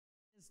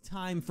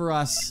Time for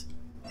us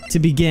to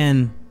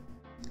begin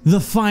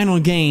the final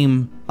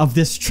game of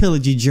this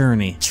trilogy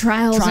journey.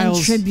 Trials and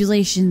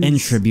Tribulations. And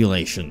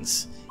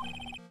Tribulations.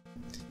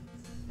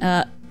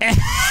 Oh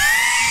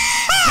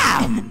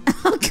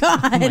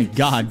God. Oh my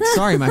God.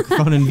 Sorry,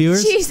 microphone and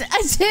viewers. Jeez,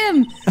 it's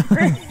him.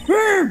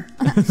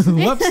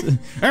 Whoops.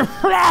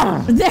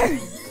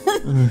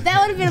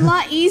 That would have been a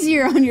lot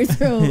easier on your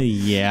throat.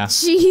 Yeah.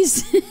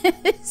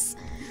 Jesus.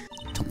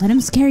 Don't let him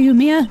scare you,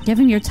 Mia. Give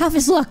him your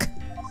toughest look.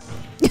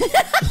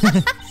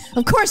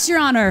 Of course, Your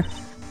Honor.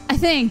 I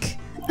think.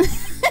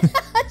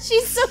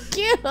 She's so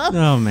cute.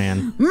 Oh,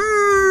 man.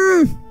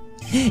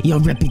 Your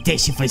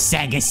reputation for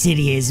Saga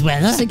City is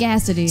well earned.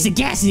 Sagacity.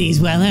 Sagacity is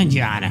well earned,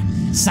 Your Honor.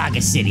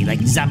 Saga City, like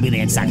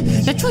Zombieland Saga.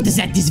 The truth is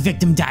that this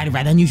victim died a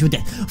rather unusual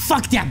death.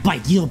 Fuck that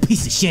bike, you little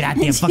piece of shit out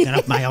there fucking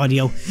up my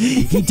audio.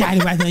 He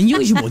died a rather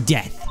unusual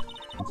death.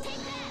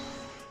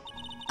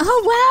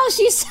 Oh, wow,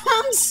 she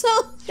sounds so...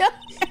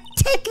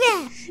 Take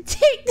that.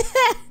 Take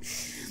that.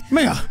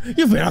 Mia,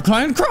 you've made our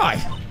client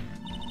cry.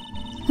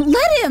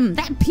 Let him.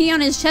 That P on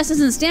his chest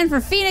doesn't stand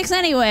for Phoenix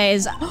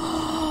anyways.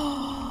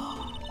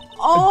 Oh.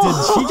 Did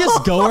she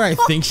just go where I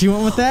think she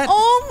went with that?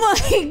 Oh my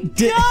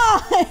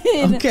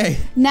God. Okay.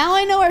 Now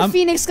I know where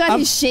Phoenix got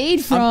his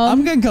shade from.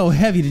 I'm gonna go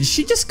heavy. Did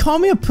she just call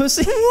me a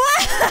pussy?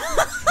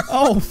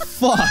 Oh,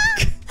 fuck.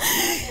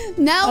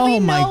 Now we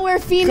know where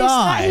Phoenix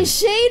got his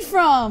shade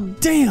from.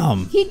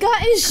 Damn. He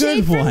got his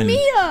shade from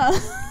Mia.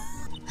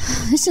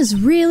 This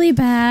is really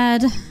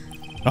bad.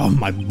 Oh,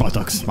 my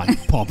buttocks, my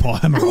paw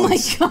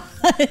hemorrhoids. Oh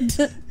my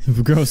God.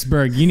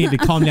 Grossberg, you need to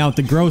calm down with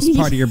the gross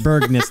part of your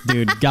bergness,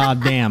 dude.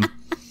 God damn.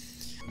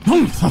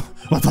 What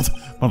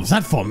was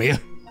that for, Mia?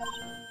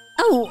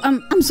 Oh,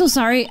 I'm so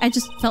sorry. I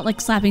just felt like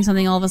slapping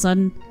something all of a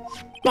sudden.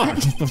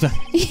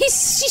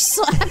 She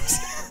slapped.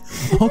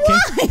 Okay. Why?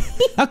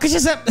 How could you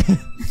say?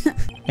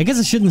 I guess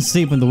I shouldn't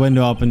sleep with the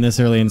window open this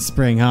early in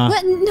spring, huh?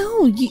 But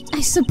no,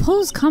 I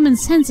suppose common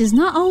sense is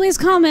not always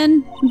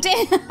common.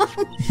 Damn.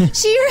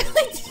 She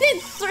really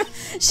did.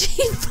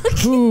 She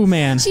fucking. Ooh,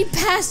 man. She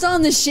passed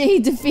on the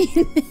shade to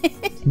Phoenix.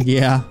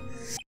 Yeah.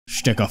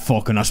 Stick a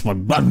fork in us, my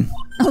button.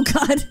 Oh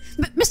God,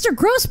 Mr.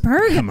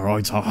 Grossberg.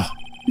 Hemorrhoids. Oh.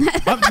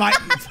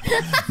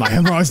 My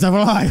hemorrhoids never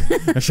lie.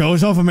 The show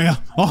is over,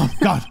 Mia. Oh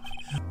God.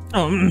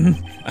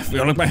 I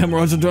feel like my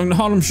hemorrhoids are doing the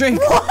Harlem Shake.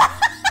 What?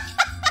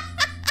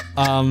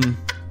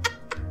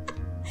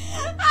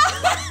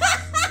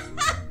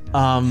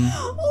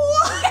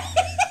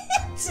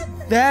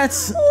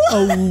 That's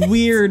a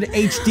weird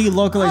HD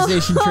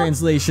localization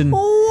translation.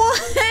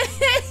 What?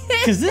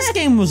 Because this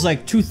game was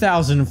like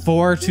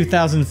 2004,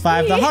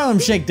 2005. The Harlem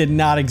Shake did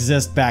not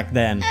exist back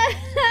then.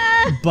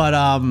 But,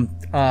 oh, man.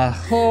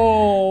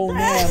 Oh,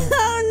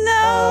 no.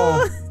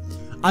 Oh.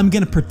 I'm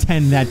gonna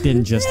pretend that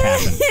didn't just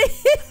happen.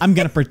 I'm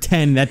gonna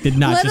pretend that did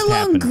not just happen.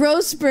 Let alone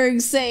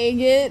Grossberg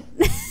saying it.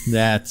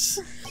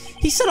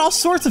 He said all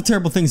sorts of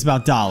terrible things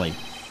about Dolly.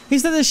 He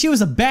said that she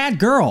was a bad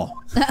girl.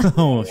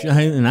 Oh,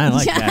 and I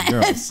like bad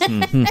girls.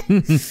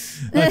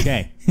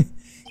 Okay.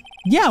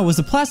 Yeah, it was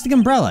a plastic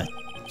umbrella.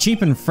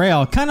 Cheap and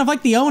frail, kind of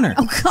like the owner.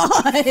 Oh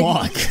God.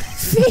 Fuck.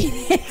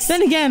 Phoenix.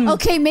 Then again.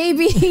 Okay,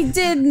 maybe he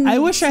didn't. I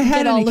wish I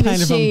had any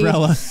kind of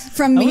umbrella.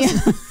 From me.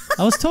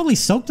 I was totally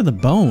soaked to the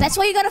bone. That's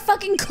why you got a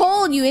fucking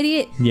cold, you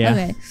idiot. Yeah.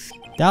 Okay.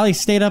 Dolly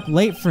stayed up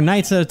late for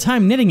nights at a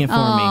time knitting it for me.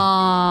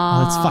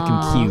 Oh, that's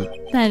fucking cute.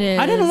 That is.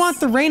 I didn't want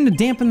the rain to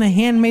dampen the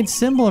handmade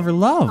symbol of her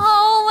love.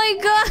 Oh my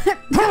God.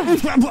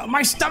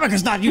 My stomach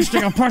is not used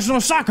to a personal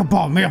soccer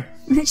ball, Mia.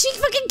 She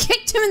fucking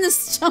kicked him in the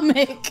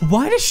stomach.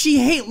 Why does she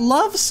hate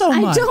love so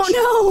much? I don't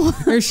know.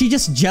 Or is she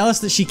just jealous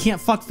that she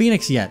can't fuck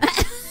Phoenix yet?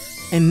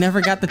 And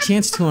never got the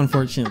chance to,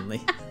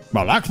 unfortunately.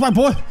 Relax, my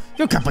boy.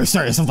 You can't be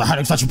serious after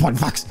having such important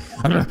facts.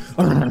 But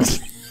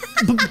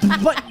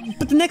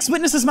the next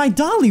witness is my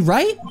Dolly,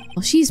 right?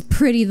 Well, she's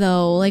pretty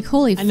though. Like,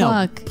 holy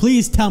fuck.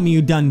 Please tell me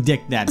you done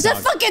dick that dog. They're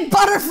fucking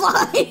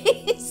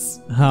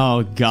butterflies.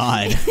 Oh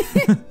God.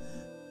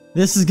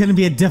 This is gonna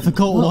be a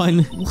difficult one.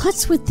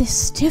 What's with this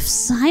stiff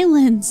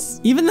silence?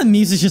 Even the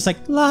music's just like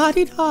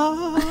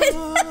la-di-da.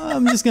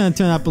 I'm just gonna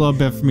turn up a little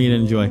bit for me to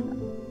enjoy.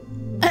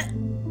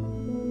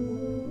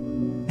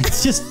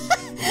 It's just.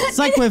 It's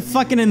like we're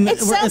fucking in. It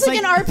sounds like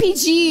an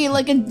RPG,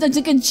 like a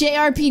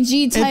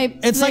JRPG type.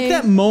 It's like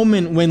that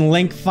moment when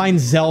Link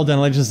finds Zelda in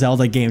a Legend of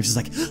Zelda game. She's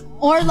like,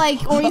 or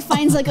he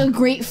finds like a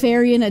great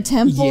fairy in a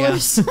temple or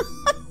something.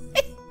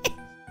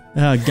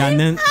 Oh God! And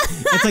then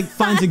it's like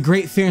finds a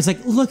great fairy. And it's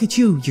like, look at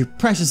you, you're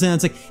precious. And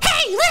it's like,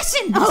 hey,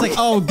 listen. It's like,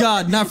 oh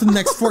God, not for the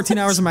next 14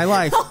 hours of my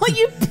life. Oh,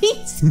 you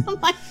piece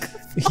of my.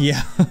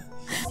 Yeah.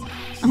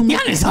 Oh, the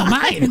honors are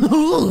mine.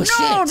 Ooh, shit.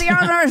 No, the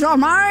honors are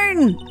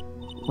mine.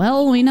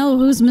 Well, we know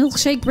whose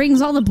milkshake brings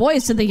all the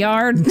boys to the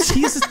yard.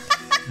 Jesus.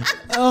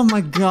 Oh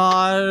my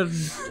God.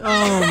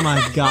 Oh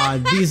my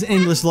God. These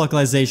English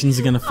localizations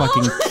are gonna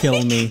fucking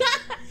kill me.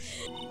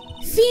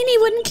 Feeny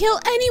wouldn't kill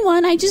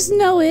anyone, I just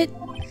know it.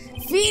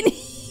 Feeny.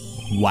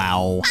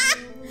 Wow.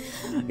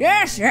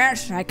 Yes,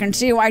 I can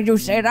see why you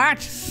say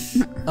that.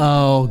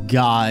 Oh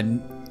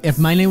God. If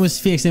my name was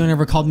Phoenix, anyone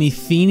ever called me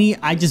Feeny,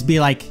 I'd just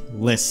be like,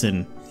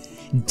 listen.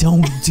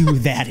 Don't do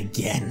that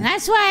again.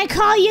 That's why I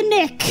call you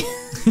Nick.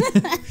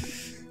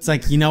 It's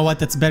like, you know what?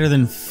 That's better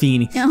than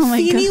Feeny. Oh my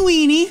Feeny God.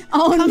 weenie.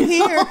 Oh, come no.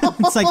 here.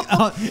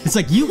 It's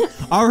like you.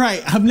 All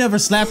right, I've never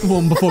slapped a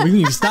woman before. We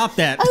need to stop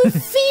that. Oh,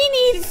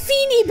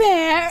 Feeny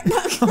Bear.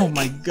 Oh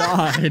my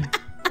God.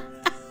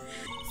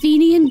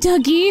 Feeny and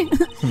Dougie.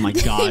 Oh my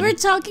God. They were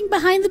talking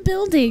behind the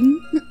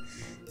building.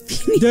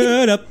 Oh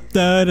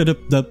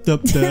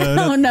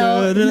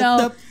no.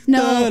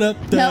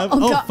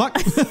 Oh, God.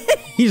 Fuck.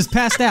 He just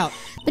passed out.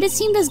 But it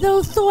seemed as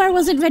though Thor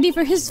wasn't ready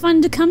for his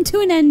fun to come to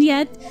an end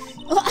yet.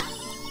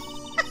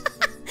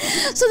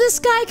 So the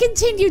sky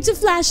continued to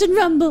flash and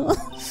rumble.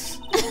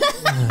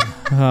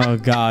 Oh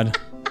God.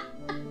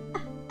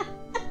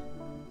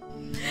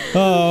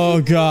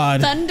 Oh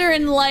God. Thunder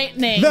and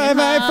lightning. Very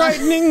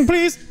frightening,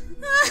 please.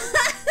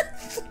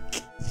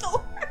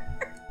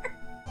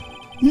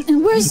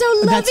 We're so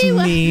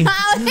lovey.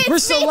 That's me. We're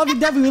so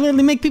lovey-dovey. We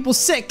literally make people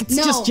sick. It's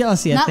just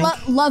jealousy, I think.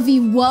 Not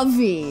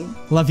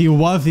lovey-wovey.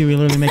 Lovey-wovey. We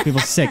literally make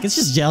people sick. It's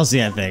just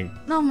jealousy, I think.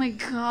 Oh my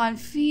God,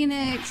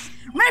 Phoenix.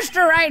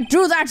 Mr. Wright,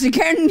 do that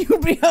again. You'll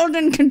be held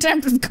in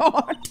contempt of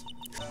court.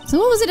 So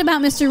what was it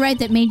about Mr. Wright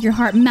that made your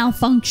heart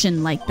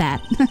malfunction like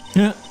that?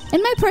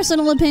 In my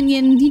personal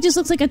opinion, he just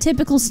looks like a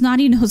typical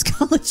snotty-nosed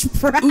college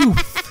brat.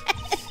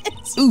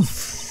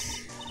 Oof.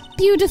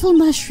 Beautiful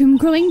mushroom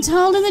growing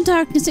tall in the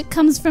darkness, it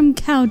comes from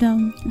cow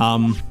dung.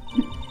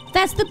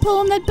 That's the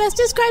poem that best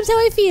describes how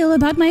I feel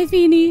about my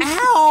Feeny.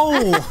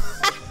 Ow!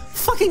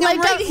 Fucking I'm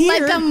right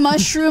here. Like a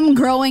mushroom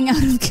growing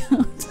out of cow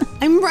dung.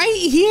 I'm right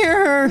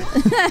here.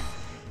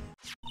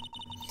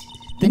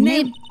 The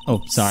name...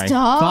 Oh, sorry.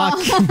 Stop.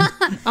 Fuck.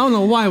 I don't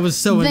know why I was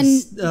so...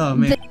 oh,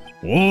 man.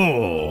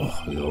 Whoa,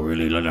 you're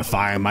really lit a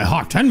fire in my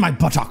heart and my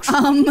buttocks.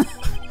 I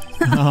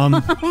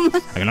got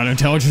an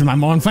intelligence in my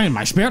mind, flame,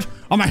 my spirit,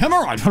 or my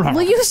hemorrhoid.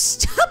 Will you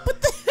stop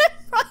with the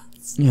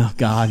hemorrhoids? Oh,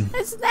 God.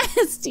 That's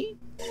nasty.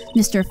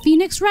 Mr.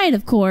 Phoenix Wright,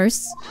 of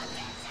course.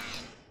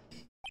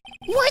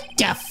 What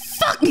the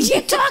fuck are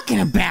you talking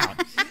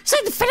about? So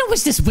the fellow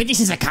was this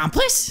witness's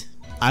accomplice?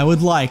 I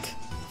would like,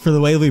 for the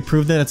way we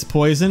proved that it's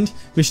poisoned,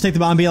 we should take the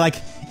bottle and be like,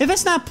 if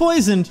it's not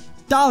poisoned,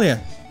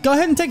 Dahlia, go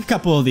ahead and take a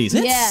couple of these.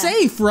 It's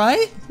safe,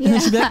 right? Yeah. And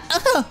then she'd be like,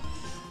 ugh.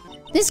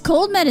 This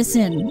cold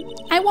medicine.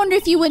 I wonder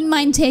if you wouldn't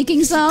mind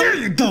taking some. There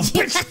you go,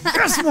 bitch.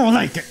 That's more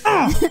like it.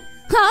 Huh?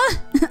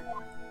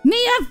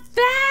 Mia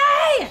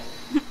Faye!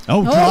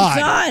 Oh, God.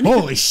 God.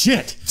 Holy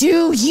shit.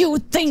 Do you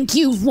think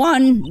you've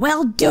won?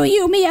 Well, do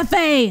you, Mia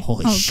Faye?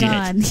 Holy oh, shit.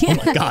 God. Oh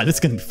my God, that's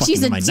gonna be fucking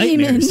She's a my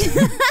demon. nightmares.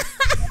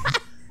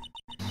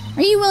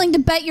 Are you willing to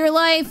bet your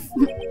life?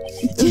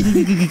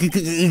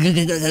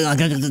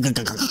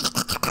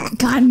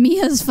 God,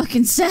 Mia's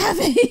fucking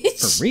savage.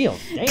 For real?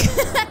 Damn.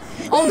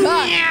 Oh,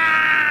 God.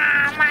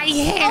 Yeah, my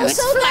hair. Oh,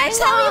 so that's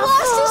how he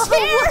lost his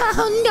hair.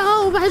 Oh,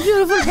 no, my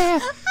beautiful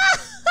hair.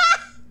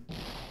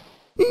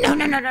 No.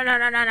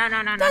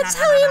 That's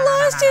how he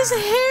lost his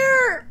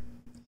hair.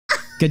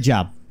 Good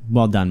job.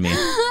 Well done, me.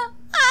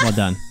 Well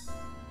done.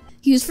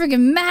 He was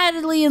freaking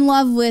madly in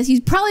love with.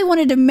 He probably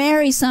wanted to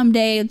marry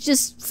someday.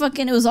 Just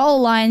fucking, it was all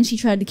a lie and she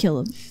tried to kill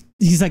him.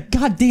 He's like,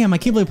 God damn, I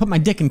can't believe I put my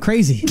dick in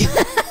crazy.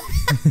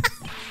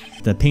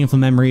 The painful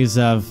memories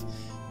of,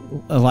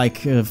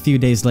 like, a few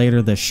days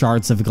later, the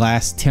shards of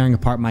glass tearing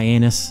apart my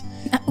anus.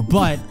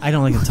 But I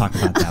don't like to talk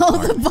about that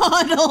part. The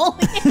bottle.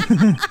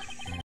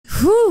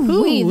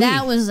 Whew,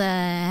 that was a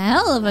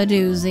hell of a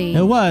doozy.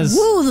 It was.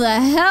 Who the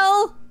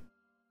hell?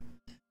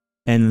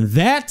 And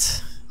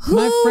that,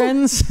 my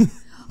friends...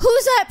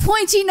 Who's that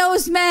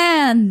pointy-nosed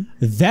man?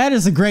 That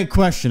is a great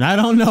question. I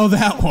don't know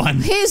that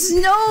one. His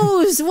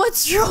nose.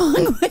 What's wrong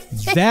with it?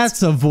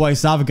 That's a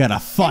voice I've got to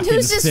fucking And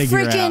who's this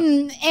figure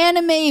freaking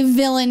anime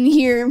villain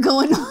here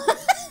going on?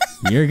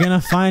 out. You're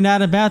gonna find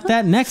out about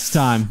that next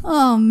time.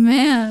 Oh,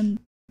 man.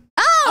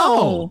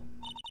 Oh!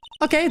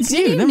 Okay, it's Good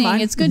you. Never evening.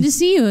 mind. It's good to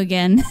see you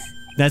again.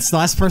 That's the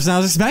last person I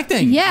was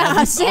expecting. Yeah, I'll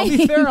be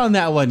same. fair on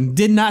that one.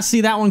 Did not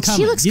see that one coming.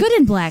 She looks good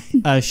in black.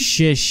 A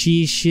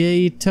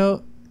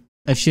shishishido?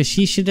 A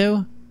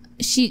shishishido?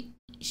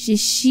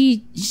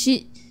 Shishishido?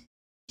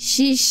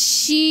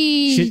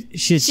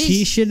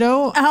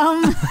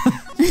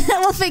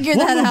 We'll figure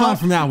We'll that move out. on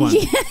from that one.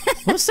 Yeah.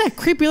 What's that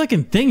creepy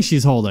looking thing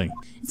she's holding?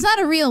 It's not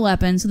a real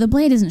weapon, so the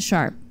blade isn't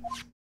sharp.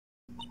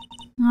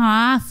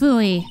 Aw,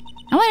 phooey.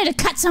 I wanted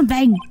to cut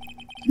something.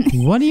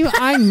 What are you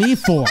eyeing me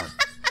for?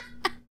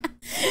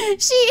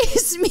 She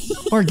is me.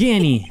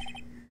 Organi.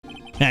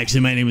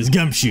 Actually, my name is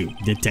Gumshoe.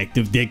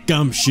 Detective Dick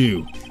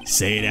Gumshoe.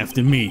 Say it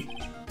after me.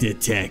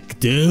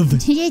 Detective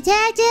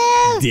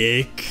Detective.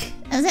 Dick.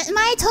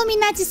 Maya told me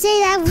not to say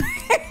that word.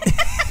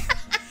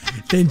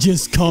 Then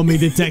just call me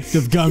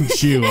Detective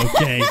Gumshoe,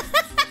 okay?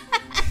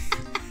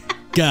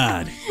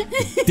 God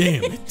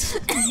damn it.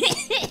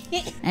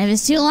 If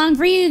it's too long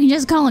for you, you can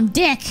just call him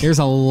Dick. There's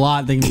a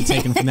lot that can be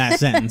taken from that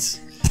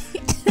sentence.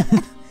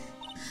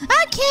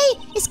 Okay,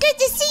 it's good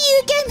to see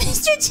you again,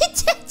 Mr.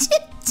 Detective Dick.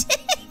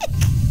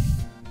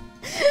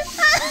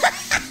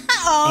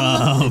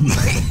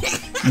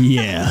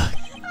 Yeah.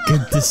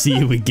 Good to see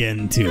you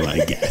again, too,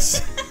 I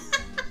guess.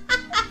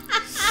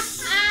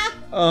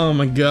 Oh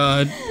my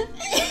god.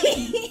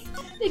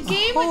 The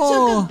game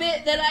took a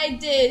bit that I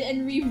did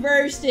and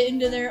reversed it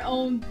into their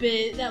own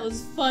bit. That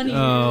was funny.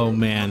 Oh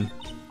man.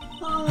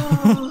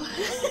 Oh.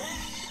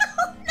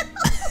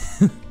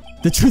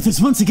 The truth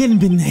has once again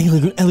been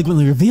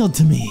eloquently revealed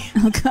to me.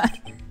 Oh god.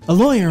 A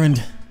lawyer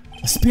and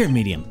a spirit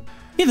medium.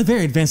 Neither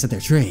very advanced at their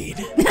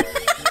trade.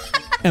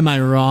 Am I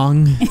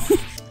wrong?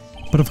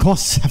 But of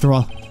course, after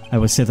all, I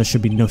would say there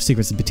should be no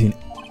secrets between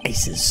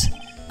aces.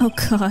 Oh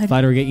god.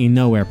 Fight or get you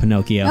nowhere,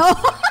 Pinocchio.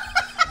 Oh.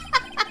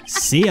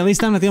 See, at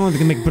least I'm not the only one that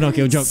can make a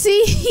Pinocchio joke.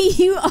 See,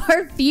 you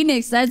are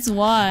Phoenix, that's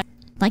why.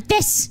 Like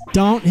this.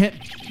 Don't hit.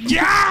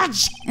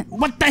 Gosh!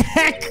 What the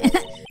heck?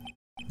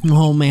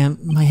 Oh man,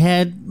 my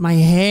head, my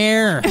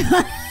hair. She hit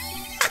him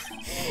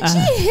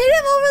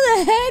over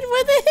the head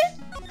with it?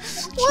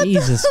 What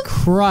Jesus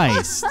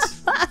Christ.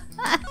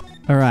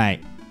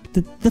 Alright.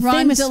 The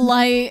famous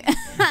delight.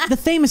 The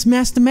famous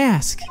Master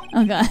Mask.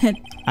 Oh god.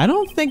 I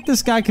don't think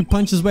this guy could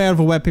punch his way out of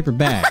a wet paper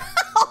bag.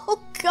 Oh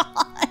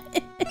god.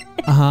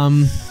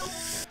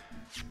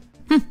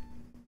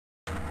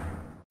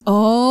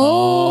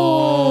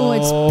 Oh,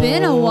 it's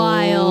been a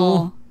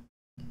while.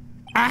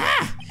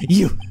 Ah!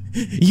 You're...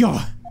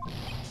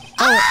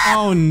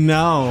 Oh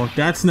no,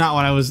 that's not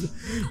what I was...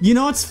 You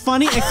know what's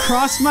funny? It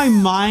crossed my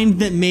mind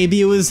that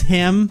maybe it was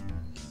him,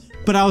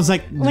 but I was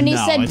like, when he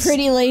said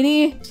pretty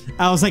lady?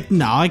 I was like,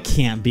 no, it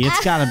can't be.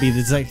 It's gotta be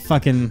this like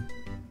fucking...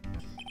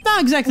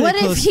 Not exactly What a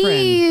if close friend.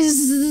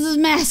 he's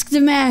mask to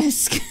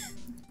mask?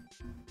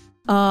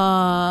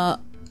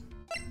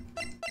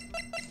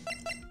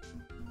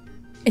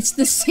 It's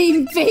the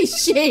same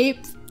face shape.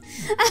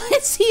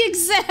 It's the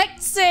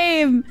exact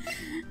same.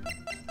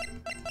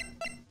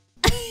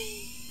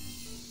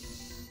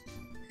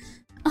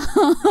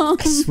 I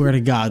swear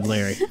to God,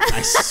 Larry.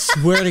 I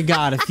swear to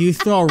God, if you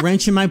throw a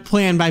wrench in my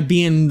plan by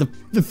being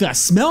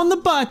smelling the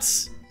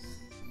butts,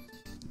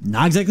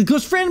 not exactly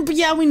close friend, but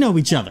yeah, we know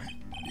each other.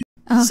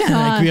 Oh, Sound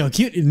God. like real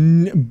cute.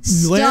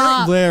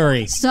 Stop.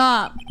 Larry.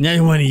 Stop.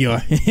 Not one of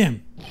your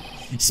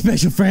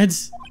special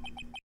friends.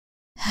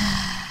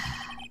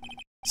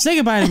 Say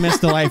goodbye to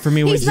Mr. Light for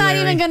me, would He's you, not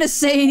Larry? even gonna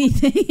say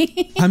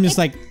anything. I'm just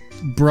like,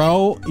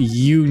 bro,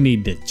 you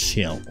need to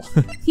chill.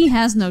 He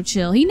has no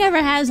chill. He never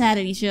has had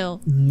any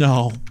chill.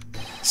 No.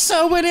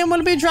 So William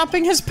will be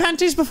dropping his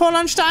panties before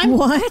lunchtime?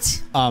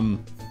 What?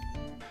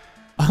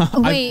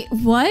 Wait,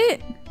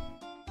 what?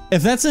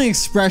 If that's an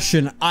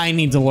expression, I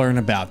need to learn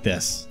about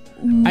this.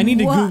 I need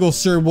to Google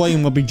Sir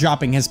William will be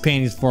dropping his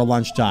panties before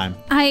lunchtime.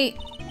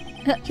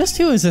 Just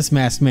who is this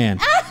masked man?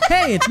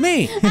 Hey, it's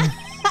me!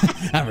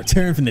 I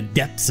returned from the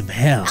depths of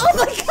hell. Oh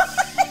my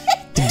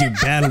god! To do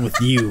battle with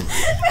you.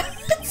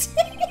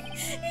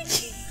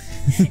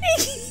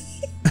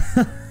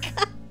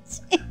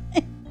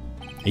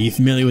 Are you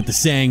familiar with the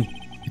saying,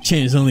 a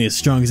chain is only as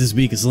strong as its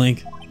weakest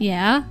link?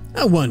 Yeah?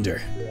 I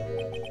wonder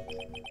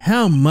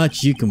how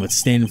much you can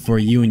withstand before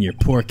you and your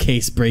poor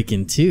case break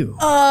in two.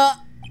 What?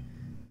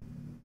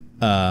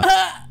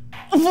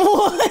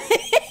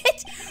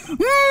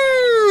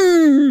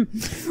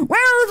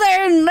 Well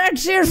then,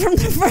 let's hear from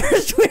the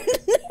first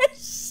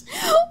witness.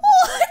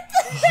 What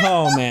the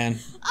hell? Oh man.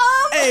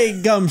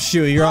 Hey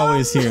Gumshoe, you're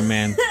always here,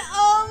 man.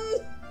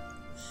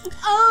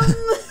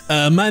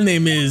 My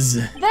name is...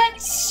 That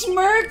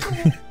smirk,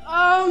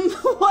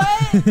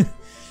 what?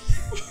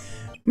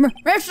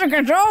 Mr.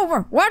 Get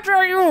over, what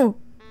are you?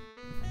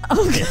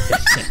 Okay.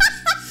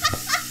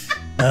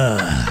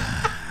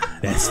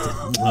 That's the...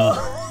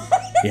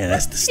 yeah,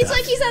 that's the stuff. It's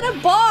like he's at a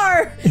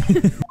bar.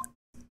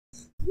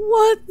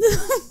 What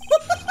the...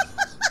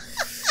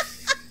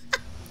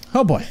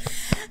 Oh boy.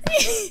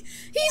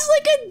 He's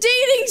like a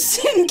dating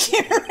sim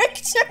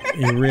character.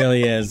 He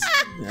really is.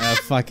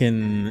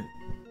 Fucking...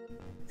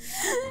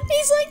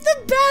 He's like the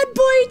bad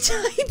boy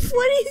type.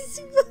 What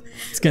is...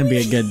 It's gonna be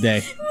a good day.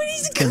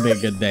 It's gonna be a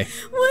good day.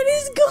 What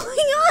is going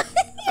on?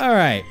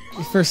 Alright.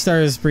 We first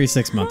started this spree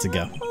 6 months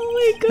ago. Oh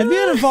my god. Have you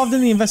been involved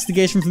in the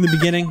investigation from the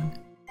beginning?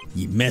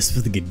 You mess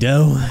with the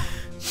Godot,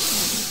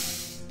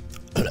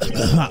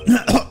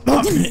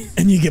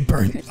 and you get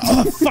burned.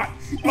 Oh fuck!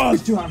 Oh,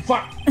 it's too hot.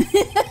 Fuck!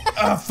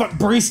 Oh fuck!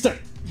 Barista,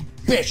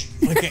 bitch.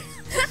 Okay.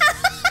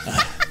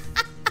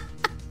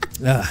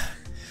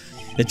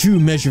 The true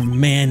measure of a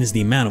man is the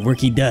amount of work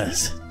he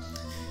does.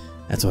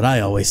 That's what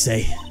I always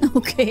say.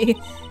 Okay,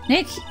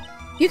 Nick,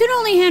 you can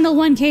only handle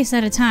one case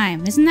at a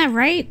time, isn't that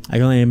right? I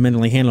can only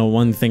mentally handle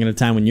one thing at a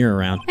time when you're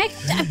around.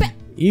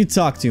 You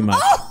talk too much.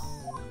 Oh!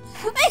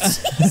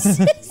 Jesus!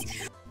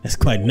 That's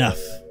quite enough,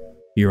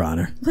 Your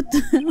Honor. What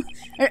the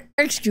hell?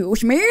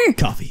 Excuse me?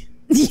 Coffee.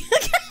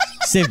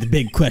 Save the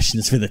big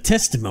questions for the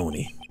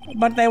testimony.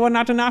 But they were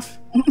not enough.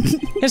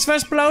 His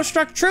first blow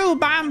struck true,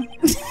 bam!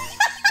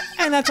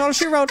 And that's all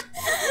she wrote.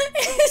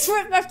 His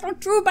first struck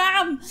true,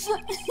 bam!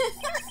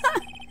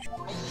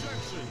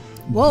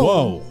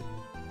 Whoa.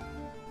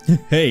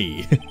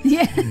 Hey.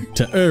 Yeah.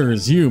 To err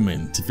is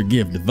human, to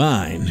forgive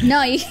divine.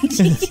 No, you...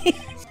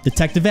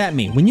 Detective at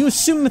me. When you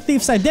assume the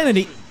thief's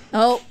identity...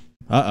 Oh.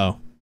 Uh-oh.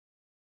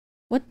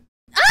 What?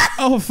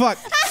 Oh, fuck.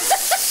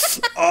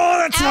 Oh,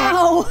 that's hot.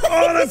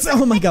 Oh, that's...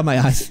 Oh, my God, my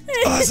eyes.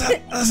 Oh, that's hot.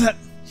 That's hot.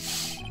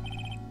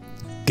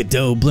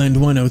 Godot Blend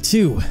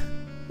 102.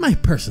 My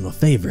personal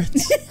favorite.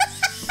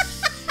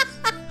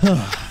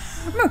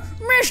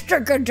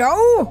 Mr.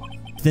 Godot!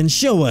 Then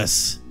show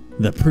us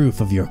the proof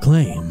of your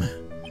claim.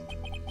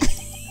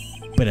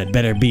 But it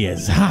better be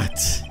as hot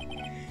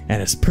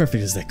and as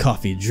perfect as the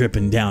coffee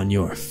dripping down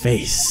your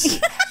face.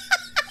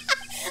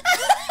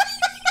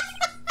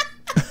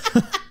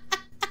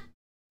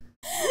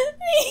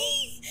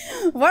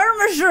 Well,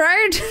 Mr.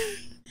 Wright,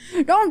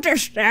 don't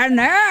just stand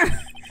there.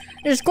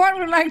 This court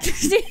would like to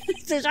see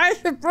this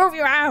ice to prove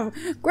you have.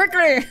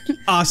 Quickly.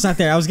 Oh, it's not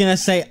there. I was gonna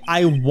say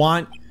I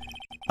want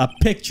a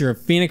picture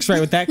of Phoenix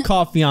Wright with that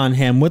coffee on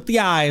him with the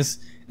eyes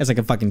as like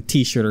a fucking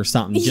t-shirt or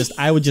something. Just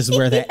I would just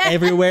wear that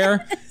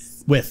everywhere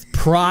with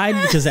pride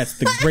because that's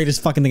the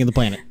greatest fucking thing on the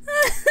planet.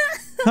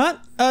 Huh?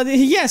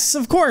 Yes,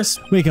 of course.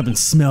 Wake up and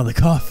smell the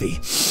coffee.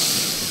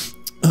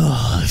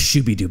 Oh,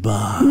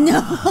 shooby-doo-bah.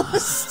 No,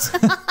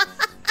 stop.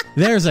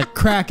 There's a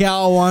crack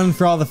out one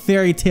for all the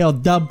fairy tale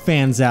dub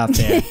fans out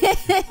there.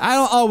 I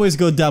don't always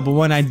go dub, but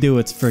when I do,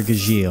 it's for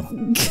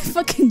Gajeel.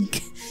 Fucking.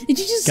 Did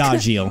you just.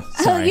 Gajeel.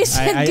 Sorry. Oh, you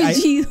said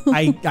Gajeel.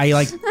 I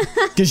like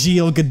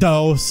Gajeel,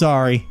 Godot.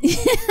 Sorry.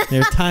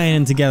 They're tying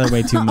in together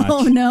way too much.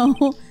 Oh, no.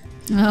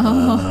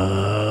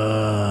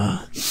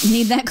 Oh.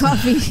 Need that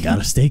coffee.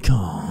 Gotta stay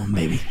calm,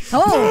 baby.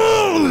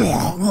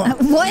 Oh.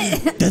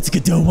 What? That's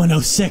Godot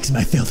 106,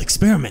 my failed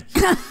experiment.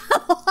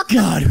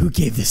 God, who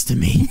gave this to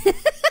me?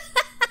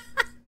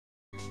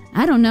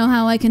 I don't know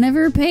how I can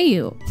ever repay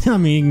you. I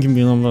mean, you can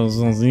be a little bit,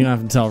 you don't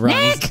have to tell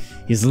Ryan.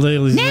 He's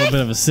literally a little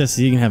bit of a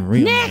sissy. You can have a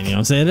real man, you know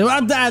what I'm saying?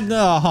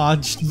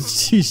 Oh,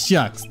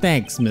 shucks.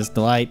 Thanks, Miss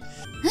Delight.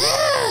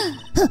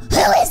 Who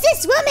is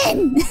this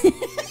woman?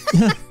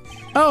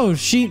 Oh,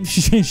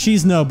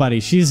 she's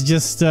nobody. She's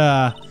just,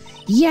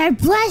 You're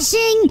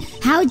blushing.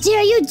 How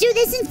dare you do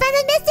this in front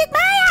of Mystic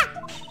Maya?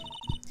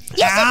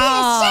 You should be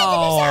ashamed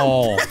of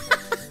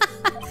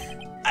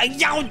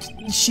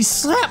yourself. She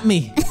slapped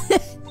me.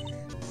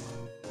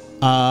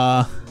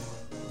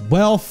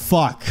 Well,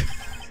 fuck.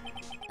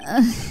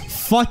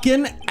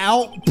 Fucking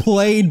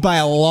outplayed by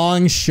a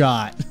long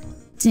shot.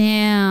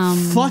 Damn.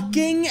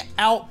 Fucking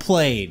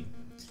outplayed.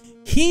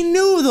 He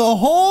knew the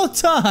whole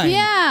time.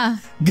 Yeah.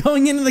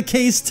 Going into the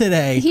case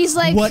today. He's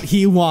like what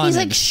he wanted. He's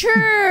like,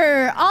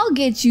 sure, I'll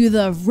get you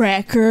the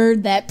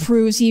record that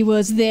proves he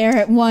was there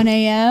at 1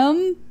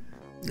 a.m.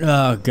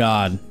 Oh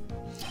God.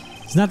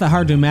 It's not that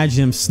hard to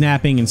imagine him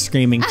snapping and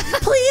screaming,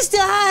 "Please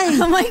die!"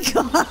 Oh my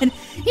God.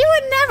 He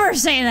would never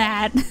say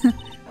that.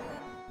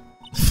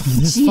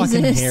 This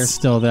fucking hair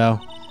still, though.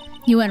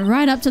 He went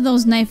right up to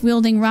those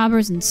knife-wielding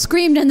robbers and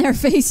screamed in their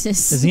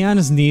faces. Is he on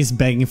his knees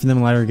begging for them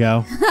to let her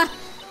go?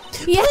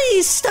 Yeah.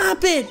 Please stop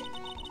it!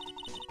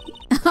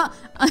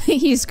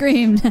 He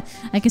screamed.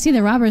 I could see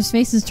the robbers'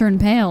 faces turn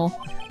pale.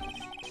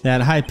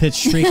 That high-pitched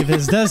shriek of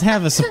his does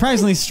have a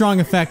surprisingly strong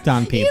effect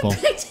on people. You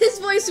picked his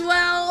voice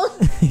well.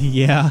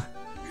 Yeah.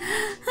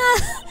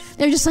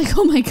 They're just like,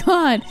 oh my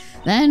God.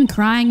 Then,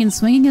 crying and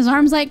swinging his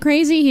arms like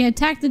crazy, he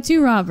attacked the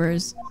two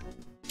robbers.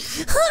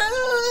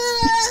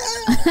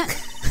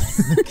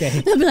 Okay.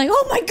 They'll be like,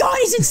 oh my God,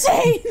 he's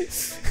insane!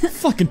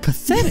 Fucking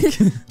pathetic.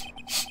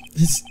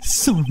 It's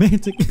so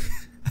romantic.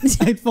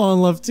 I'd fall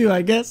in love too,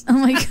 I guess. Oh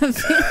my God.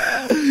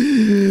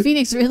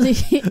 Phoenix really...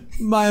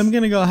 I'm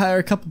gonna go hire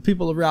a couple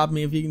people to rob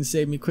me if you can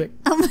save me quick.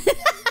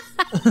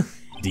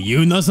 Do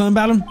you know something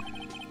about him?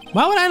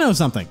 Why would I know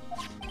something?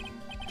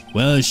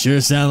 Well, it sure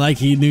sounded like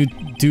he knew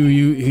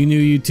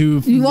you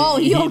two. Whoa,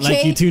 you okay?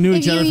 Like you two knew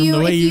each other from the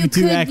way you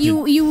two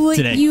acted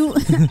today.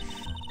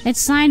 It's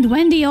signed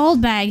Wendy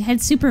Oldbag,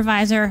 head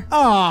supervisor.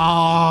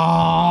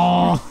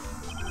 Oh,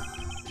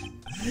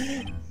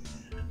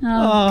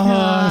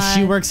 God.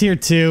 She works here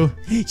too.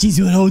 She's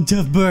one old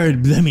tough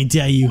bird, let me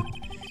tell you.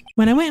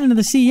 When I went into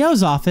the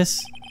CEO's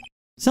office,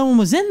 someone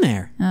was in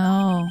there.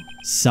 Oh.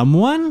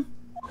 Someone?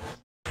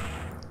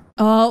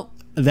 Oh.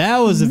 That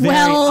was a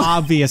very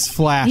obvious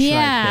flash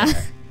right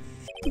there.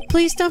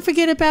 Please don't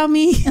forget about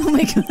me. Oh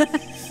my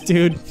God.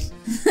 Dude,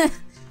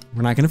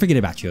 we're not gonna forget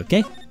about you,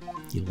 okay?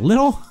 You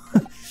little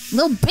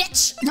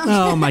bitch.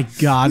 Oh my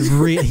God,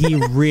 he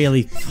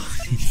really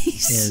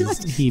is.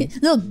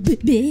 Little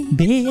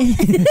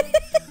bitch.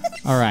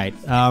 All right,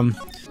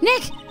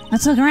 Nick,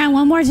 let's look around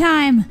one more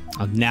time.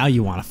 Oh, now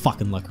you want to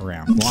fucking look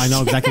around. Well, I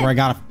know exactly where I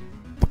gotta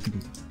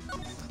fucking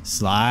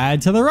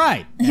slide to the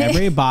right.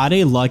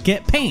 Everybody look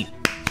at paint.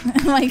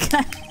 Oh my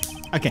God.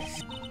 Okay.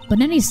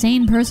 But any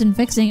sane person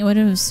fixing it would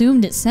have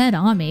assumed it said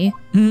Ami.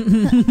 Any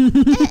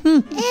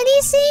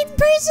sane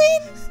person?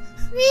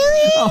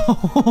 Really?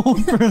 Oh,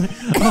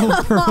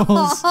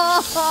 Pearls.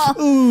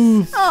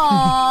 Ooh.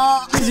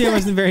 Aww. She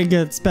wasn't very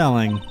good at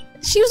spelling.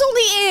 She was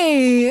only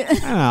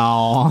 8.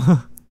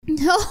 Oh.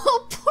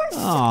 Oh,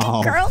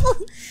 poor girl.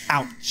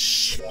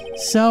 Ouch.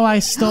 So I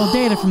stole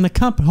data from the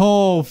company.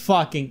 Oh,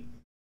 fucking.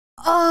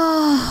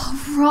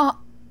 Oh,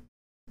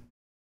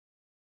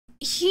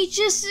 he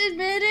just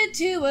admitted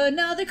to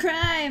another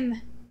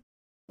crime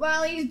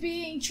while he's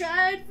being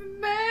tried for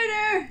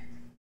murder.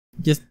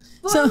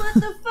 Well, what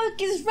the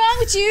fuck is wrong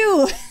with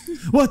you?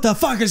 What the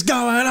fuck is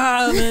going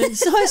on?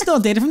 So I stole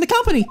data from the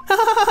company.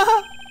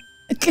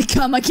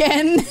 Come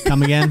again.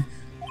 Come again?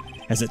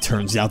 As it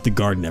turns out, the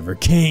guard never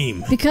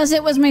came. Because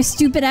it was my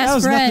stupid ass That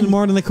was friend. nothing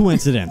more than a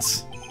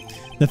coincidence.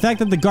 The fact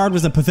that the guard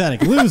was a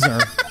pathetic loser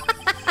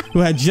who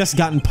had just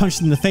gotten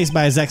punched in the face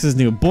by his ex's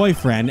new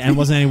boyfriend and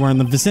wasn't anywhere in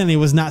the vicinity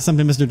was not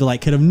something Mr.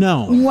 Delight could have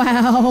known.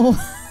 Wow.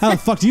 How the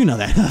fuck do you know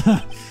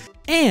that?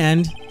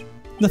 And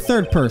the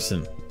third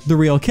person, the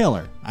real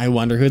killer. I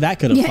wonder who that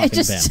could have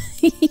fucking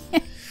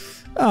been.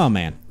 Oh,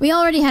 man. We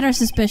already had our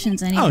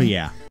suspicions anyway. Oh,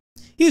 yeah.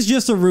 He's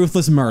just a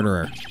ruthless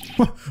murderer.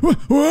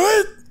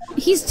 What?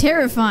 He's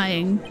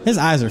terrifying. His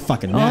eyes are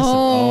fucking massive.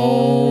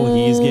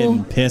 Oh, he's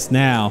getting pissed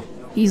now.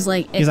 He's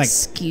like,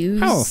 excuse.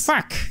 Oh,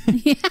 fuck.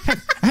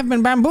 I've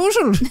been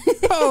bamboozled.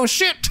 Oh,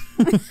 shit.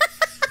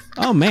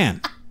 Oh, man.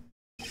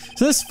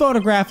 So this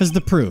photograph is the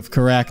proof,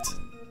 correct?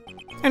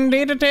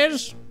 Indeed it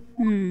is.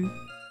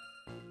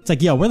 It's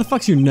like, yo, where the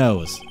fuck's your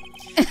nose?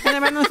 And the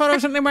man in the photo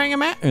is certainly wearing a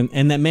mask.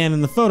 And that man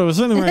in the photo is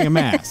certainly wearing a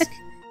mask.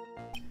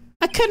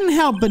 I couldn't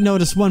help but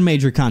notice one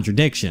major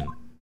contradiction.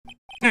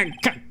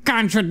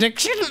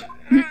 Contradiction?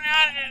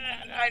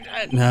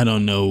 I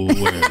don't know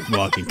where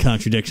walking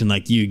contradiction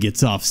like you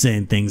gets off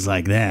saying things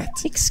like that.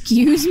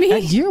 Excuse me?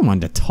 You're one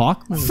to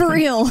talk. For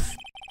real.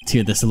 Let's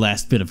hear this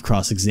last bit of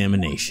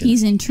cross-examination.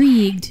 He's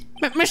intrigued.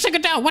 Mr.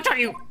 Goodell, what are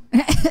you?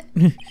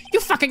 You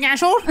fucking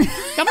asshole!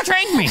 You're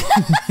betraying me!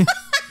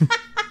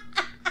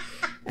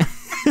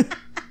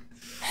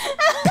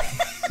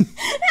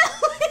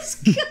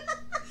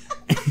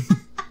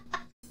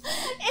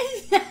 In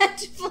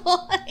that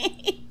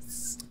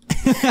voice.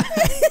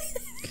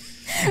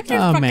 You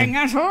fucking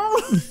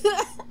asshole!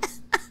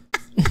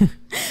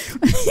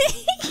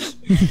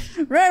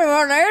 Right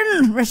about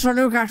then, Mr.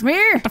 Lucas, me.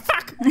 The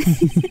fuck?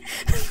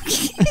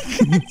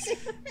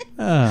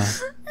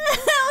 That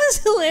was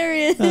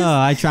hilarious. Oh,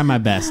 I try my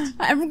best.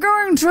 I'm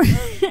going to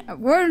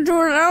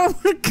allow.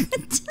 You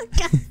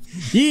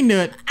can do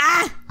it.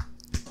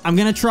 I'm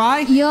gonna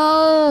try.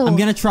 Yo. I'm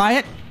gonna try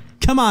it.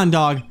 Come on,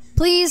 dog.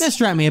 Please.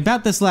 Distract me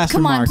about this last Come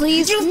remark. on,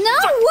 please. No,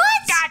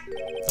 what? God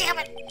damn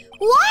it!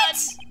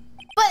 What?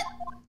 But.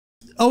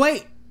 Oh,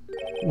 wait.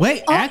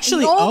 Wait,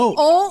 actually.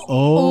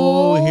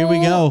 Here we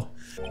go.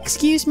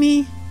 Excuse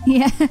me.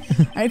 Yeah.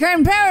 I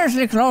came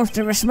perilously close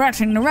to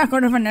besmirching the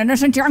record of an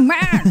innocent young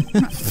man.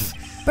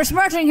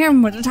 Besmirching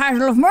him with the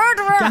title of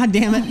murderer. God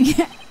damn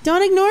it.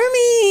 Don't ignore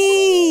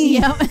me.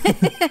 Yep.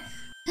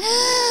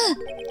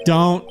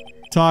 Don't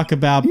talk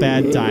about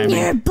bad timing.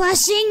 You're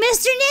blushing,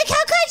 Mr. Nick.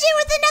 How could you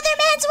with another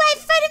man's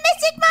wife for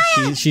domestic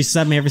Maya? She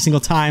said me every single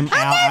time.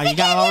 Ow, you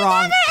got it all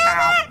wrong.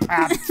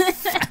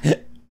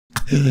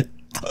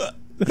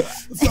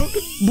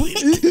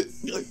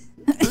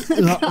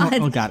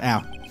 Oh, God,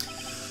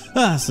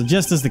 ow. So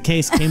just as the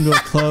case came to a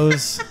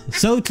close,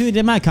 so too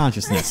did my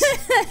consciousness.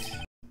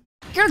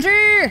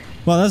 Guilty!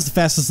 Well, that was the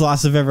fastest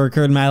loss I've ever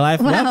occurred in my life.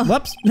 Wow.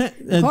 Whoops. 2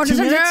 minutes.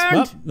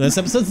 Well, this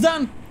episode's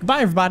done.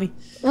 Goodbye, everybody.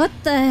 What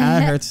the heck?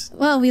 That hurts.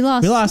 Well, we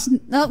lost. We lost.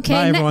 Okay,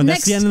 Bye, everyone.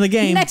 That's the end of the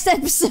game. Next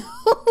episode.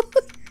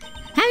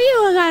 Have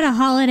you got a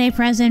holiday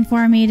present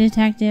for me,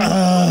 Detective?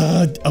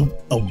 What?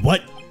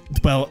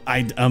 Well,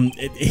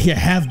 here,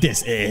 have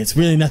this. It's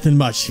really nothing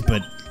much,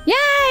 but... Yay,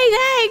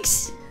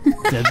 thanks!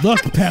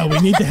 Look, pal, we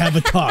need to have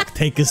a talk.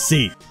 Take a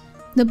seat.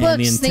 The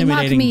books, And the they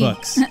mock intimidating me.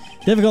 books.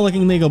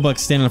 Difficult-looking legal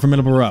books stand on a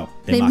formidable row.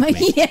 They mock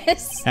me.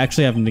 Yes.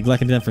 Actually, I've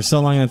neglected them for so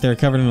long that they're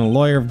covered in a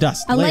layer of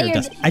dust. A layer layer of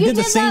dust. of- I You did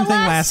the did same that thing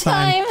last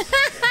time. time.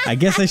 I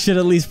guess I should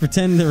at least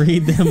pretend to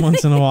read them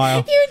once in a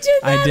while. You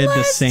did that I did the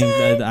last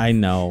same. time. I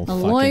know. A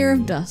lawyer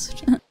of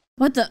dust.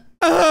 What the?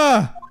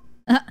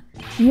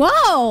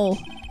 Whoa!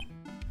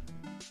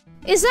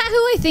 Is that who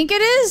I think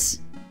it is?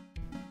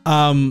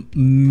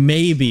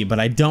 Maybe, but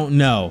I don't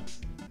know.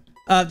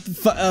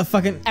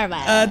 Fucking. All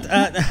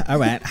right. All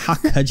right. How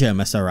could you,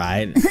 Miss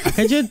Wright? How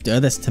could you do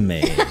this to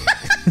me?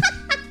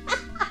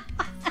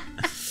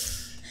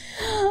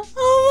 Oh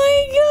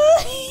my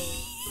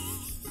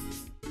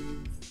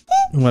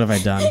god! What have I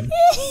done?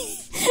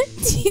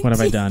 What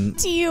have I done?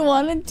 Do you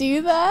want to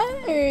do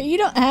that, or you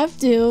don't have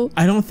to?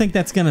 I don't think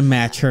that's gonna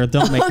match her.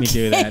 Don't make me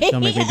do that.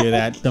 Don't make me do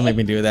that. Don't make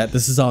me do that.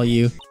 This is all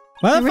you.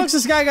 Why the fuck's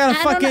this guy got a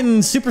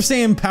fucking Super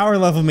Saiyan power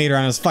level meter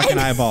on his fucking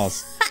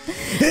eyeballs?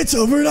 It's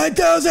over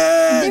 9,000!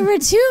 There were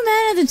two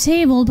men at the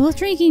table, both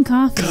drinking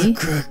coffee.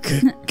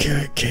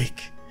 Carrot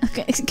cake.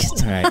 Okay.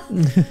 Alright.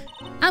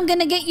 I'm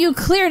gonna get you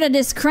cleared of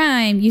this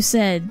crime, you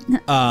said.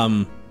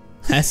 That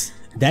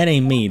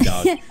ain't me,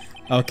 dog.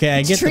 Okay,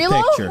 I get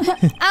Trilo? the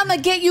picture. I'm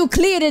gonna get you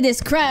cleared of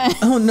this crime.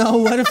 Oh no,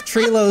 what if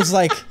Trilo's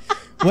like...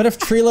 What if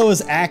Trilo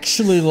is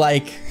actually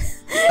like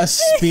a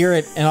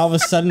spirit and all of a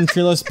sudden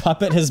Trilo's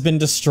puppet has been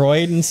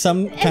destroyed in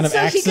some kind of so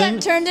accident? he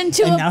got turned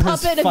into and a now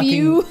his puppet of fucking-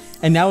 you.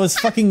 And now he's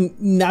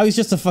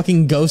just a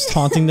fucking ghost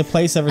haunting the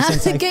place ever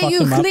since I To get fucked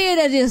you him up. cleared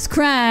of this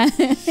crime.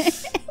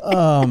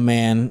 Oh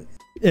man.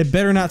 It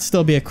better not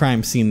still be a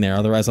crime scene there,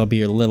 otherwise I'll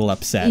be a little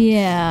upset.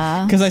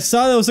 Yeah. Because I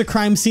saw there was a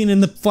crime scene in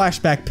the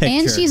flashback picture.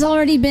 And she's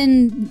already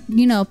been,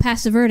 you know,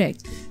 passed a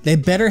verdict. They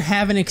better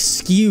have an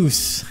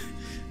excuse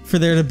for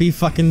there to be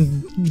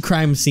fucking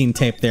crime scene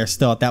tape there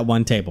still at that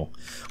one table.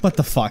 What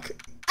the fuck?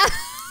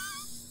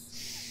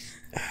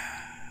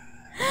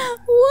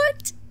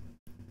 What?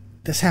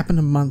 This happened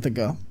a month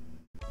ago.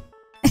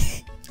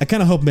 I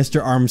kind of hope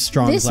Mr.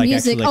 Armstrong's This like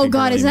music. actually like Oh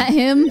god, is that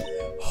him?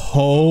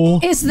 Oh,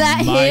 Is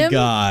that my him?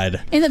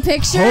 God. In the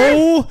picture?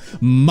 Oh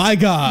my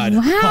God.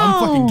 Wow.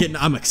 Oh,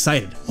 I'm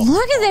excited. Oh,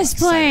 Look at this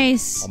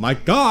place. oh my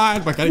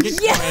God, we're gonna get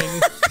going.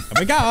 Here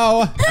we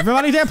go.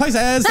 Everybody their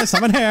places. There's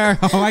someone here.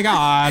 Oh my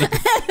God.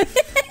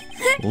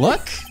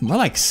 Look, more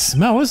like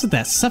smell. What is it,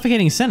 that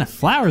suffocating scent of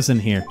flowers in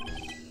here?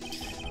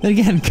 Then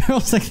again,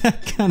 girls like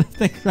that kind of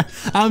thing.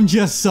 I'm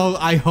just so,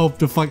 I hope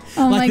to fuck.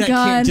 Oh like my that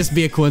God. can't just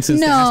be a coincidence.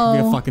 No. That has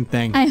to be a fucking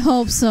thing. I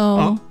hope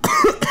so.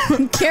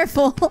 Oh.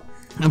 Careful.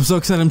 I'm so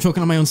excited. I'm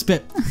choking on my own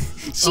spit.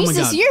 Jesus, oh my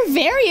God. you're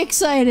very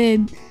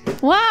excited.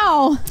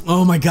 Wow.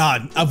 Oh my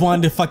God. I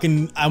wanted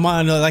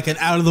like an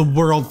out of the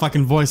world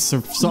fucking voice.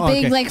 Or so,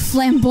 Big, okay. like,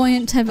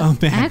 flamboyant type Oh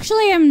of... man.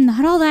 Actually, I'm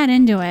not all that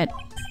into it.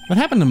 What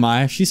happened to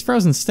Maya? She's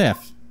frozen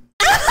stiff.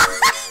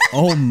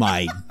 Oh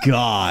my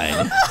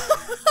God.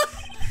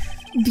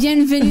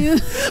 Bienvenue.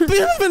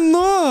 Bienvenue.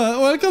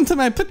 Welcome to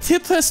my petit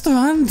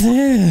restaurant.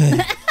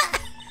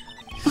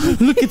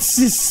 Look at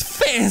this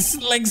face,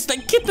 like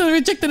the kitten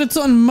rejected its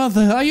own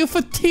mother. Are you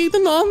fatigued,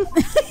 Mom?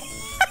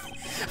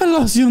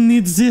 Alas, you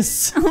need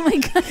this. Oh my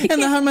god.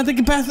 And the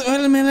aromatic bath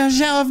oil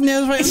mélange of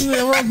nails,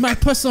 my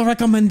personal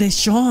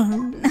recommendation.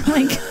 Oh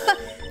my god.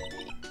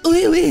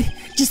 Oui, oui.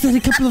 Just add a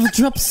couple of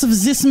drops of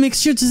this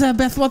mixture to the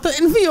bath water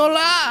and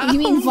voila. You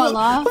mean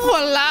voila?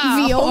 Voila.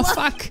 Viola? Oh,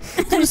 fuck.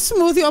 To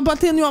smooth your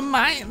body and your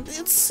mind.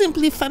 It's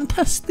simply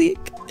fantastic.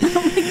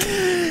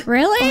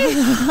 Really?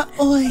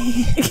 Oi.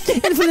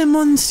 And for the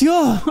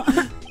monsieur.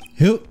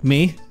 Who?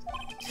 Me?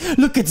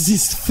 Look at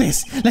this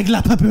face, like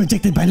la puppy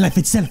rejected by life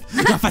itself.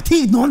 La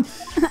fatigue, non?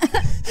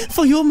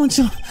 For you,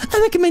 monsieur, I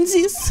recommend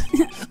this.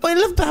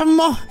 Oil of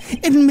parmo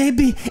and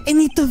maybe a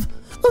nit of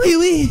oui,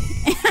 oui.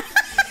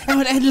 I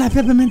would add la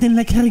peppermint and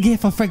la carrière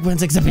for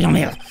fragrance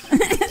exceptionnel.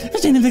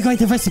 Je ne vais quite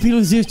recipe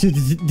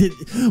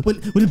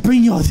will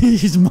bring your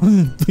dishes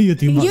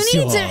beauty, You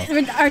monsieur.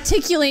 need to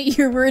articulate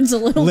your words a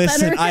little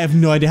Listen, better. I have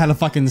no idea how to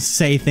fucking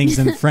say things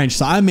in French,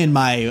 so I'm in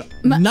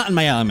not in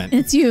my element.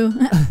 It's you.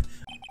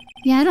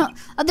 Yeah, I don't...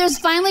 there's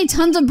finally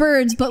tons of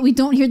birds, but we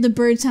don't hear the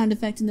bird sound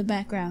effect in the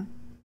background.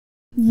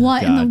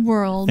 What in the God.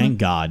 world? Thank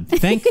God.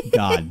 Thank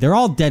God. They're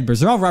all dead birds.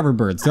 They're all rubber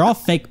birds. They're all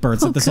fake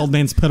birds that this old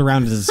man's put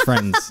around as his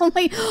friends. Oh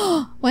my...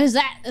 What is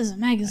that? This is a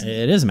magazine.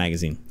 It is a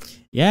magazine.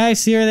 Yeah, I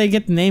see where they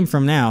get the name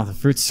from now. The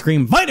fruits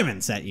scream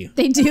vitamins at you.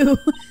 They do.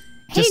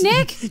 Hey, Just-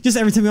 Nick! Just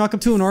every time you walk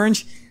up to an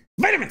orange,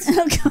 vitamins.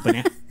 Oh, God.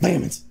 Banana,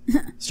 vitamins.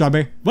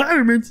 Strawberry,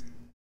 vitamins.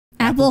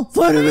 Apple.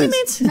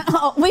 Vitamins.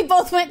 Oh, we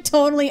both went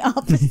totally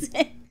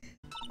opposite.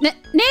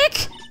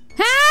 Nick!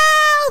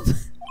 Help!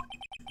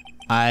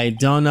 I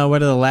don't know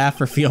whether to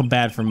laugh or feel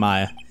bad for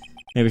Maya.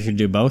 Maybe we should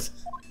do both.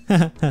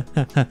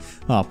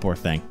 Oh, poor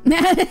thing. He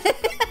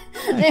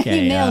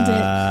nailed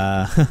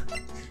it.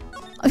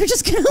 We're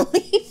just gonna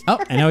leave. Oh,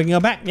 and now we can go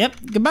back. Yep,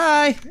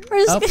 goodbye.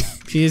 We're just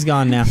Oh, she's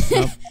gone now.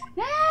 Oh.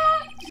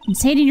 And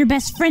say it in your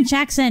best French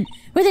accent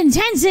with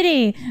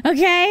intensity,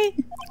 okay?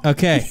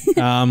 Okay,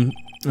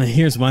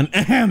 here's one.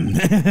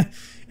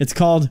 It's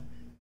called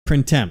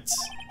Printemps.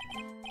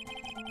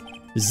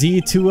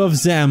 The two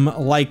of them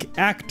like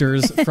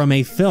actors from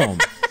a film.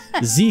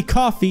 The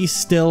coffee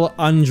still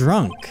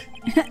undrunk.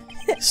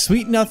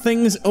 Sweet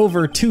nothings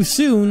over too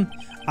soon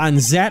on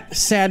that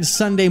sad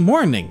Sunday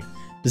morning.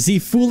 The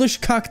foolish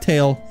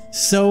cocktail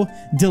so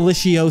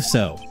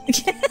delicioso.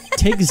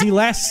 Take the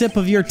last sip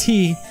of your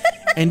tea,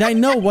 and I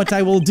know what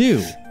I will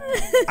do.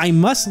 I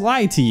must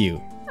lie to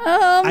you.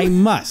 I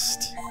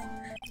must.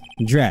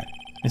 Drat,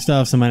 I still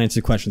have some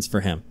unanswered questions for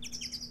him.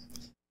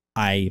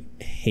 I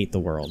hate the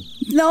world.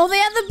 No,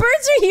 the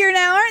birds are here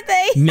now, aren't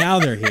they? Now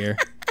they're here.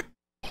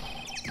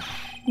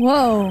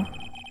 Whoa.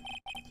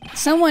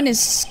 Someone is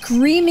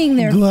screaming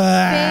their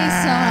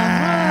face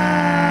off.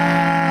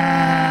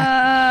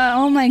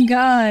 Oh my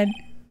god.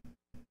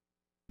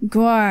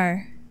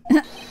 Guar.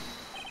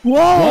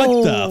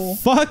 Whoa. What the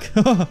fuck?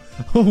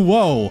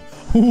 Whoa.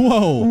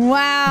 Whoa.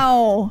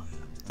 Wow.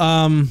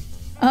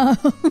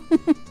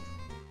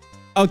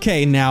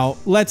 Okay, now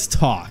let's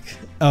talk.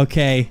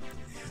 Okay.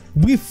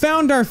 We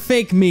found our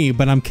fake me,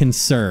 but I'm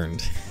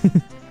concerned.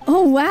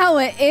 Oh wow,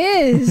 it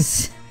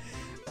is.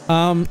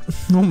 Oh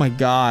my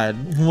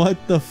god.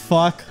 What the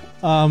fuck?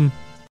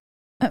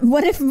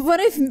 What if,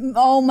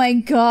 oh my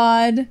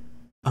god.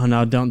 Oh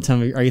no, don't tell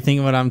me. Are you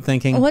thinking what I'm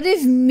thinking? What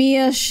if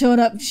Mia showed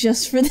up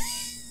just for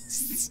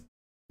this?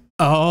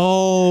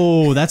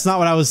 Oh, that's not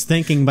what I was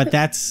thinking, but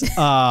that's,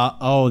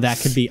 oh, that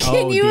could be,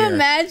 Can you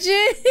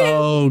imagine?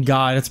 Oh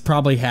god, it's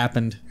probably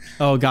happened.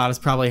 Oh god, it's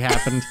probably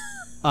happened.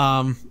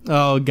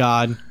 Oh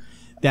god.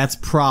 That's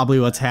probably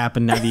what's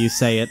happened now that you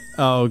say it.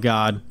 Oh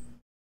god.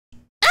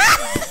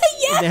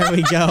 Yeah. There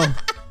we go.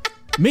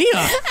 Mia!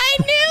 I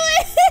knew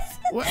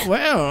it!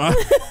 Well.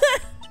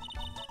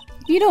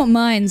 If you don't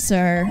mind,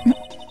 sir,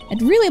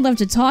 I'd really love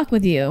to talk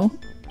with you.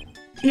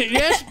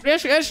 Yes,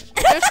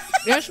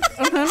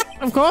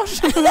 of course,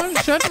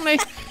 certainly.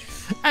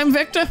 I'm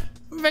Victor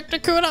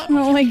Kuna.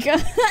 Oh my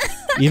god.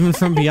 Even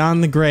from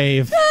beyond the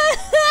grave.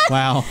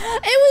 Wow.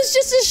 It was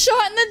just a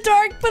shot in the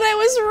dark, but I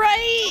was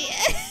right.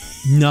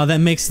 No, that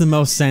makes the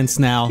most sense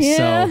now,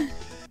 Yeah. so.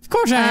 Of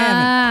course I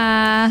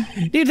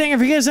haven't. Do you think I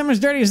forget something as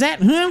dirty as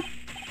that, huh?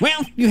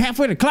 Well, you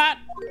halfway to clot.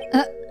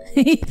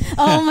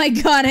 Oh my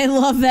god, I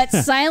love that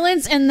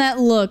silence and that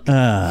look.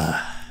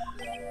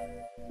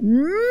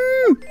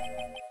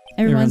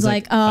 Everyone's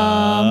like,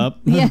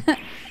 yeah.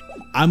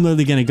 I'm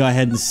literally gonna go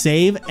ahead and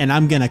save, and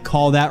I'm gonna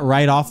call that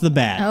right off the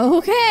bat.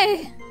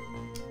 Okay.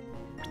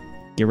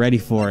 Get ready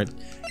for it.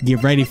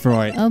 Get ready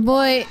for it. Oh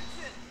boy.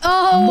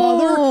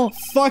 Oh.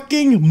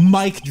 Motherfucking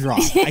mic drop.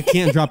 I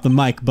can't drop the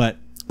mic, but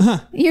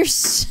You're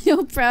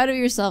so proud of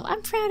yourself.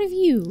 I'm proud of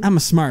you. I'm a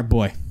smart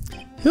boy.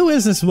 Who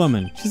is this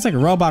woman? She's like a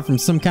robot from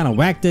some kind of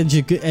whacked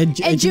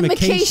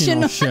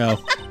educational show.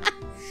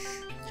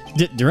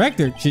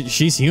 Director,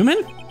 she's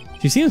human?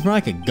 She seems more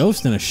like a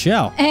ghost in a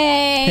shell.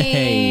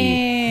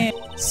 Hey.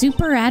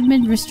 Super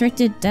admin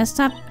restricted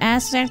desktop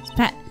assets.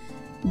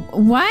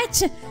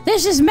 What?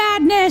 This is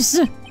madness.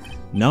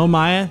 No,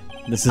 Maya.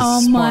 This is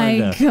Oh Sparta.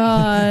 my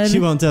god. She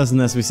won't tell us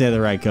unless we say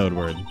the right code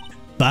word.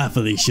 Bye,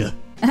 Felicia.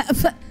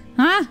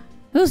 Huh?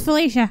 Who's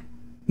Felicia?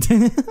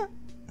 Am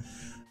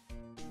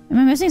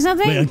I missing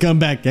something? Wait, I'll come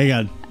back.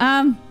 Hang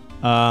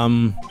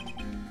on.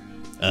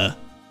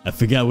 I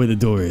forgot where the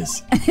door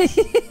is.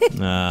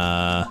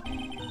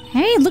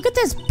 Hey, look at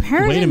this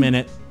person. Wait a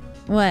minute.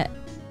 What?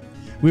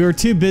 We were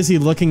too busy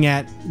looking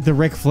at the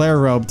Ric Flair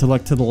robe to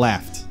look to the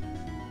left.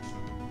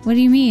 What do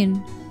you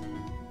mean?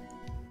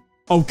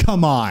 Oh,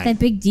 come on. That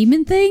big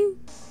demon thing?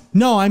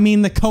 No, I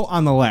mean the coat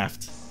on the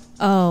left.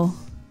 Oh.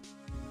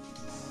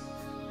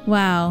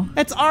 Wow.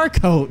 That's our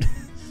coat.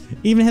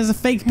 Even has a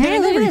fake pin Hey,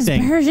 and look at this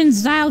everything. Persian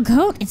style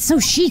coat. It's so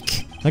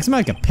chic. Looks more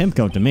like a pimp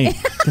coat to me.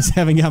 Just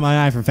haven't got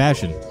my eye for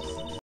fashion. Did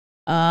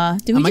we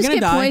Am I just gonna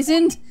get die?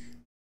 poisoned?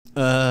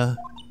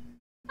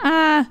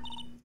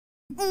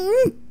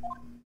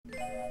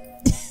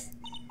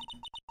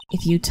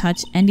 If you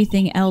touch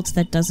anything else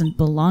that doesn't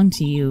belong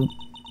to you,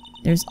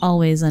 there's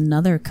always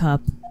another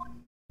cup.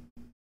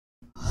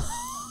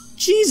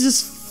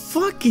 Jesus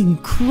fucking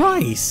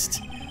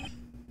Christ.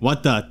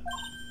 What the?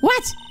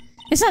 What?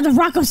 It's not the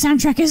Rocco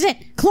soundtrack, is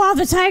it? Claw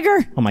the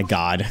Tiger? Oh my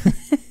god.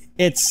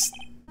 It's...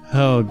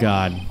 Oh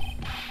god.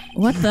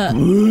 What the?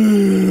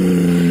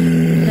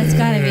 That's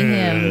gotta be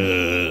him.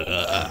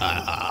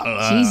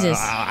 Jesus.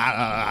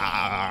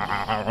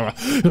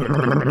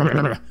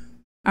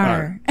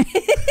 Arr.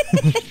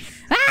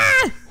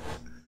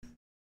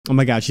 Oh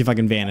my god, she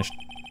fucking vanished.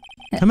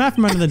 Come out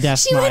from under the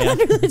desk, She went Maya.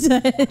 under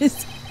the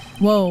desk.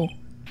 Whoa.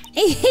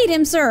 I hate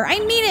him, sir. I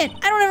mean it.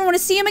 I don't ever want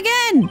to see him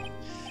again.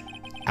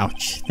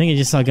 Ouch. I think I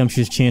just saw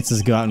Gumshoe's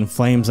chances go out in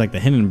flames like the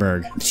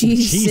Hindenburg.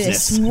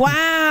 Jesus.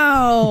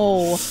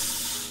 Wow.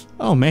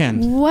 Oh man.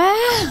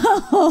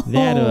 Wow.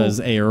 That was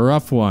a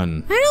rough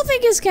one. I don't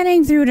think it's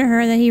getting through to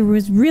her that he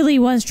really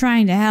was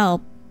trying to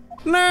help.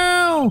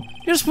 No!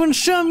 Just when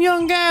some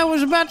young guy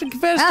was about to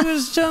confess to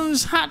his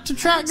son's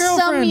hot-to-trot girlfriend.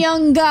 Some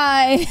young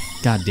guy.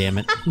 God damn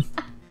it.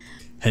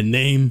 Her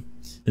name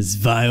is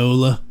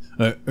Viola.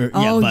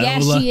 Yeah,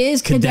 she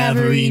is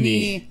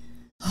Cadaverini.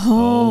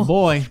 Oh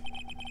boy.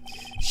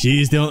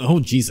 She's the only... Oh,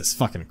 Jesus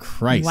fucking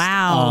Christ.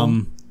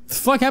 Wow. The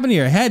fuck happened to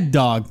your head,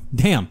 dog?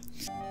 Damn.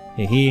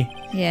 Hey.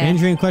 Yeah. The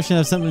injury in question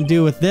has something to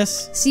do with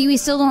this? See, we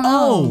still don't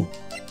know. Oh!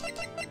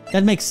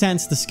 That makes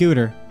sense, the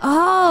scooter.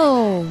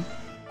 Oh.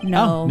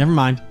 No. Oh, never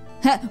mind.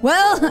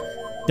 Well.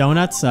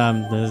 Donuts,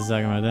 this is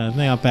I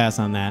think I'll pass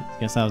on that.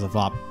 Guess that was a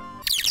flop.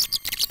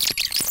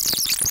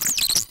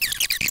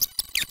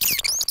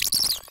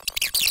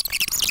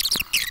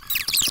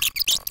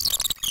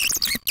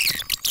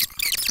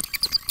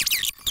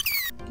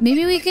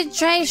 Maybe we could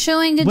try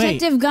showing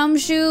Detective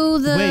Gumshoe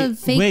the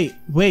fake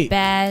wait.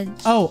 badge.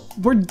 Oh,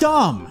 we're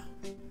dumb.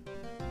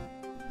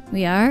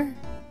 We are?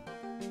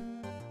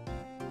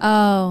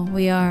 Oh,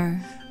 we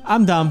are.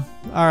 I'm dumb.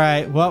 All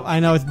right. Well, I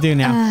know what to do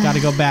now. Gotta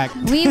go back.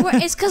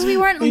 It's because we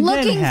weren't We did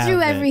looking have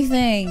through it.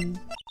 everything.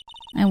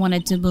 I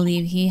wanted to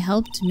believe he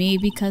helped me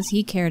because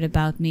he cared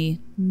about me,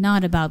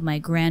 not about my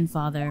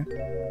grandfather.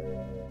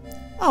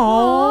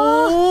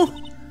 Oh.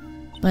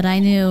 But I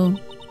knew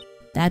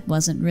that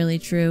wasn't really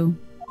true.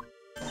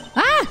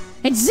 Ah!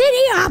 It's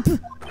Zinniop!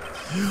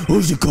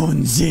 Who's you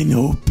calling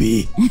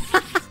Zenopi?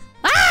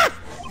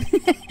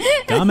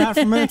 Come out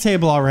from the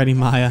table already,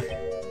 Maya.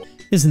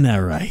 Isn't that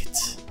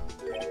right?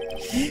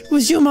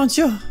 Was you,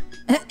 monsieur?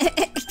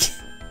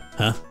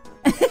 Huh?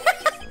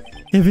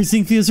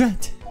 Everything feels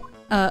right.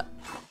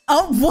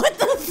 Oh, what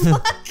the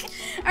fuck?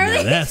 Are Now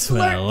they that's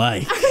what I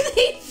like. Are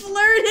they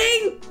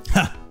flirting?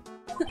 Ha.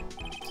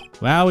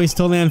 Wow, he's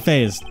totally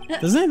unfazed.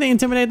 Does anything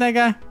intimidate that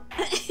guy?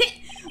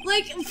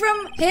 Like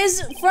from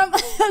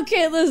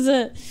okay,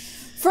 listen.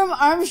 from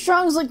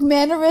Armstrong's like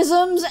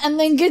mannerisms, and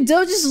then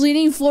Godot just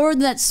leaning forward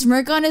with that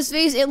smirk on his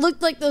face, it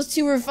looked like those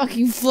two were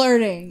fucking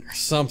flirting.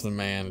 Something,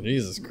 man.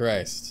 Jesus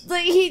Christ.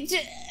 Like he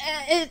just,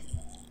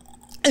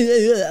 I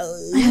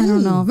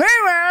don't know. Very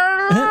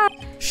well.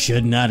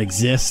 Should not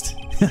exist.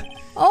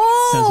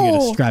 Oh. Sounds like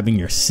you're describing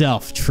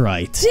yourself,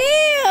 trite.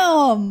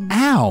 Damn.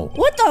 Ow.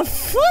 What the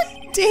fuck?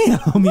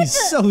 Damn, he's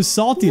so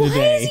salty Why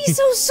today. is he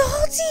so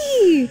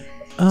salty?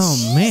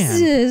 Oh man,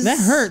 Jesus. that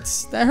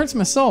hurts. That hurts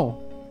my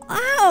soul.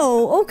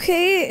 Ow.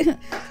 Okay.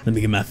 Let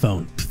me get my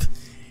phone.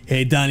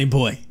 Hey, Donnie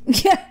boy.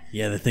 Yeah.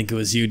 Yeah, they think it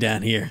was you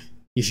down here.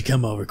 You should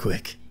come over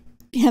quick.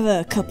 Have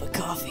a cup of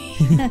coffee.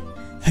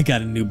 I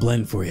got a new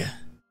blend for you.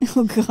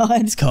 Oh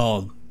God. It's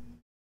called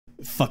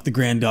 "Fuck the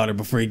Granddaughter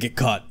Before You Get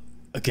Caught."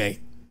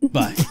 Okay,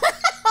 bye.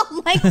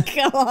 Oh my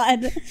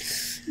God.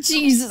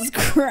 Jesus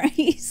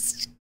Christ.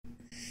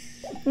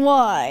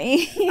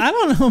 Why? I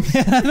don't know,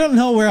 man. I don't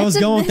know where I was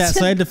going with that,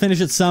 so I had to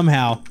finish it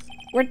somehow.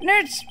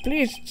 Witness,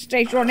 please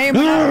state your name.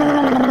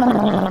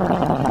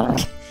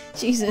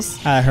 Jesus.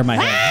 I hurt my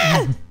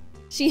head.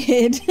 She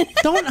hid.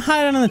 Don't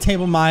hide it on the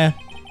table, Maya.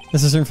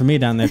 This is room for me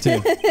down there,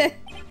 too.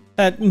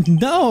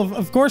 No,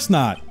 of course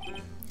not.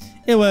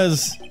 It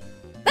was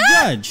the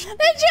judge.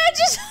 The judge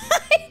is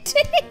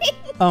hiding.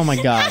 Oh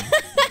my God.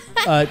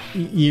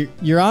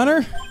 Your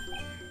Honor?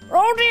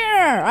 Oh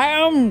dear,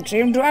 I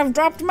seem to have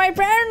dropped my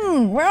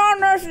pen. Where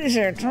on earth is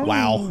it?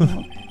 Wow.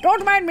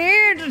 Don't mind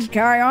me, just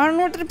carry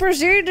on with the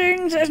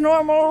proceedings as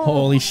normal.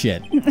 Holy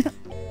shit.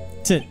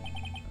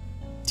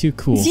 Too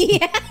cool.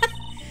 Yeah.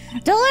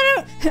 Don't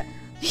let him.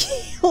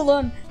 Hold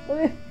on. Don't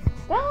let him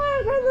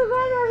turn the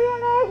gun off your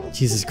nose.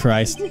 Jesus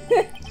Christ.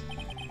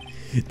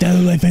 Tell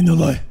life and the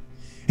law.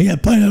 Yeah,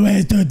 put it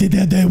away to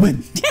they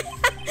win.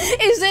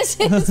 Is this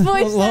his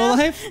voice Low now?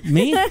 life?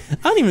 Me? I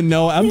don't even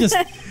know. I'm just.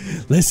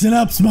 Listen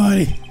up,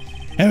 Smarty.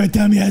 Every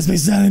time you ask me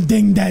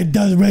something that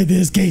does right in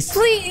this case,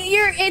 Please,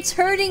 it's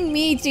hurting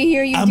me to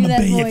hear you I'm do gonna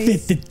that pay you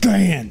voice. 50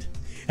 grand.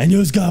 And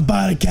you's gonna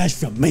buy the cash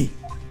from me.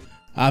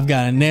 I've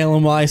gotta nail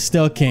him while I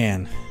still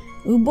can.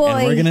 Ooh boy.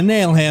 And we're gonna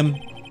nail him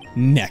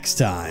next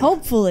time.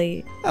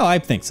 Hopefully. Oh, I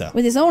think so.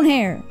 With his own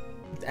hair.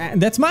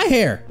 That's my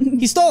hair.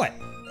 He stole it.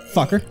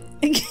 Fucker.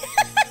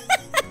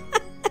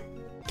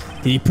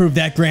 Can you prove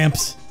that,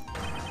 Gramps?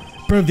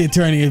 Prove the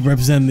attorney who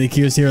represented the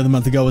accused here a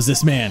month ago was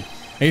this man.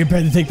 Are you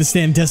prepared to take the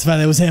stand and testify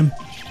that it was him?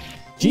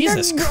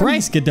 Jesus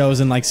Christ, Godot's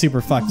in like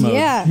super fuck mode.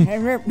 Yeah.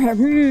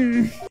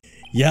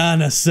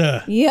 Yana,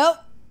 sir.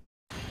 Yep.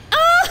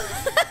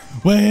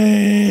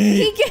 Wait.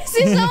 He gets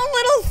his own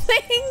little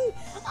thing.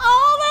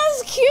 Oh,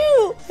 that's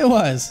cute. It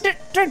was.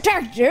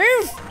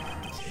 Detective?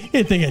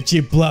 You think a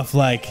cheap bluff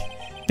like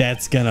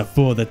that's gonna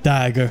fool the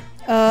tiger?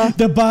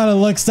 The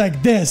bottle looks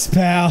like this,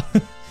 pal.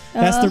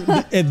 That's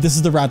this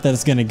is the route that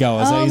it's gonna go.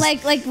 Oh,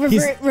 like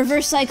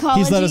reverse psychology.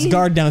 He's let his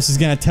guard down, so he's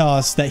gonna tell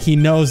us that he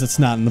knows it's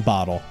not in the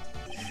bottle.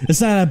 The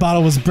sign on that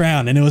bottle was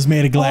brown and it was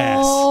made of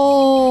glass.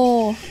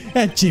 Oh.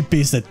 That cheap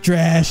piece of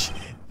trash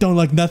don't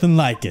look nothing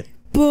like it.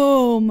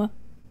 Boom.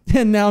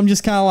 And now I'm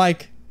just kind of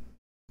like,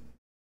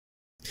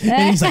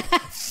 and he's like,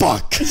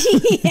 fuck.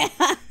 Yeah.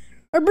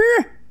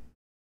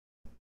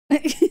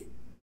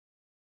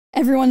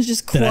 Everyone's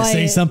just quiet. Did I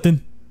say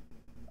something?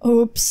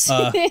 Oops.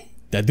 Did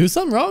I do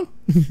something wrong?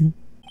 He's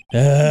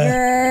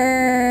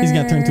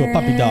gonna turn into a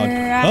puppy dog.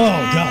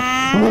 Oh God.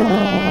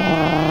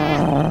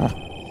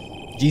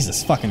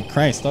 Jesus fucking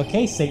Christ.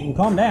 Okay, Satan,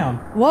 calm down.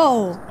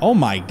 Whoa. Oh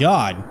my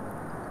God.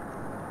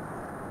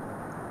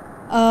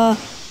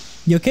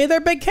 You okay there,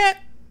 big cat?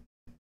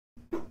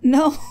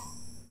 No.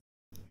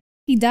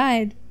 He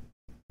died.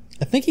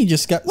 I think he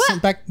just got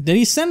sent back. Did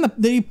he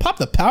pop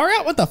the power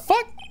out? What the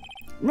fuck?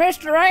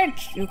 Mr. Wright,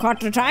 you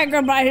caught the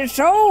tiger by his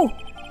toe.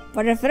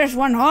 But if this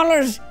one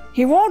hollers,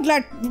 he won't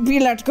be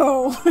let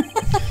go.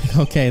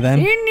 Okay then.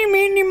 Eeny,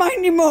 meeny,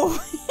 miny, mo.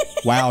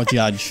 Wow,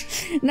 Judge.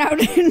 Now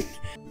then.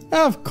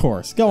 Of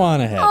course. Go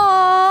on ahead.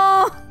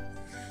 Aww.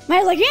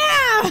 Maya's like,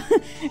 yeah!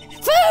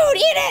 Food!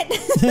 Eat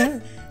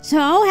it! So,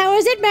 how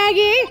is it,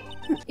 Maggie?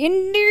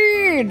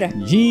 Indeed.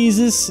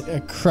 Jesus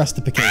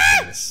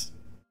Crustifications.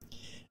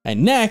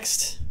 And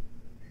next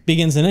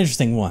begins an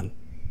interesting one.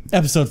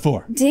 Episode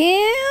 4.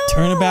 Damn!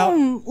 Turnabout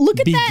Look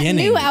at that new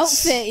Beginnings.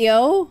 outfit,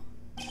 yo.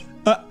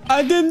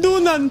 I didn't do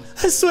nothing.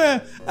 I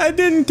swear, I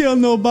didn't kill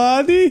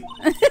nobody.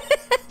 I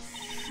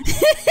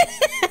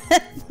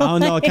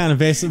don't know what kind of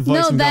voice I'm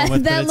going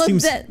with, but it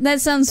seems...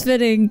 that sounds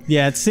fitting.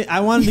 Yeah,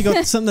 I wanted to go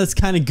with something that's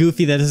kind of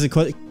goofy that isn't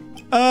quite...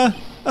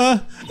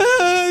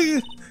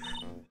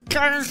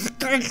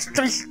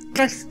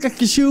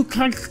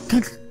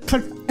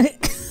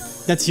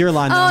 That's your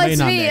line. Oh, I'm it's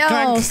waiting on me.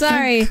 that. Oh,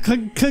 sorry.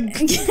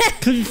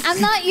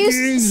 I'm not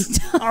used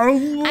to...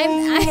 I'm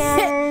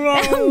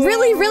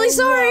really, really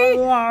sorry.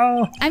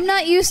 I'm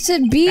not used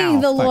to being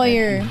the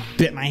lawyer.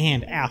 Bit my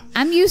hand. Ow.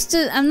 I'm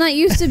not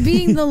used to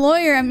being the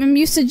lawyer. I'm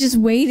used to just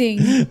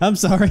waiting. I'm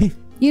sorry.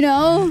 You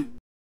know?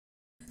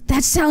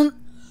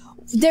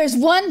 There's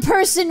one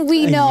person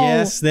we know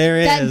Yes, there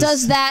is. that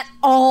does that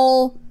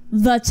all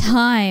the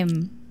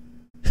time.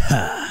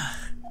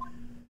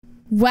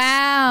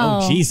 Wow.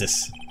 Oh,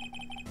 Jesus.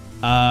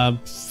 I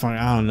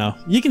don't know.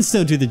 You can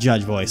still do the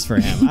judge voice for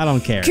him. I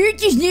don't care.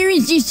 Curtis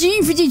Neary's just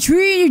in for the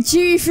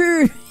trailer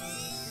for.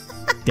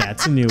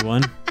 That's a new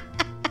one.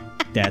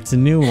 That's a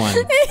new one.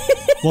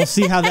 We'll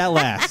see how that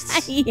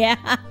lasts. Yeah.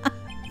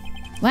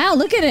 Wow,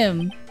 look at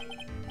him.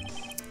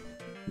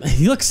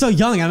 He looks so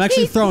young. I'm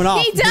actually thrown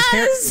off. He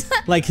does.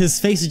 Like, his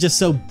face is just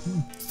so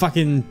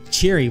fucking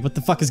cheery. What the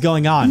fuck is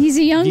going on? He's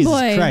a young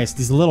boy. Jesus Christ,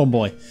 he's a little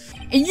boy.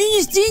 And you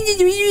understand that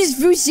we use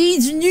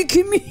proceeds when you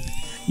come in.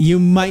 You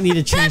might need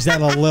to change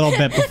that a little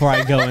bit before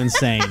I go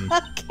insane.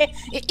 Okay.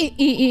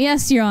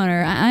 Yes, Your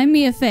Honor. I'm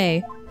Mia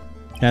Fey.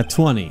 At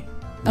 20.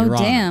 Oh, Your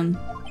Honor. damn.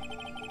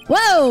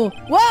 Whoa!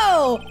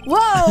 Whoa!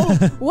 Whoa!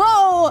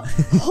 Whoa!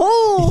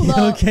 Hold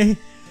up. Okay.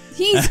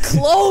 He's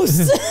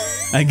close.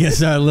 I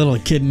guess our little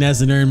kitten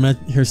hasn't earned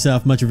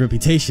herself much of a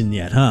reputation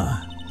yet,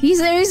 huh? He's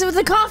there. He's with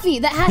the coffee.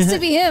 That has to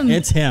be him.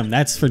 It's him.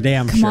 That's for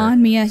damn sure. Come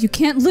on, Mia. You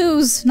can't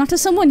lose. Not to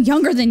someone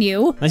younger than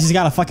you. Unless he's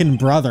got a fucking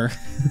brother.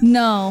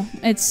 No,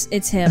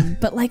 it's him.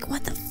 But like,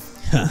 what the?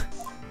 Huh.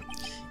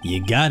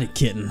 You got it,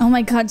 kitten. Oh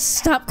my God!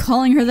 Stop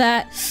calling her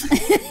that.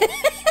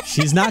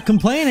 She's not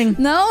complaining.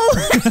 No.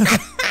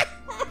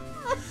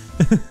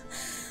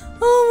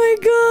 Oh my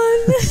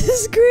God! This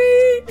is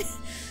great.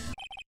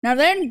 Now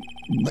then,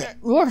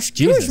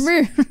 excuse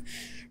me,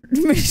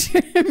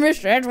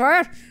 Mr.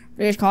 Edgeworth,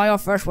 please call your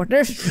first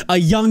witness. A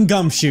young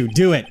gumshoe.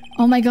 Do it.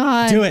 Oh my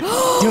God. Do it.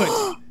 Do it.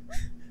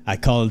 I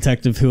call a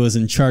detective who was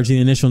in charge of the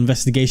initial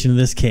investigation of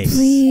this case.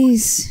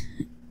 Please.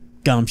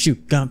 Gumshoe.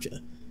 Gumshoe.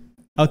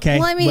 Okay.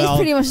 Well, I mean, he's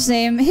pretty much the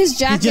same. His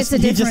jacket's a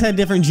different. He just had a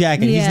different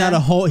jacket. Yeah. He's not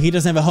he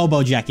doesn't have a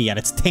hobo jacket yet.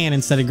 It's tan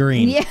instead of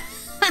green. Yeah.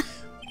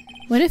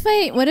 What if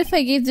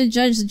I gave the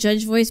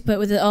judge voice, but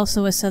with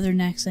also a southern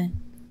accent?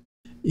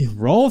 You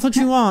roll with what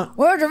you want.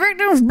 Was the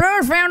victim's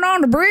blood found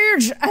on the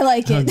bridge? I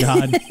like it. Oh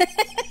God.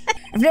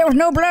 If there was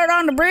no blood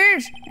on the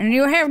bridge, and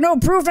you have no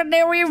proof that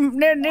they were even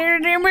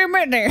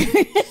there.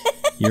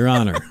 Your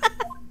Honor.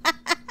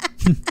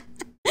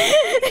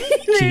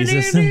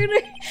 Jesus.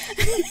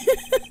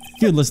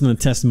 If you would listen to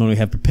the testimony we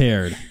have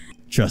prepared,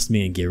 trust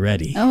me and get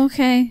ready.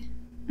 Okay.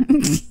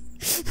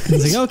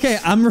 He's like, okay,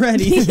 I'm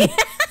ready.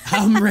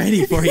 I'm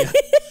ready for you.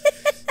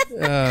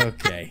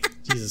 Okay.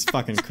 Jesus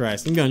fucking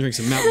Christ. I'm gonna drink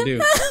some Mountain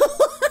Dew.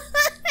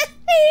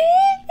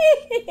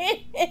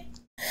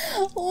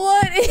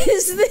 What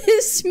is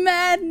this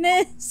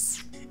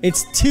madness?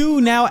 It's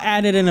 2 now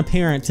added and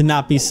apparent to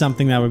not be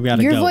something that we've got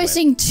to go You're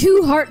voicing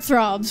 2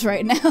 heartthrobs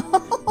right now.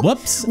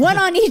 Whoops. One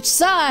on each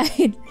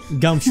side.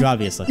 Gumshoe,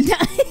 obviously.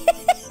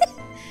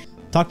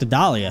 Talk to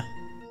Dahlia.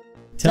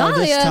 Tell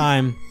this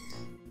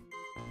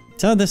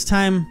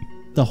time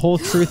the whole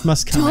truth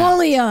must come out.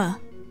 Dahlia.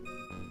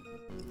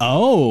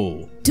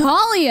 Oh.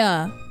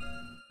 Dahlia.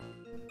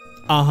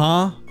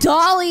 Uh-huh.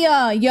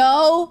 Dahlia,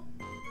 yo.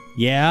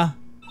 Yeah.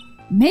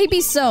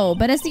 Maybe so,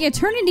 but as the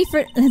eternity,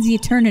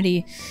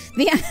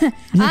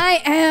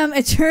 I am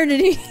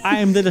eternity. I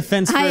am the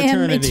defense for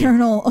eternity. I am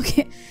eternal.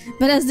 Okay,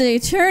 but as the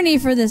attorney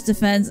for the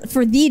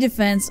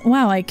defense.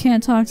 Wow, I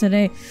can't talk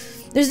today.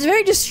 There's a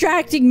very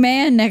distracting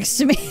man next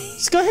to me.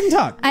 Just go ahead and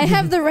talk. I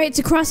have the right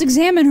to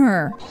cross-examine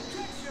her.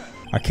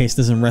 Our case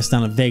doesn't rest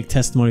on a vague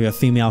testimony of a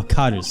female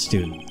college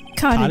student.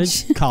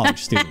 College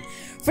student.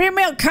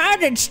 Female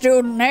cottage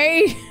student,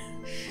 eh?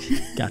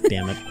 God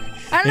damn it.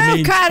 I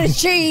love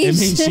cottage cheese.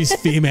 It means she's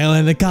female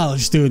and a college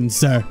student,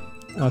 sir.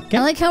 Okay.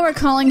 I like how we're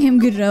calling him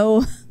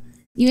Godot.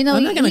 Even though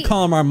I'm not gonna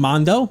call him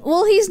Armando.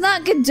 Well, he's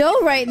not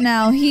Godot right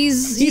now.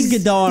 He's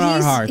Godot in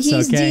our hearts,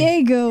 he's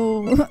okay?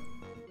 Diego.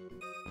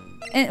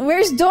 And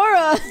where's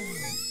Dora?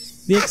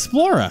 The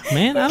Explorer,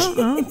 man. I don't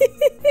know.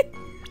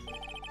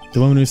 The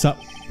woman who saw.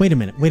 Wait a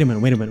minute. What?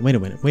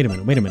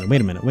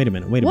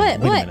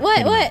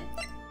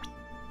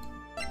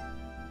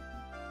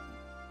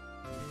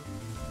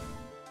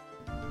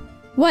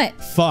 What?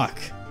 Fuck.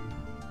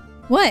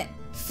 What?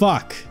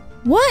 Fuck.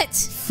 What?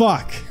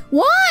 Fuck.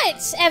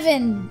 What?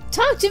 Evan,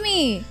 talk to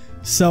me.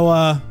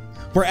 So,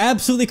 we're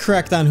absolutely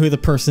correct on who the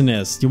person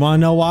is. Do you want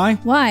to know why?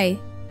 Why?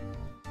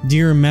 Do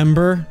you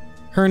remember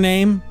her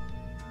name?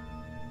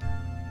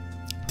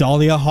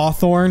 Dahlia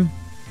Hawthorne?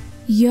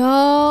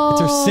 Yo.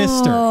 It's her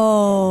sister.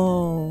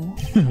 Oh,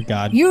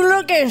 God. You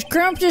look as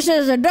scrumptious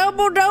as a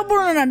double-double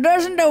and a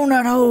dozen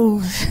donut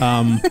holes.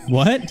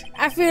 What?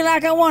 I feel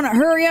like I want to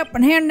hurry up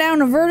and hand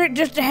down a verdict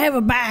just to have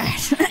a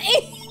bite.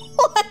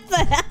 What the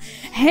hell?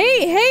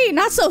 Hey,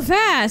 not so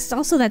fast.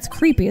 Also, that's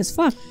creepy as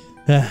fuck.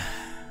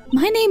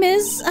 My name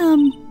is,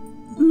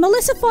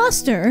 Melissa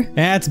Foster.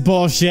 That's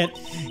bullshit.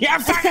 You're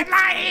fucking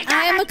lying!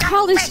 I am a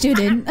college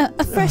student,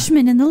 a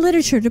freshman in the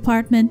literature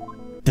department.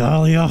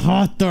 Dahlia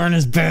Hawthorne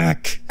is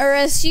back. Or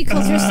as she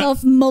calls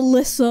herself,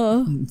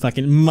 Melissa.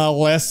 Fucking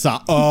Melissa.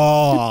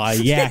 Oh,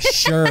 yeah,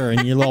 sure.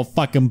 And your little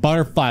fucking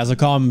butterflies will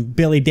call him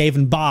Billy, Dave,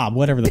 and Bob.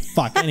 Whatever the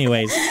fuck.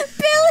 Anyways.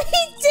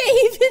 Billy,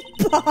 Dave, and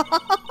Bob.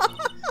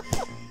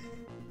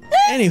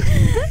 Anyway.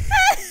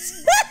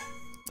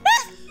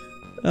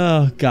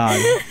 Oh,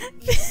 God.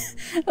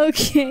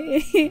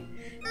 Okay.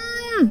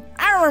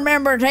 I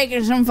remember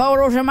taking some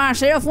photos of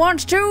myself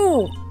once,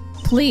 too.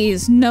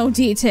 Please, no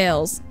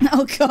details.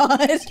 Oh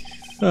God.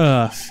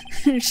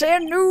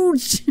 Send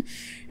nudes.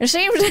 It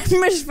seems that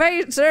Miss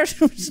Faith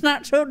was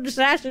not so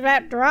decisive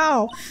after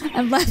all.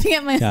 I'm laughing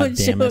at my own God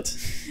damn joke. it.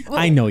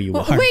 I know you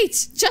are.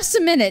 Wait, just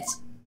a minute.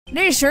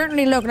 These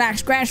certainly look like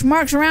scratch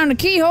marks around the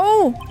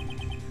keyhole.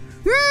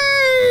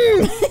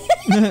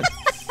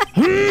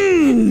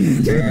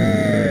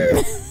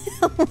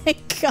 Oh my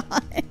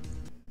God.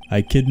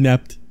 I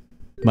kidnapped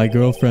my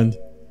girlfriend,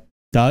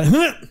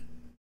 Dahlia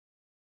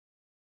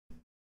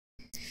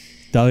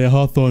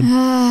Hawthorne.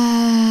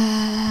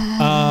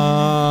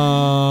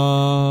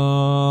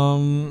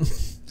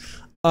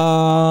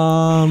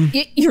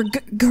 Your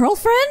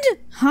girlfriend?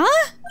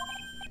 Huh?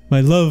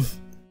 My love,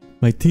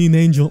 my teen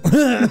angel.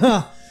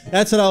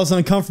 That's what I was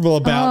uncomfortable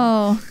about.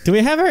 Oh. Do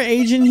we have her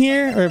age in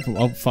here? Or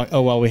oh fuck!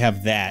 Oh well, we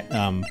have that.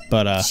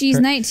 But she's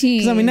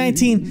 19. 'Cause I mean,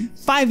 19.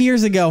 5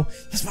 years ago,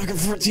 she's fucking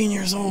 14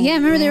 years old. Yeah,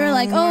 remember they were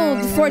like,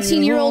 oh, the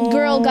 14-year-old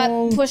girl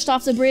got pushed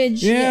off the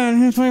bridge. Yeah,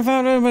 and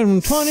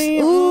 25, 20.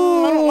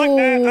 Ooh. I don't like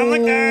that. I don't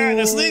like that.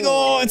 It's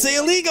legal. It's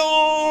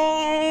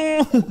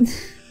illegal.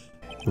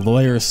 The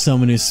lawyer is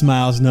someone who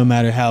smiles no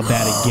matter how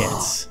bad it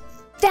gets.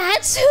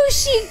 That's who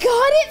she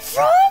got it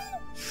from?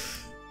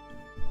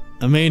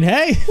 I mean,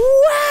 hey.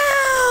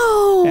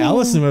 Wow. Yeah, I'll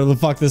listen to whatever the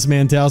fuck this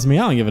man tells me.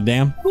 I don't give a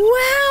damn.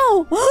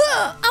 Wow.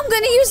 I'm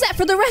gonna use that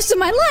for the rest of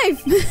my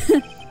life.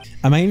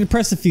 I might need to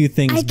press a few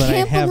things, I but I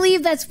can't have...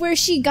 believe that's where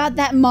she got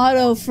that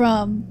motto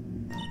from.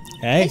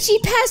 Hey. And she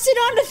passed it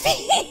on to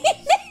Phoenix.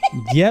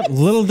 Yep,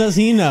 little does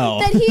he know.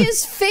 That he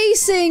is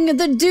facing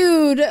the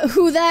dude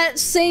who that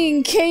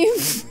saying came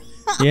from.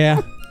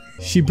 Yeah.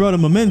 She brought a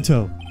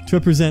memento to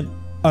represent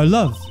our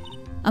love.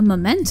 A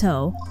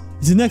memento?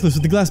 It's a necklace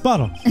with a glass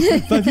bottle.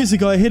 5 years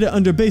ago, I hid it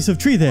under a base of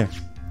tree there.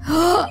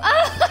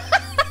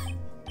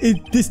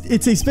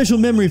 It's a special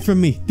memory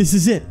from me. This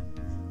is it.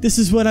 This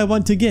is what I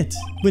want to get.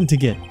 When to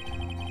get.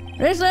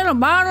 This little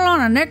bottle on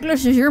a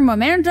necklace is your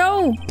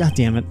memento? God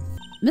damn it.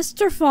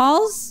 Mr.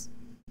 Falls?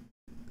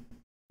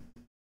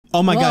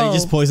 Oh my god, Whoa. he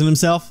just poisoned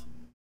himself?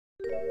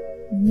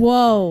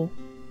 Whoa.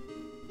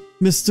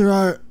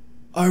 Mr.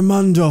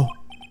 Armando.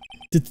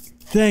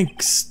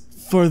 Thanks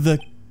for the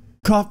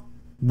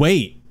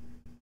Wait.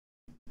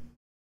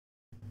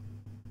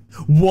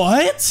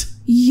 What?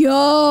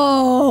 Yo.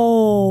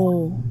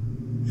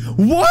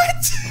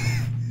 What?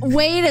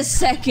 Wait a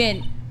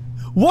second.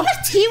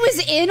 What? He was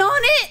in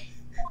on it?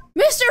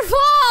 Mr.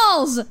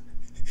 Falls!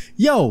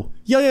 Yo.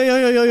 Yo.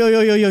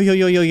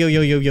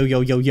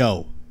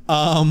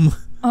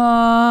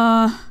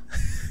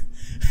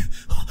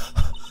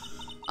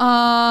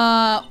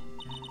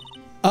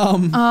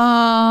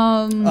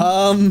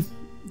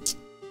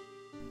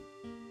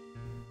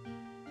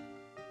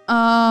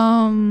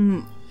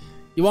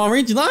 You want to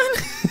read your line?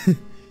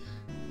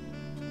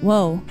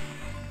 Whoa.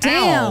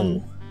 Damn.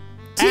 Ow.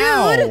 Dude,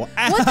 Ow.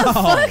 what the Ow.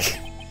 fuck?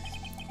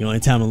 The only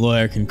time a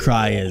lawyer can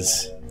cry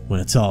is when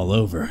it's all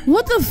over.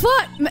 What the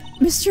fuck?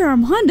 Mr.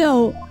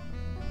 Armando,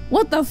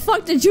 what the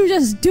fuck did you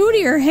just do to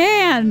your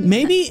hand?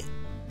 Maybe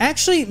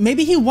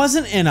he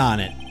wasn't in on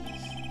it.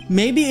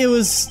 Maybe it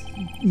was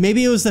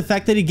the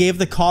fact that he gave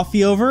the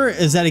coffee over,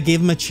 is that it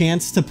gave him a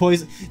chance to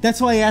poison.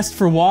 That's why he asked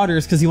for water,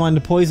 is because he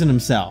wanted to poison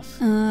himself.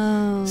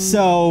 Oh.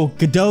 So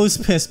Godot's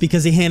pissed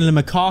because he handed him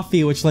a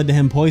coffee, which led to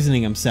him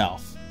poisoning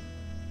himself.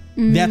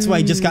 That's why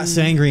he just got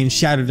so angry and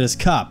shattered his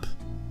cup.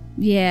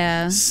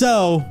 Yeah.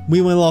 So we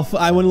went a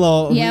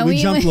little. Yeah, we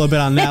jumped a little bit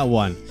on that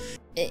one.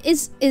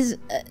 Is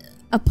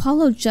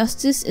Apollo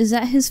Justice, is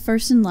that his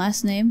first and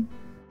last name?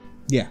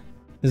 Yeah,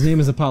 his name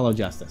is Apollo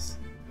Justice.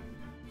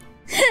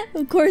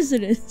 Of course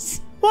it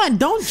is. What?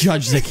 Don't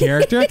judge the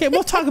character. Okay,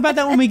 we'll talk about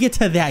that when we get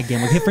to that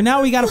game. Okay, for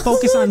now we got to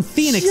focus on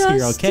Phoenix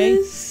here.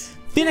 Okay,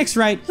 Phoenix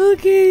Wright,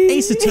 okay,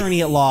 Ace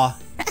Attorney at Law.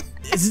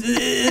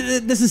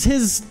 This is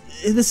his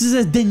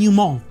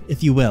denouement,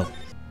 if you will.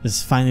 This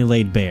is finally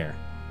laid bare.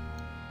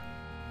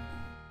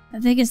 I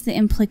think it's the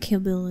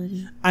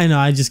implicability. I know.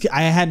 I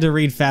had to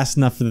read fast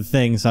enough for the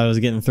thing, so I was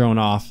getting thrown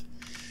off.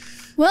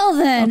 Well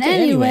then, Okay,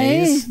 anyway,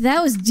 anyways.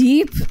 that was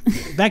deep.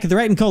 Back at the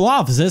Wright and Co.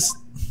 offices.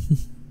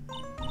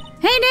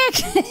 Hey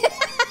Nick.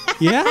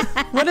 Yeah?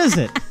 What is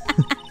it?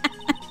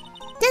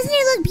 Doesn't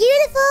it look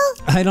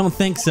beautiful? I don't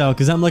think so,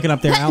 because I'm looking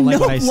up there and I don't like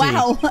what I see.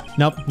 Wow.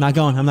 Nope, not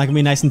going. I'm not going to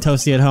be nice and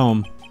toasty at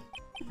home.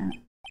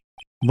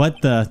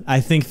 What the? I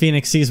think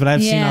Phoenix sees what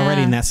I've seen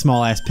already in that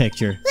small-ass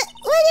picture.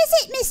 What is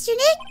it, Mr.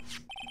 Nick?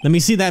 Let me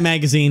see that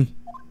magazine.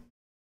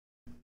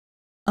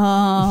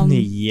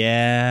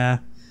 Yeah.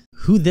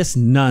 Who this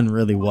nun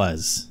really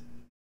was.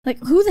 Like,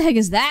 who the heck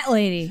is that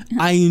lady?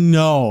 I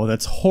know,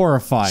 that's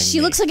horrifying. She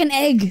looks like an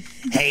egg.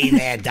 Hey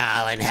there,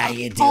 darling, how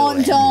you doing?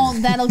 Oh,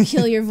 don't. That'll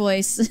kill your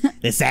voice.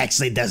 This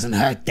actually doesn't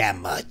hurt that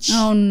much.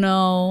 Oh,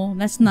 no.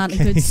 That's not a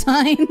good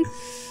sign.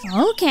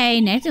 Okay,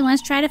 Nick, then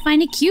let's try to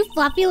find a cute,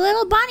 fluffy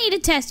little bunny to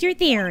test your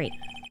theory.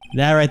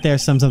 That right there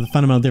sums up the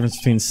fundamental difference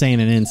between sane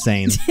and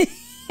insane.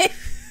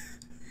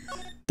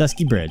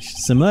 Dusky Bridge.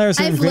 Similarities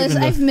are engraved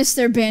in I've missed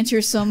their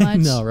banter so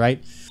much. No,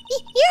 right?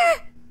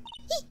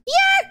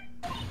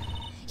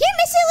 You're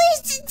Miss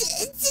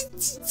Elise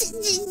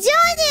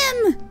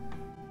Join him!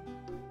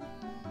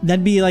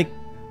 That'd be like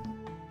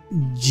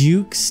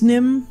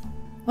Jukesnim?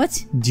 What?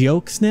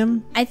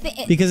 Jokesnim? I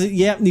think Because,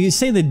 yeah, you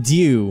say the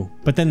dew,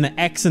 but then the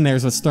X in there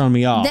is what's throwing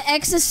me off. the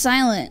X is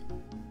silent.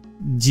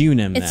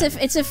 Dunim,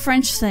 It's a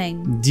French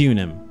thing.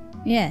 Dunim.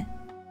 Yeah.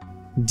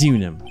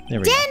 Dunim. There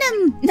we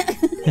Denim!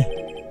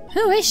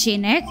 Who is she,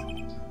 Nick? go.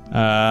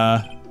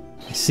 I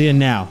see it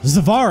now.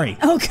 Zavari!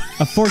 Oh god.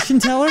 A fortune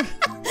teller?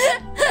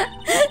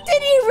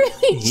 Did he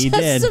really He just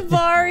did.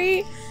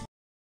 Savari?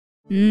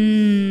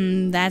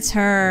 That's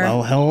her.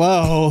 Oh,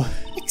 hello.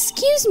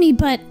 Excuse me,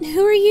 but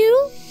who are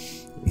you?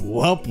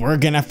 Well, we're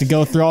gonna have to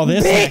go through all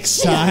this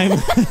next time.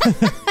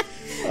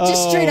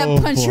 Just straight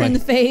up punch her in the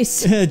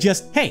face.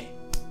 Just, hey.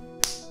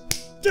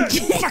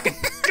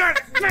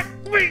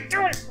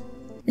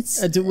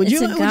 It's, would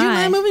you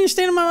mind moving? You're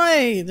standing in my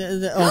way.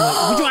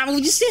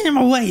 Would you stand in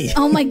my way?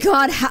 Oh my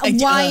god,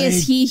 why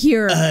is he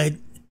here?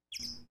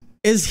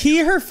 Is he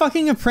her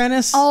fucking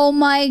apprentice? Oh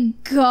my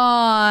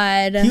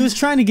god. He was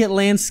trying to get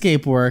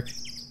landscape work.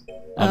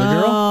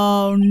 Other girl?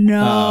 Oh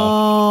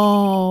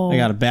no. I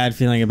got a bad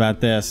feeling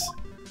about this.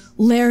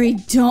 Larry,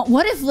 don't.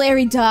 What if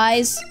Larry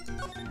dies?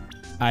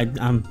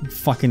 I'm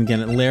fucking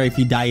gonna. Larry, if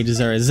you die, you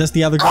deserve it. Is this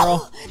the other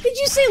girl? Oh, did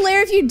you say,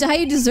 Larry, if you die,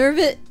 you deserve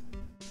it?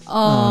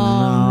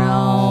 Oh,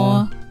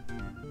 no.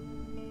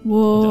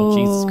 Whoa. Oh,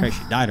 Jesus Christ,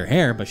 she dyed her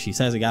hair, but she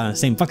says it got in the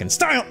same fucking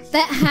style.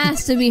 That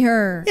has to be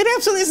her. It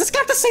absolutely is. It's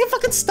got the same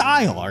fucking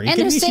style. Are you And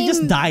kidding the me? same, She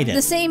just dyed it.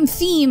 the same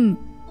theme.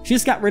 She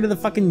just got rid of the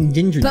fucking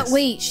gingerness. But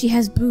wait, she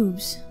has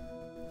boobs.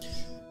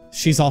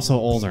 She's also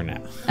older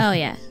now. Oh,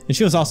 yeah. And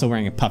she was also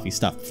wearing a puffy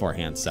stuff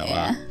beforehand, so,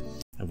 Yeah.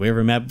 have we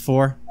ever met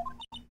before?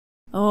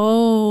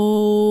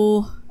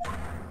 Oh.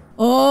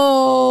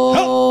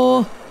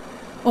 Oh.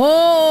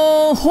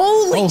 Oh.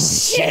 Holy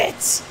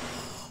shit.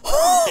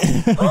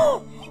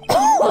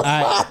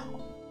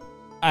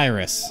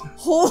 Iris.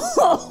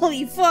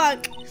 Holy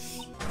fuck.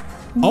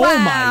 Oh Wow.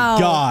 my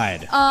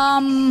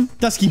god.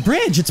 Dusky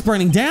Bridge, it's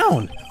burning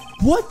down.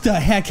 What the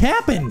heck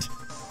happened?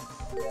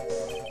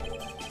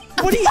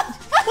 What are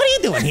you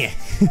doing here?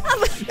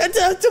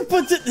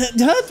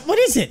 What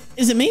is it?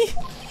 Is it me?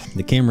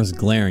 The camera's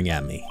glaring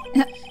at me.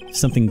 If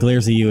something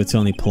glares at you, it's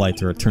only polite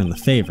to return the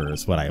favor,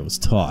 is what I was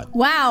taught.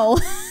 Wow.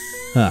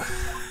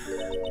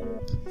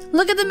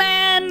 Look at the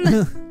man.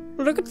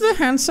 Look at the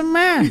handsome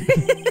man.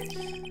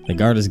 The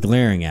guard is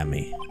glaring at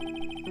me.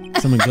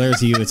 If someone glares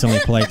at you, it's only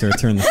polite to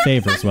return the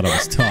favor, is what I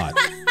was taught.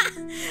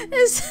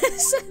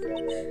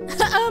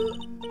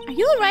 Are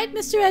you alright,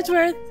 Mr.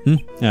 Edgeworth?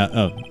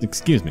 Oh,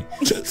 excuse me.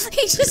 He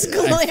just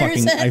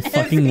glares at I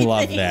fucking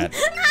love that.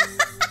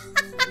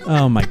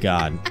 Oh my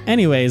god.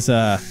 Anyways,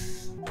 Ooh.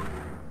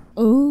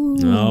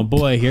 oh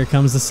boy, here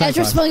comes the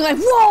Edgeworth's Cyclops. smelling like,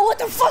 whoa, what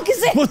the fuck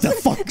is it? What the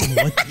fuck?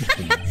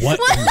 What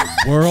in the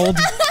world?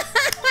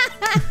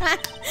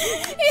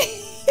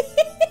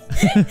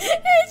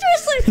 It's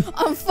just like,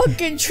 I'm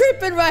fucking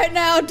tripping right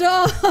now,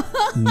 dog.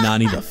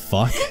 Nani the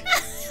fuck?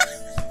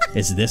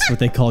 Is this what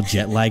they call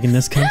jet lag in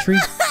this country?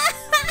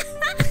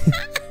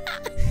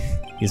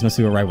 These must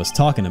be what Wright was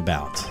talking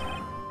about.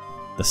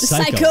 The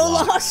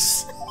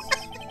Psycho-Locks.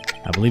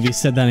 I believe he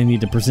said that I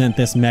need to present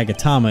this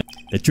Magatama.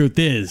 The truth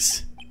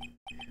is,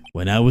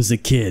 when I was a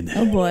kid,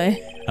 Oh boy.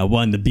 I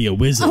wanted to be a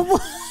wizard.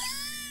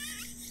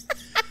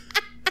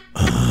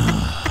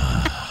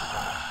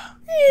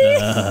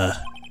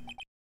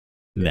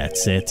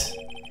 That's it.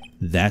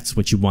 That's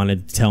what you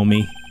wanted to tell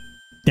me.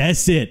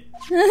 That's it.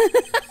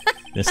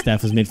 This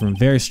staff was made from a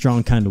very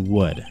strong kind of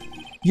wood.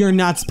 You're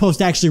not supposed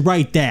to actually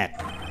write that.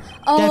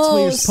 That's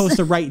what you're supposed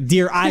to write,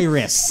 Dear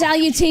Iris.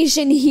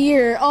 Salutation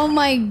here. Oh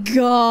my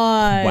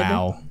god.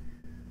 Wow.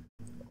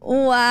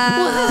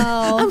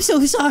 Wow. I'm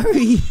so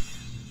sorry.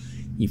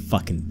 You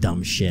fucking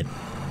dumb shit.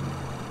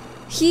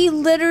 He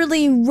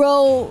literally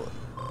wrote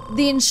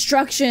the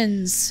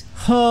instructions.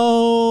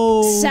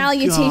 Oh,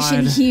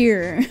 Salutation God.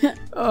 here.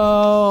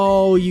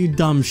 Oh, you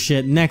dumb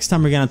shit. Nenext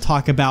time we're gonna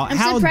talk about I'm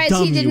how surprised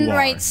dumb he didn't you are.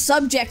 write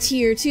subject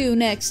here too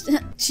next.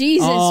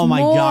 Jesus, Oh my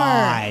more.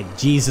 god.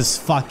 Jesus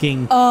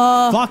fucking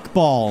fuck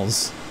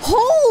balls.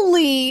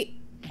 Holy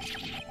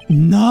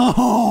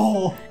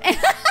No.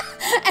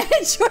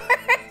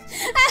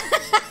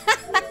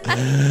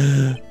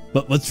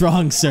 But what's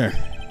wrong, sir?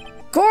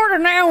 Quarter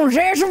now and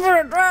session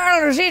for the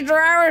trial of the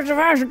Iris of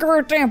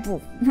Ashgur Temple.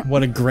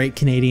 What a great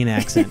Canadian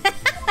accent.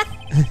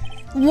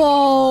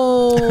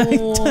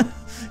 Whoa.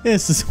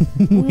 This is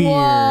weird.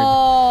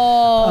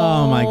 Whoa.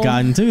 Oh my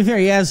god. And to be fair,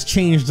 he has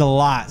changed a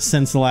lot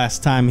since the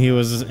last time he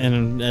was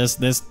in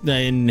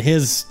in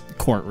his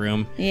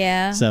courtroom.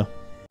 Yeah. So,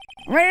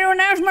 Ready to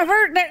announce my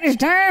verdict this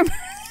time?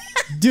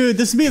 dude,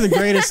 this would be the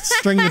greatest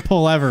string to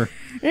pull ever.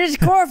 This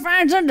court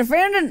finds the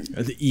defendant.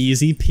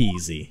 Easy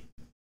peasy.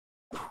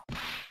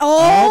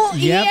 Oh,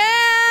 yep.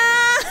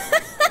 yeah.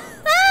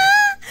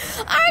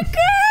 Our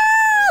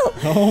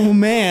girl. Oh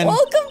man.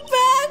 Welcome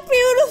back,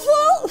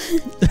 beautiful.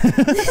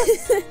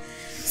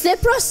 The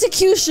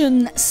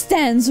prosecution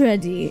stands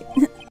ready.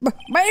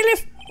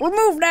 Bailiff,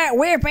 remove that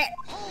whippet.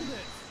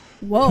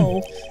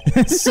 Whoa.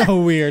 It's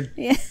so weird.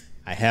 Yeah.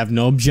 I have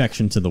no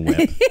objection to the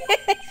whip.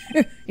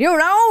 You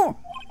know?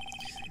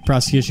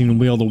 Prosecution can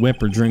wield a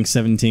whip or drink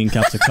 17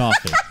 cups of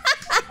coffee.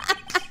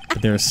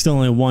 But there is still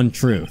only one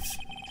truth.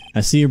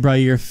 I see you brought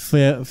your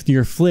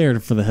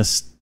flared for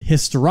the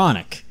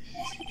histrionic.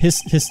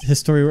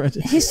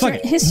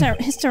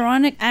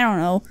 Histrionic? I don't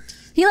know.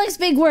 He likes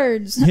big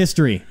words.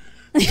 History.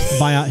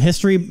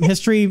 History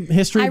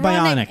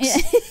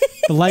Bionics.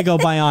 The Lego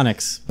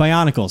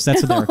Bionicles.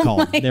 That's what they were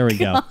called. There we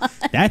go.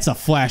 That's a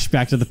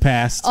flashback to the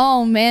past.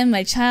 Oh man,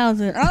 my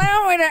childhood.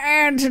 Allow me to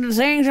add to the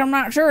things I'm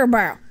not sure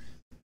about.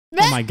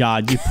 Oh my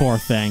god, you poor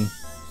thing.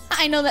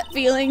 I know that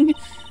feeling.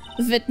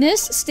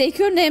 Fitness, state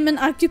your name and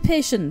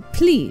occupation,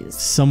 please.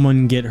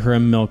 Someone get her a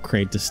milk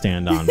crate to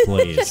stand on,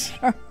 please.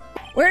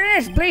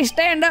 Witness, please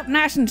stand up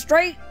nice and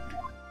straight.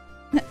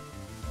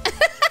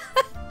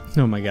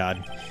 Oh my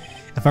god.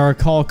 If I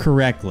recall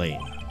correctly,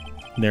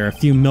 there are a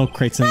few milk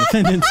crates in the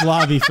defendant's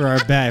lobby for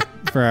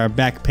our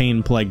back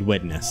pain plagued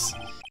witness.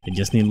 They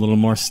just need a little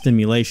more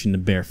stimulation to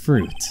bear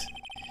fruit.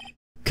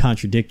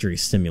 Contradictory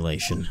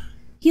stimulation.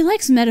 He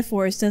likes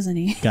metaphors, doesn't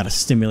he? Gotta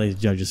stimulate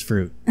the judge's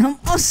fruit.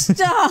 Oh,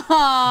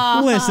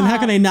 stop! Listen, how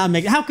could I not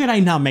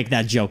make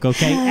that joke,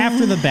 okay?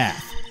 After the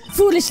bath.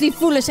 Foolishly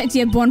foolish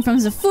idea born from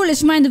the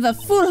foolish mind of a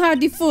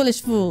foolhardy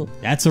foolish fool.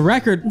 That's a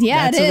record.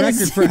 Yeah, That's it a is.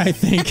 record for, I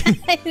think.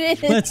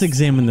 It is. Let's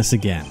examine this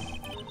again.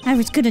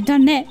 Iris could have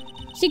done that.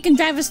 She can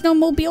drive a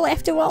snowmobile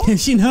after all.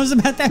 She knows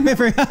about that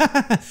river.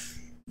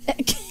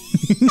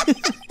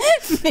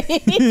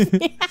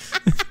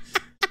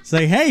 It's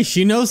like, hey,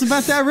 she knows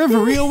about that river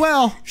real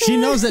well. She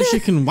knows that she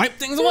can wipe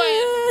things away.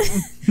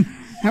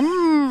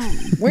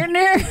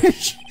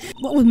 Witness.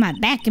 What with my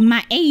back and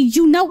my age,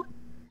 you know?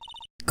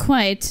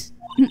 Quite.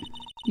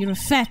 You're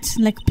fat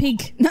like a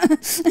pig.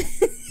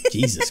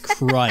 Jesus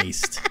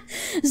Christ.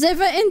 There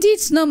were indeed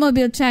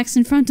snowmobile tracks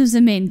in front of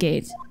the main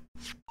gate.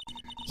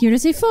 Here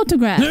is a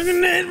photograph. Look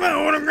at that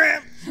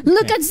photograph.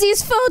 Look at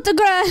this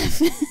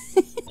photograph.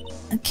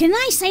 Can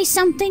I say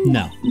something?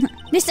 No.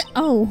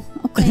 Oh,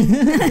 okay.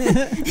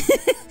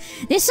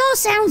 This all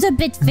sounds a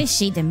bit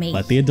fishy to me.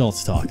 Let the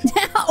adults talk.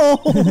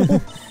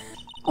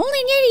 Only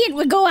an idiot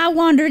would go out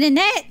wandering in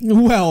that.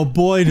 Well,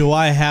 boy, do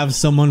I have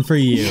someone for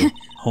you.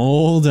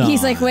 Hold on.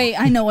 He's like, wait,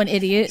 I know an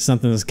idiot.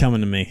 Something is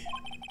coming to me.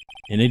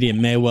 An idiot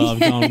may well have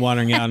gone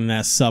wandering out in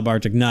that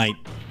subarctic night.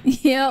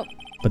 Yep.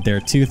 But there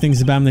are two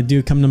things about him that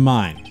do come to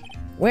mind.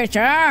 Which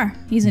are?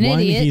 He's an One,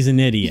 idiot. he's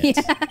an idiot.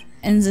 Yeah.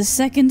 And the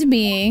second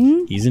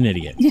being... He's an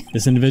idiot.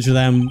 This individual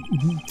that I'm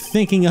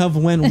thinking of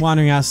when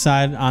wandering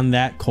outside on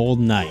that cold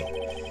night.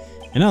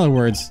 In other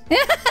words,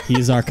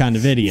 he's our kind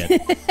of idiot.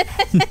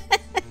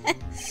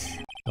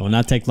 It will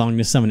not take long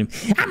to summon him.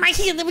 I'm right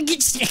here. Let me get.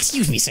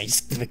 Excuse me, sir.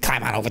 Just let me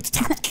climb on over the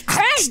top.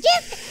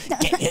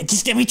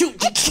 Just let me do.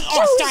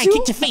 Oh, sorry.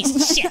 Get your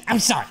face. Shit. I'm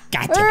sorry.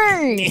 Gotcha.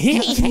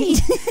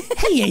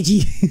 Hey,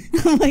 AG.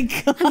 Oh my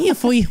god. I'm here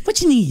for you.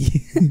 What you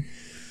need?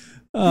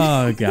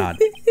 Oh, God.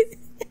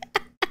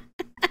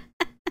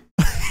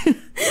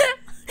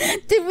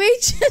 Did we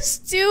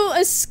just do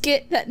a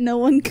skit that no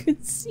one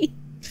could see?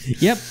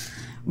 Yep.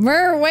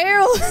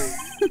 Well.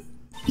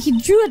 He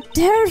drew a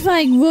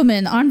terrifying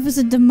woman armed with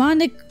a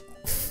demonic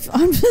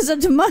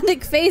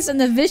face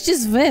and a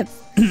vicious whip.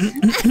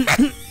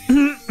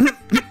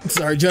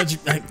 Sorry, Judge.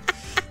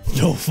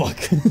 No, fuck.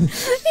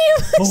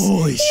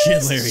 Holy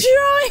shit, Larry.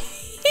 Drawing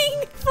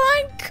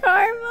Fun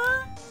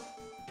Karma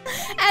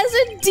as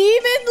a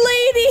demon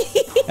lady.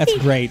 That's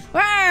great.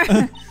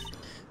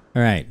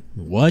 All right.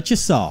 What you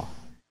saw?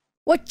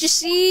 What you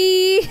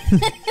see?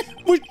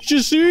 What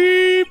you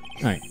see?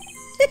 All right.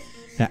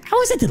 I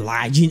was at the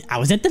lodge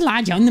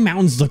out in the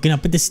mountains looking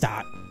up at the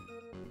stars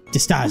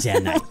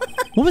that night.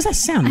 What was that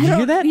sound? Did you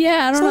hear that?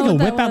 Yeah, I don't know It's like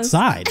what a whip that was.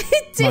 outside.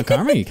 Come on,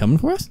 Carmen, are you coming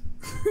for us?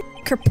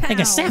 Kerpow. Like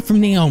a sap from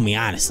Naomi,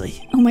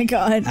 honestly. Oh my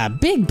god. A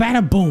big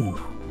bada boom.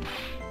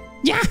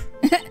 Yeah.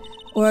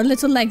 Or a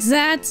little like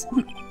that.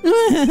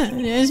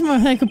 It's more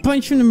like a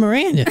punch from the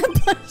Miranda.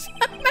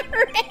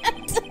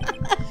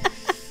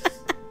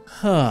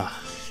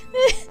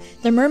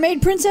 The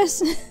mermaid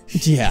princess?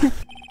 Yeah.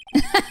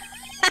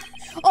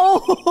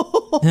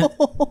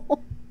 Oh!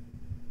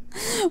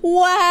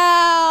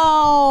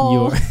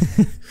 Wow!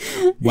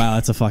 Wow,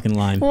 that's a fucking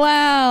line.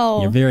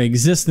 Wow! Your very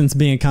existence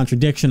being a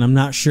contradiction. I'm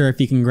not sure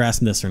if you can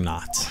grasp this or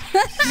not.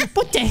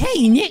 What the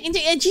hey, Nick?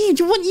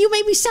 You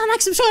made me sound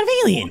like some sort of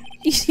alien.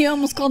 You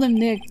almost called him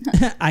Nick.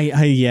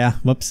 Yeah.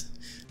 Whoops.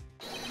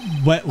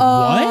 What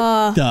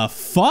the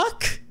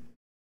fuck?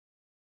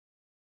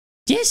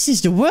 This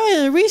is the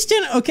world of the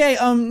Eastern. Okay,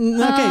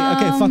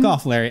 okay, fuck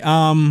off, Larry.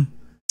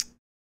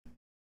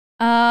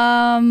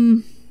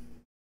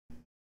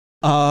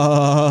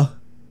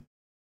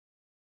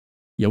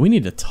 Yeah, we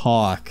need to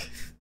talk.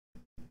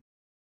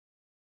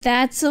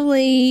 That's a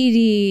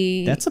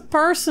lady. That's a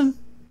person.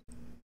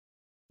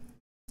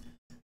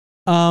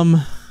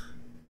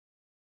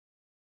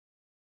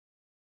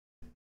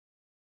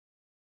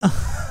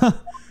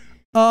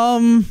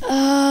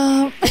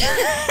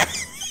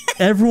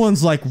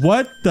 Everyone's like,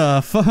 what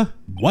the fuck?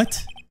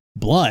 What?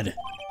 Blood.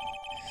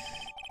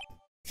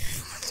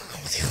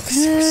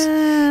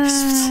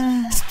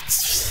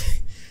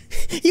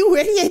 You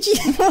ready, Edgy?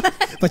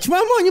 But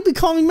tomorrow morning you'll be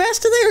calling me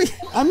Master there.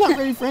 I'm not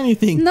ready for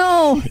anything.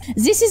 No,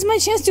 this is my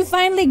chance to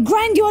finally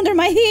grind you under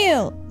my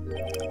heel.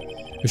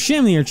 A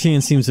shame that your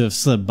chance seems to have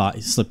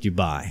slipped you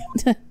by.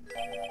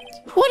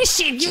 What a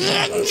shit!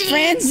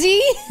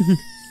 Francie?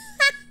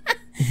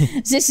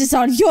 This is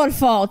all your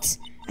fault.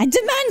 I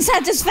demand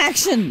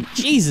satisfaction.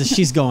 Jesus,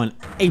 she's going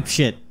ape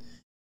shit.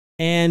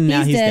 And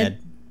now he's dead.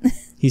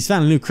 He's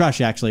found a new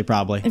crush, actually,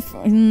 probably.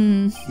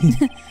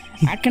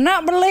 I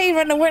cannot believe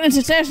that the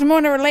witness's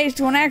testimony relates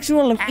to an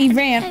actual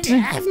event.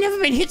 I've never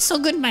been hit so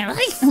good in my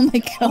life. Oh my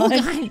god. Oh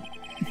god.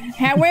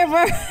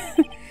 However,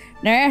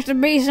 there has to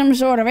be some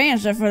sort of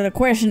answer for the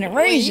question it Will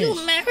raises. you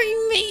marry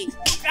me?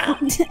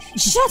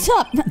 Shut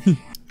up.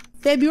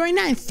 February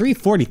 9th,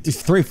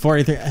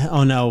 343.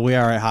 Oh no, we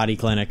are at Hottie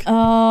Clinic.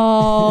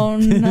 Oh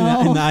In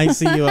no. the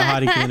ICU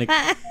at Hottie Clinic.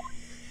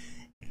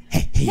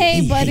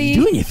 Hey buddy.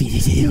 Doing it,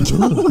 Phoenix.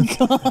 Oh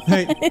god.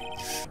 Hey,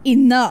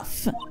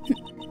 Enough.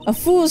 A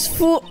fool's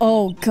fool.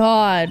 Oh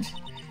god.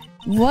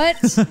 What?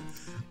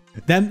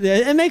 that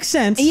it makes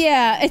sense.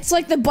 Yeah, it's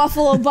like the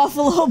buffalo.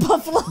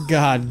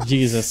 God,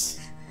 Jesus.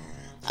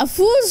 A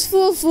fool's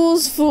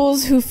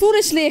fools who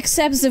foolishly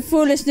accepts the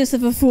foolishness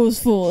of a fool's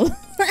fool.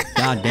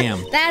 God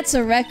damn. That's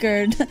a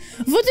record.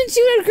 Wouldn't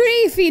you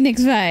agree,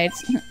 Phoenix Wright?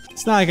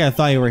 It's not like I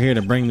thought you were here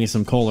to bring me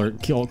some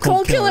Cold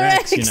Killer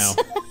X, you know.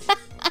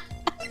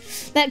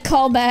 That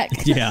callback.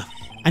 Yeah.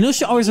 I know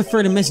she always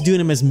referred to Miss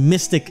Dunham as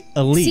Mystic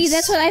Elise. See,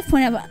 that's what I've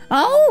pointed out.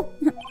 Oh!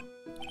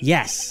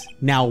 Yes.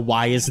 Now,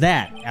 why is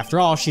that? After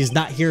all, she's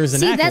not here as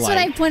an acolyte. That's what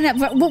I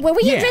pointed out. Well,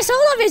 we address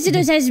all our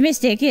visitors as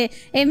mystic. It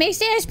makes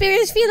their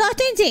experience feel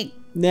authentic.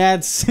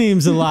 That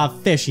seems a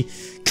lot fishy.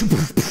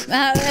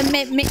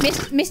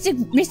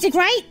 Mystic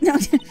Wright? No.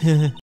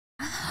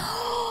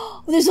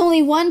 There's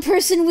only one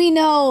person we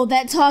know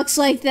that talks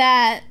like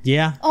that.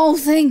 Yeah? Oh,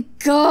 thank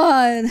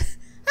God.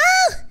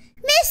 Oh,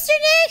 Mr.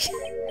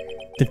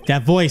 Nick!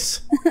 That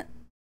voice.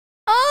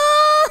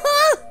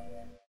 Oh!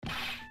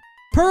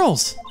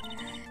 Pearls!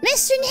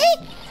 Mr. Nick!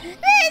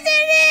 Mr.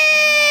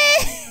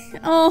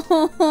 Nick!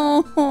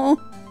 Oh.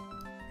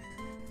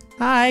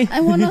 Hi.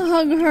 I want to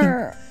hug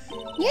her.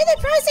 You're the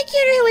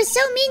prosecutor who was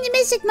so mean to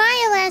Mystic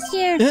Maya last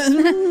year.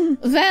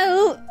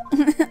 Well,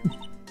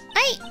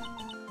 I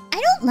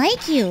don't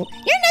like you.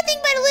 You're nothing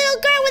but a little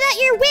girl without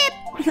your whip.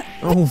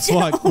 Oh,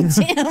 fuck. oh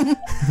damn.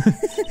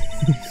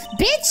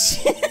 Bitch!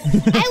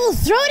 I will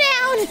throw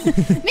down.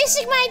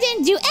 Mystic Maya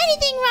didn't do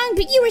anything wrong,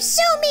 but you were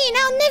so mean.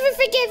 I'll never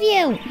forgive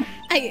you.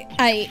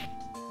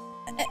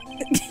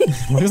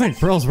 Looks like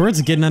Pearl's words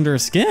are getting under her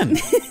skin.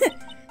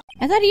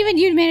 I thought even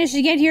you'd manage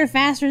to get here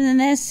faster than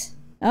this.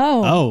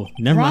 Oh,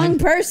 never wrong mind.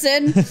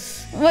 person.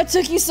 What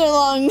took you so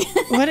long?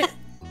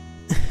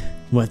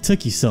 What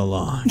took you so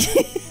long?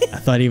 I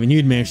thought even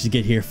you'd manage to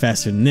get here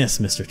faster than this,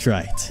 Mr.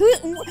 Trite.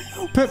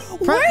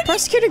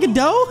 Prosecutor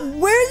Godot?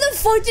 Where the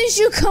fuck did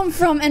you come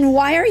from, and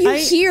why are you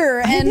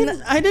here?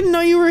 I didn't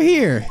know you were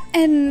here.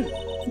 And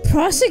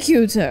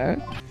prosecutor.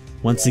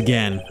 Once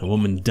again, a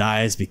woman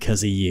dies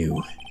because of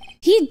you.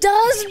 He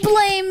does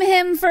blame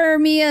him for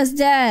Mia's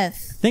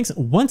death. Thanks.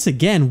 Once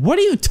again, what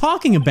are you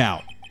talking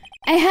about?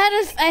 I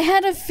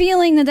had a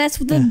feeling that that's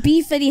the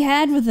beef that he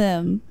had with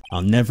him.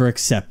 I'll never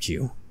accept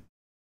you.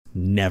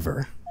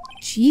 Never.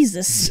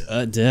 Jesus.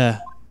 Duh.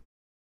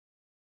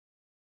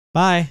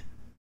 Bye.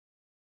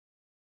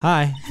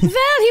 Hi. Well,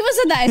 he was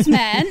a nice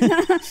man.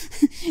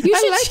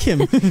 I like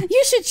him.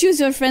 You should choose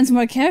your friends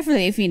more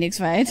carefully, Phoenix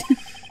Wright.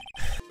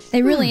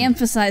 They really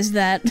emphasized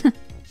that.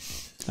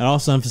 It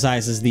also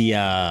emphasizes the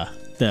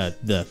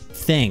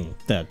thing,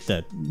 the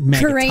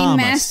Karain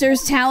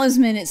Master's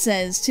talisman. It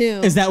says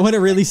too. Is that what it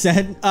really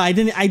said? I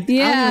don't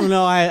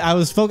know. I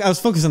was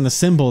focused on the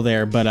symbol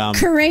there, but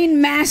Karain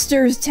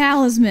Master's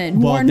talisman,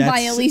 worn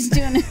by Elise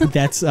Dunham.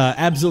 That's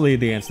absolutely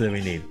the answer that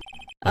we need.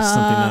 That's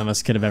something none of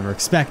us could have ever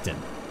expected.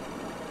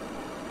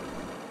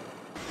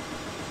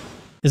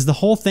 Is the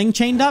whole thing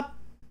chained up?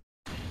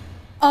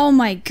 Oh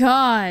my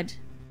god.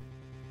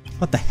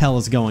 What the hell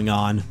is going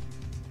on?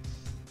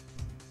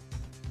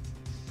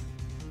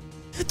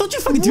 Don't you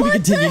fucking do me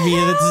continue me.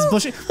 This is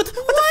bullshit. What the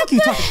fuck are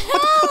you talking?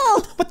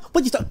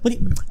 What you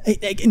talking?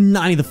 Hey,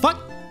 Nani, the fuck?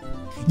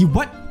 You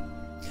what?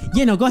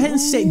 Yeah, no, go ahead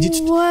and say.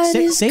 What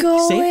is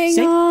going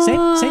on?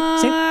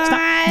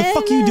 Stop. The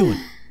fuck you doing?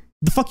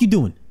 The fuck you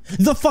doing?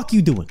 The fuck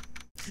you doing?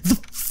 The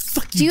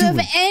fuck you doing? Do you have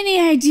any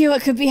idea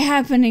what could be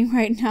happening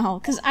right now?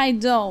 Because I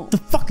don't. The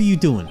fuck are you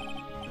doing?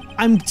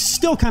 I'm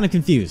still kind of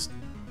confused.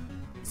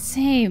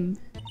 Same.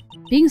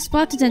 Being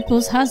spotted at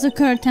both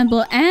Hazakura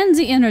Temple and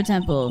the Inner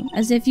Temple,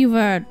 as if you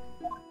were...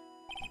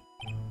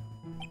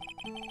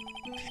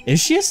 Is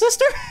she a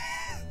sister?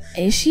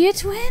 Is she a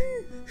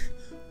twin?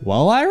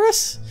 Well,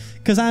 Iris?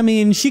 Because, I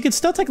mean, she could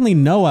still technically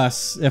know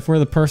us if we're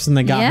the person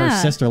that got her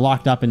sister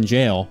locked up in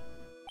jail.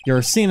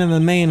 You're seen in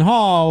the main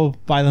hall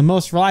by the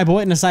most reliable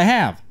witness I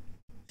have.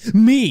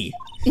 Me!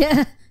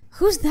 Yeah,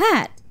 who's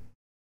that?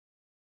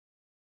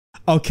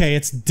 Okay,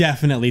 it's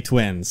definitely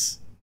twins.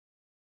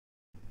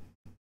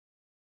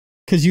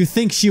 Because you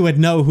think she would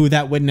know who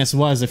that witness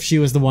was if she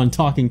was the one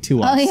talking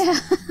to us. Oh, yeah.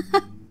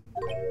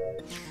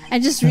 I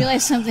just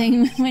realized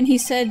something when he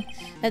said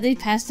that they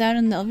passed out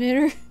in the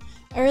elevator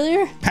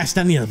earlier. Passed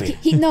down the elevator.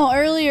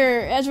 Earlier,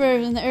 as we're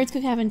in the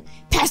earthquake happened,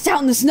 passed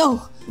out in the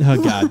snow. Oh,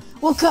 God.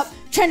 Woke up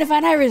trying to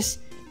find Iris,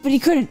 but he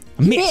couldn't.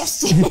 He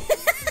missed.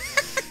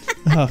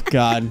 Oh,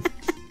 God.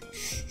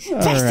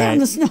 Passed out in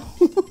the snow.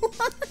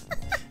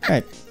 All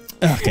right.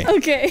 Okay.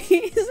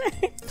 Okay.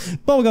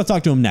 But we'll go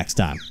talk to him next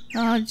time.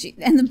 Oh, gee.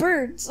 And the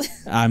birds.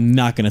 I'm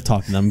not going to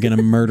talk to them. I'm going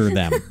to murder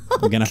them.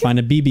 I'm going to find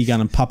a BB gun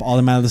and pop all of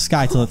them out of the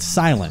sky till it's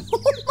silent.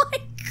 Oh, my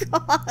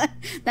God.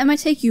 That might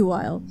take you a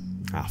while.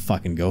 I'll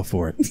fucking go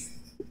for it.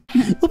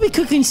 We'll be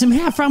cooking some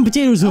half-round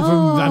potatoes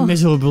over a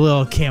miserable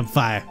little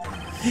campfire.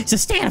 So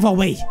stay out of our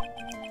way.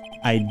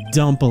 I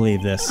don't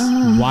believe this.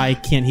 Why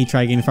can't he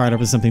try getting fired up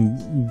as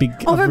something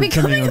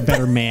becoming a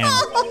better man?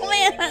 Oh,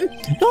 man.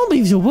 No one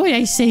believes a word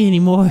I say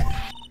anymore.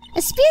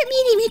 A spirit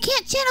medium who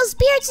can't channel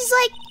spirits is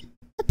like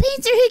a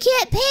painter who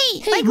can't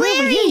paint. Hey, like where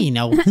were Larry. you? You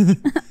know.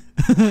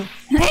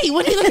 Hey,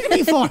 what are you looking at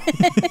me for?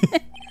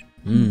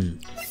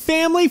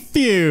 Family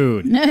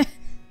Feud.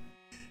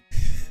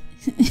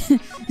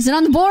 Is it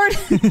on the board?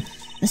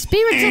 The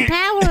spiritual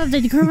power of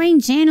the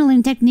Korean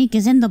channeling technique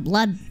is in the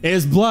blood.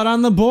 Is blood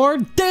on the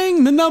board?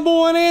 Ding, the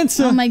 #1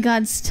 answer. Oh, my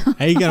God, stop.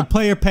 Hey, you got to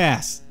play or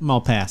pass. I'm all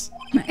pass.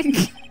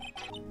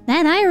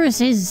 That Iris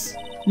is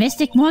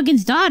Mystic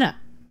Morgan's daughter.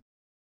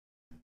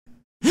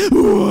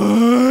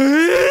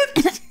 What?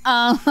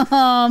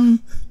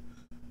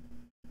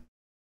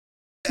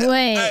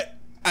 Wait.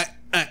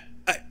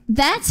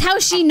 That's how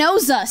she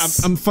knows us.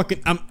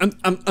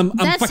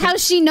 That's how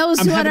she knows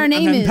what our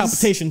name is.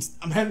 Palpitations.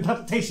 I'm having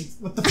palpitations.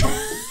 What the fuck?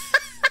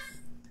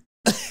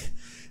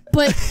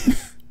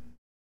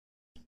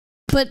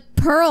 But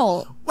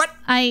Pearl. What?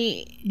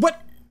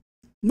 What?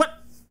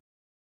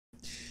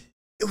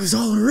 It was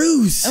all a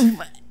ruse.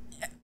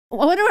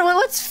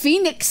 What's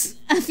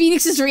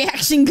Phoenix's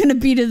reaction gonna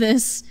be to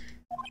this?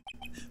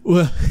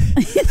 Well,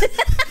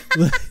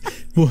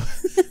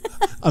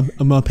 I'm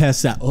gonna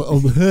pass out.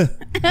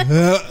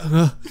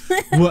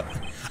 What?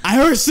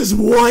 Iris is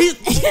white?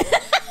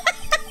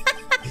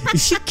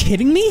 Is she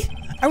kidding me?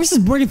 Iris is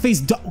broken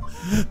faced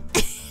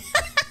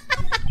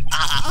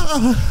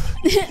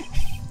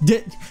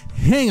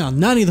hang on,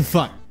 Nani the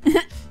fuck.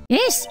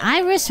 Yes,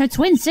 Iris, her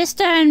twin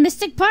sister, and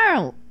Mystic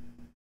Pearl.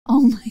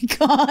 Oh my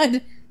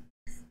God.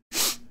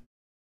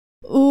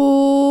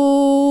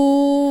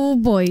 Oh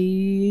boy.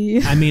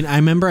 I mean, I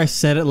remember I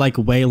said it like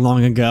way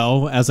long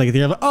ago. I was like,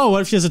 oh,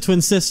 what if she has a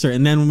twin sister?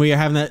 And then when we were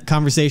having that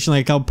conversation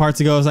like a couple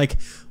parts ago, I was like,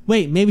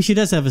 wait, maybe she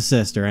does have a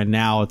sister. And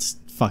now it's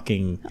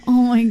fucking. Oh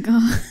my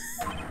God.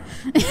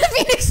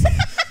 Phoenix.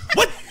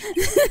 What?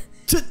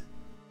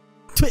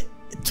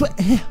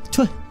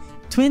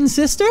 Twin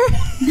sister?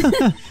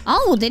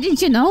 Oh,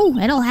 didn't you know?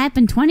 It'll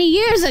happen 20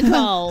 years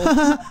ago.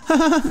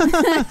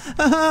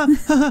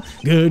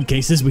 Good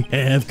cases we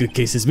have, good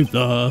cases we've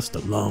lost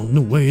along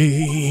the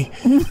way.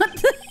 What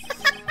the?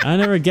 I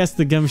never guessed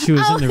the gumshoe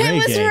was in the reggae.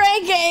 It was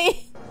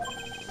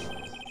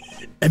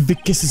reggae. Every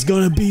kiss is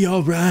gonna be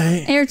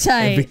alright.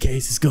 Airtight. Every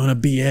case is gonna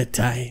be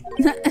airtight.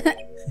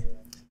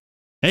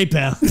 Hey,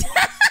 pal.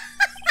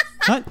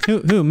 What?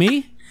 Who,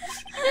 me?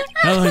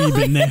 How long you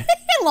been there?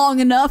 Long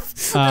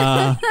enough.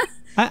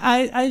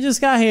 I just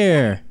got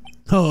here.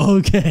 Oh,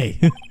 okay.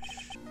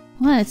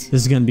 What? This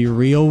is gonna be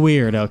real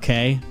weird,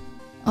 okay?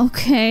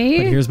 Okay.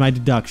 But here's my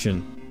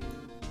deduction.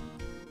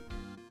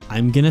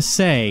 I'm gonna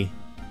say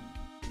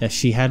that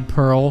she had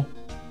Pearl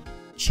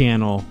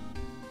channel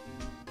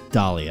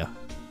Dahlia.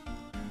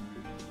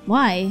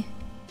 Why?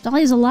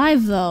 Dolly's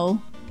alive,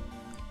 though.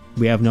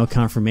 We have no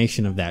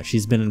confirmation of that.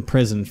 She's been in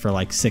prison for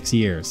like 6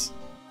 years.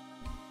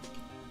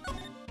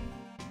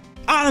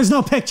 Ah, there's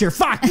no picture.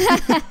 Fuck!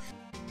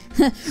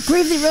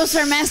 Gravely roast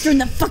our master in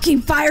the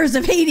fucking fires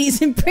of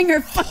Hades and bring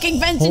her fucking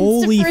vengeance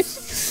Holy to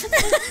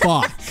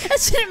fuck.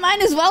 That's what it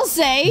might as well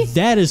say.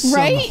 That is some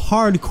right?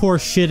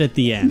 hardcore shit at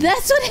the end.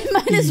 That's what it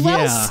might as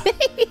well say.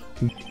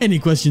 Any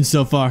questions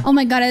so far? Oh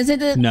my God, is it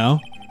the...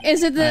 No?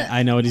 Is it the...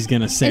 I know what he's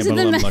gonna say, Is it but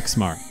the let me- him look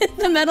smart.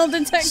 the metal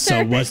detector?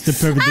 So what's the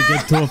perfectly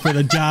good tool for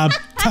the job?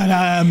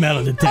 Ta-da,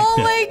 metal detector. Oh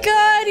my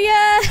God,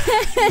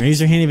 yeah. Raise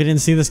your hand if you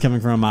didn't see this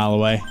coming from a mile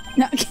away.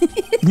 No.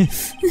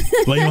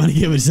 Well, you want to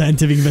give it a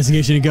scientific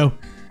investigation and go,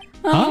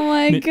 huh? Oh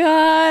my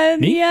God,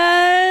 Me?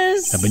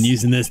 yes. I've been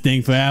using this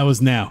thing for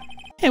hours now.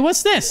 Hey,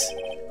 what's this?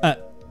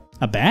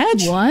 A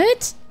badge?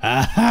 What?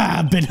 Aha,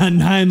 I've been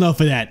hunting high and low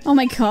for that. Oh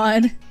my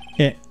God.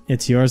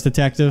 It's yours,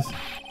 detective.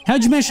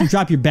 How'd you manage to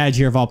drop your badge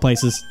here of all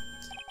places?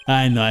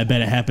 I know, I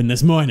bet it happened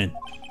this morning.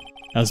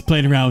 I was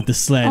playing around with the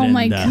sled Oh and,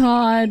 my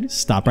God.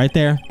 Stop right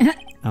there. I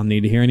don't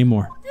need to hear any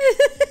more.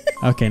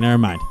 Okay, never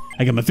mind.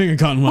 I got my finger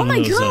caught in one Oh of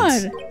my those.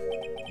 God.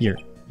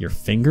 Your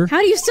finger?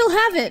 How do you still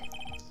have it?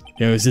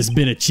 There was this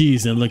bit of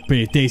cheese that looked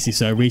pretty tasty,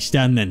 so I reached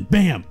down and then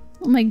BAM!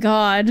 Oh my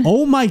God.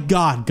 Oh my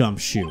God,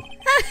 Gumshoe.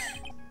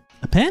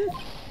 A pen?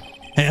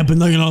 Hey, I've been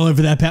looking all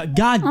over that pal.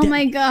 God Oh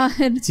my God.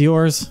 It's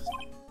yours.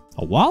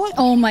 A wallet?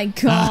 Oh my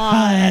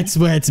God. That's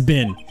where it's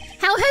been.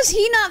 How has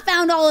he not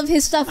found all of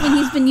his stuff when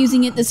he's been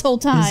using it this whole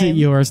time? Is it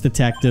yours,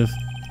 detective?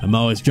 I'm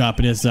always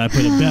dropping it, so I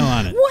put a bell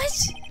on it.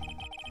 What?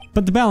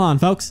 Put the bell on,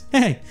 folks.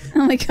 Hey.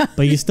 Oh my god.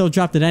 But you still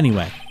dropped it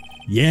anyway.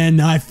 Yeah,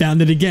 no, I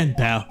found it again,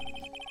 pal.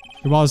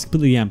 Your wallet's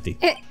completely empty.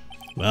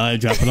 Well, I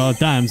drop it all the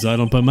time, so I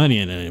don't put money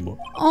in it anymore.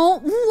 Oh,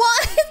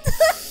 what?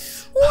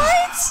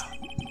 What?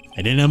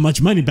 I didn't have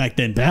much money back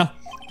then, pal.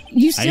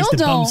 You still I used to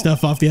bum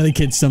stuff off the other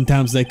kids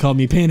sometimes. They called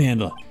me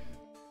panhandler.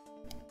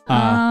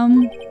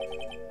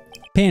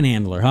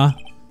 Panhandler, huh?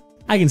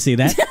 I can see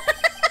that.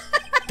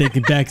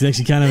 Thinking back is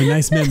actually kind of a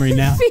nice memory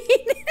now.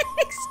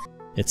 Phoenix.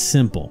 It's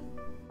simple.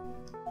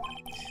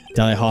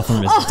 Dahlia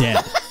Hawthorne is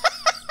dead.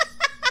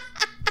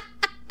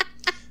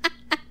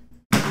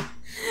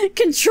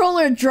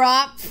 Controller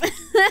drop.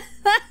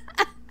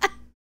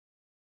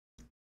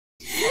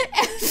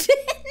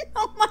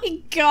 Oh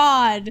my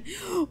god.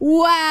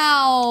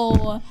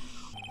 Wow.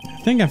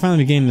 I think I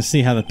finally began to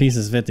see how the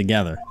pieces fit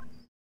together.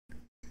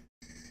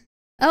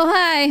 Oh,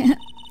 hi.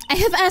 I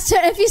have asked her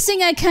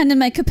everything I can in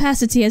my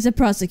capacity as a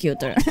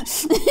prosecutor.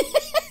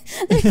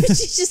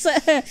 She's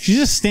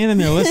just standing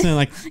there listening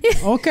like,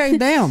 okay,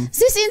 damn.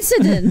 This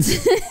incident.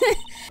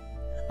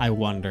 I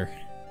wonder.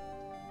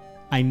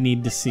 I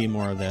need to see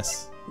more of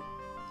this.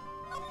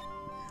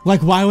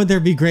 Like, why would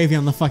there be gravy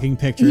on the fucking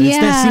picture? Yeah.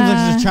 That seems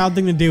like it's a child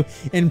thing to do.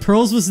 And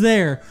Pearls was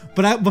there,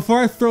 but before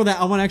I throw that,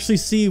 I want to actually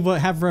see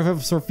what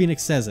Professor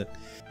Phoenix says it.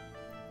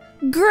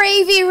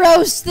 Gravy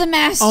roast the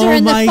master Oh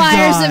in the my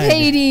fires God. of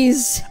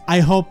Hades. I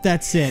hope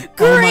that's it.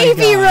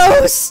 Gravy oh my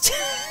God. roast.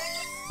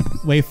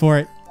 Wait for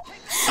it.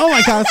 Oh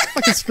my God, it's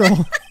fucking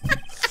scroll.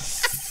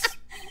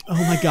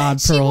 Oh my God,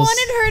 Pearls. She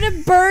wanted her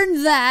to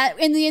burn that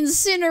in the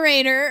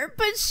incinerator,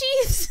 but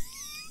she's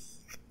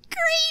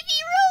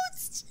gravy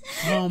roast.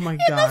 Oh my in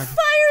God. the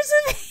fires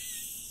of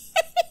Hades.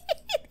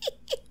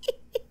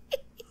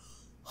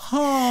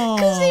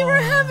 Because they were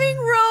having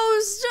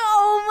roast.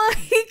 Oh my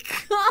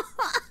God.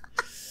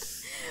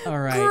 All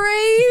right.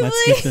 Gravy.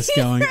 Let's get this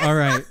going. All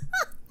right.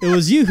 It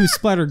was you who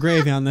splattered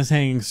gravy on this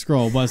hanging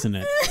scroll, wasn't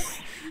it?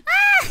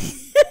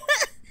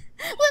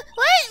 What?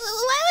 Why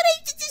would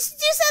I just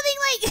do something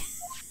like...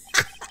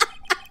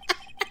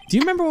 Do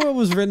you remember what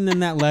was written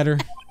in that letter?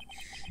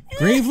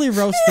 Gravely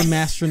roast the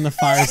master in the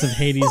fires of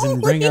Hades and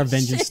bring our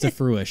vengeance to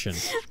fruition.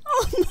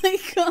 Oh my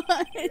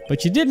God.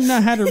 But you didn't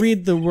know how to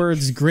read the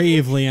words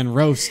gravely and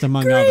roast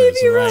among others,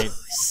 right?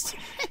 Roast.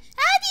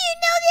 How do you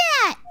know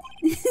that?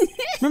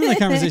 Remember the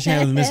conversation I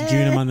had with Miss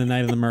Junum on the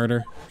night of the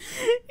murder?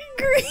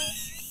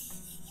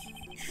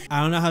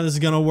 I don't know how this is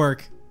gonna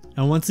work.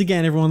 And once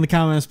again, everyone in the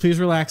comments, please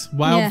relax.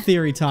 Wild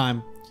theory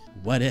time.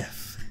 What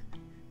if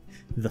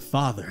the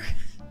father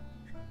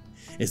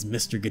is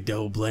Mr.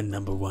 Godot blend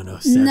number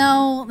 107?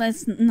 No,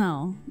 that's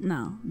no.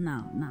 I'm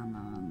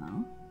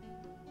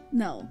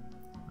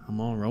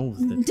gonna roll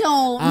with it.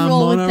 Don't I'm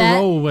roll with gonna that.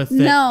 roll with it.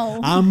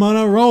 No. I'm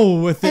gonna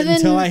roll with it Evan,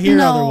 until I hear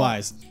no.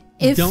 otherwise.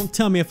 Don't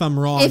tell me if I'm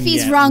wrong. If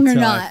he's yet wrong or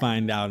until not. I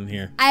find out in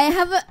here.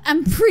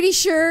 I'm pretty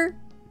sure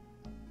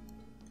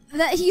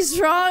that he's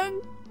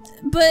wrong,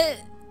 but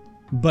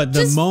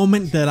the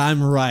moment that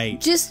I'm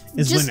right is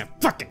when it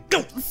fucking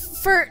go.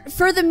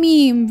 For the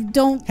meme,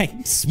 don't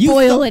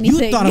spoil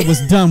anything. anything. You thought it was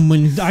done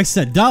when I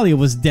said Dahlia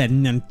was dead,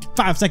 and then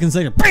 5 seconds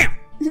later, BAM!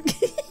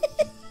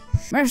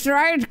 Mr.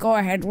 Wright, go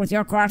ahead with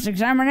your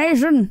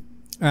cross-examination.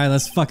 All right,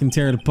 let's fucking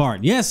tear it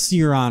apart. Yes,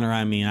 Your Honor.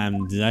 I mean,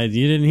 you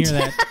didn't hear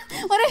that.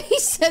 What if he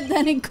said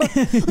that in court?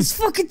 Let's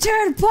fucking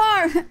tear it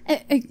apart.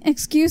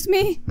 Excuse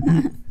me?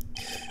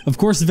 Of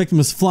course, the victim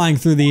was flying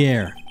through the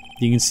air.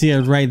 You can see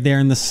it right there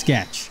in the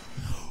sketch.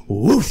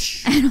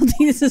 Whoosh! I don't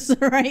think this is the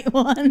right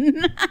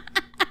one.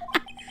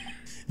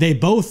 They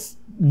both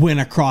went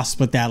across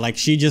with that. Like,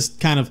 she just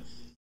kind of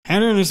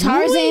had her in this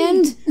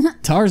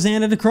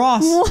Tarzan it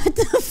across. What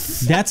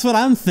the That's what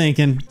I'm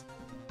thinking.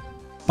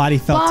 Body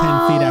fell 10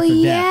 feet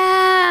after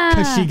death.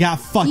 Because she got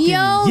fucking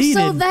yeeted.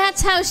 So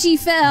that's how she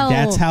fell.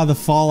 That's how the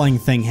falling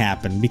thing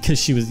happened. Because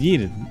she was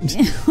yeeted.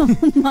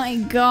 Oh my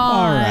God.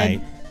 All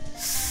right.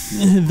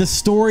 The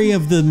story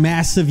of the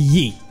massive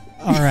yeet.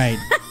 All right.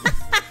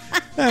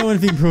 I wonder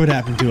if you can prove what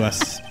happened to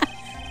us.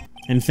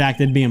 In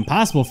fact, it'd be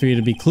impossible for you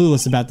to be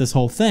clueless about this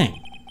whole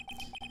thing.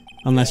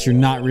 Unless you're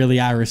not really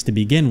Irish to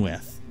begin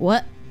with.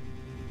 What?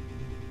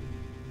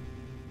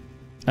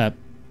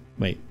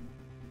 Wait.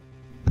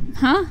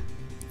 Huh?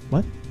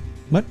 What?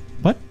 What?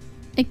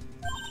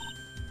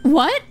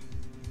 What?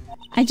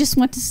 I just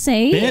want to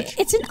say, Bitch.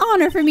 It's an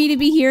honor for me to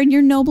be here in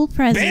your noble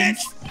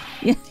presence. Bitch!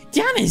 Yeah.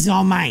 The honor's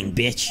all mine,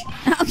 bitch.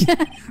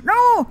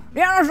 No,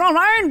 the honor's all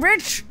mine,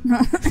 bitch.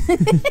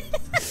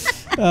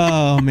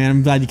 Oh man,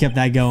 I'm glad you kept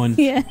that going.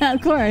 Yeah,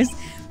 of course.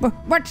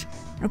 But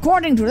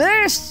according to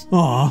this...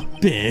 Aw,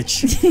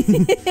 bitch.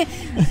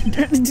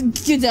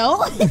 You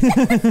know?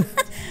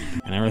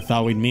 I never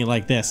thought we'd meet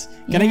like this.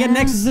 Can I get an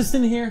exorcist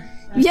in here?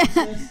 Yeah.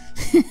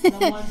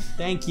 Someone?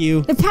 Thank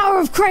you. The power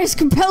of Christ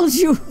compels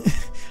you.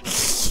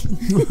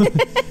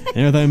 I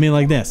never thought we'd meet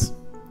like this.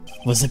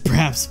 Was it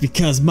perhaps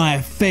because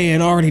my Faye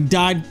had already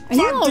died? Are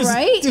you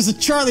alright? There's a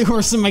Charlie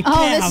horse in my cab.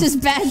 Oh, this is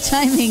bad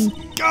timing.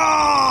 Do you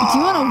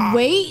want to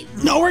wait?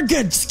 No, we're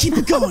good. Just keep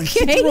it going.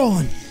 Okay. Keep it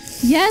rolling.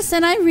 Yes,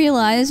 and I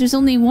realize there's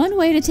only one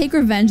way to take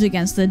revenge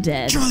against the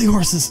dead. Charlie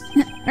horses.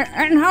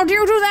 And how do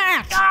you do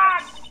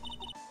that?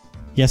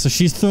 Yeah, so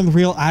she's thrown the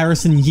real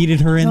Iris and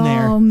yeeted her in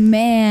there. Oh,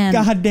 man.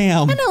 God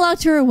damn. And I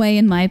locked her away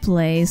in my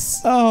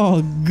place.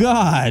 Oh,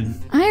 God.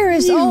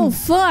 Iris, oh,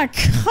 fuck.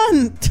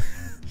 Cunt.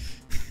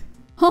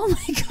 Oh,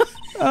 my God.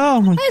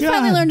 Oh, my God. I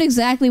finally learned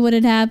exactly what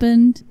had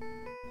happened.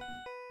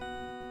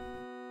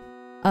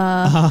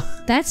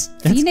 That's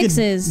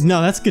Phoenix's. Good.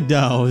 No, that's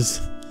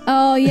Godot's.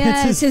 Oh,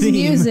 yeah, it's his theme.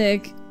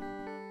 music.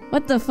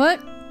 What the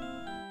fuck?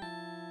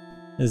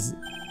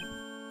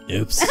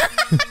 Oops.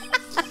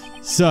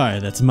 Sorry,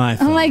 that's my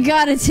fault. Oh my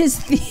God, it's his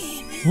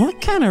theme.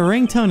 What kind of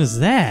ringtone is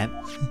that?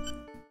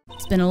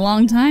 It's been a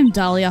long time,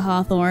 Dahlia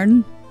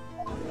Hawthorne.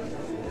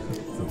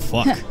 Oh,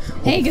 fuck.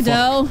 Hey,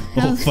 Godot.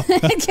 Oh, fuck.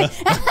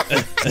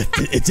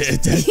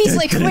 He's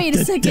like, wait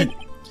a second.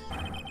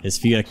 It's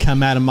for you to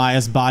come out of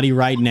Maya's body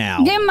right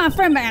now. Give my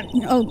friend back.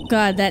 Oh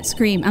God, that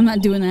scream. I'm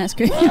not doing that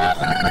scream. It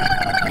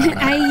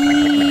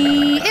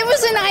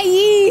was an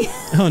IE.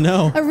 Oh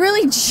no. A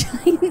really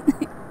giant.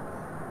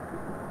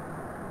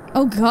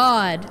 Oh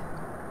God.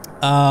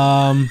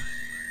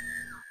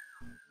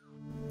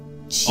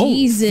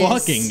 Jesus. Oh,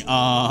 fucking.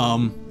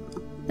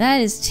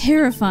 That is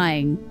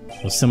terrifying.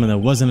 Was someone that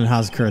wasn't in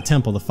Hazakura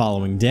Temple the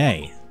following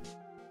day.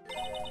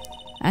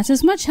 That's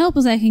as much help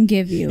as I can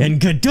give you. And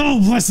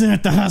Godot wasn't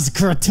at the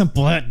Hazakura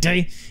Temple that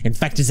day. In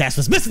fact, his ass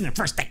was missing the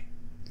first day.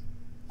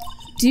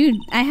 Dude,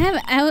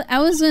 I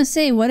was gonna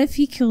say, what if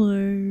he killed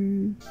her?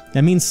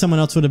 That means someone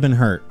else would have been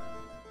hurt.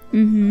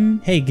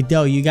 Mm-hmm. Hey,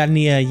 Godot, you got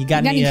any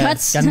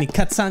cuts? Got any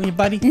cuts on you,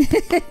 buddy?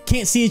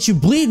 Can't see it, you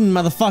bleeding,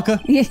 motherfucker.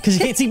 Yeah. Because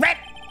you can't see red.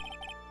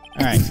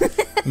 All right.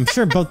 I'm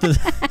sure both the...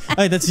 Oh,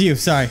 wait, that's you.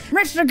 Sorry.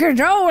 Mr.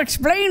 Godot,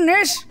 explain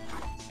this.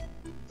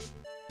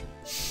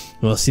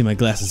 Well, see my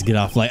glasses get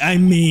off light. I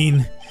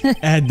mean,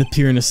 add the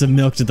pureness of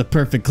milk to the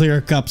perfect clear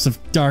cups of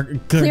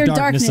clear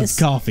darkness of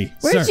coffee.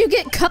 Where did you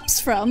get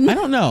cups from? I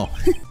don't know.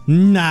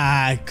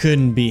 Nah, it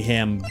couldn't be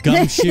him.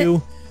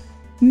 Gumshoe.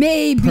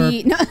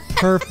 Maybe.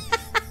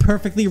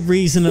 Perfectly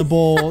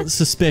reasonable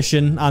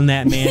suspicion on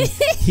that man.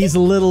 He's a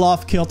little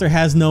off kilter,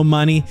 has no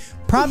money.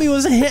 Probably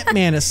was a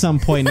hitman at some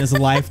point in his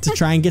life to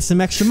try and get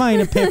some extra money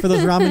to pay for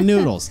those ramen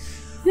noodles.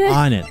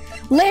 On it.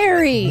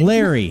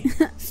 Larry.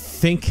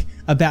 Think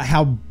about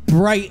how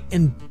bright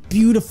and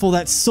beautiful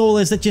that soul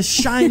is that just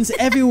shines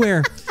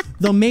everywhere.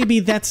 Though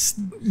maybe that's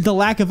the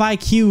lack of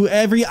IQ.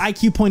 Every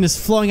IQ point is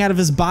flowing out of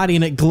his body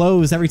and it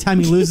glows every time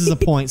he loses a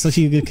point, so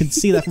you could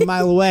see that from a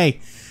mile away.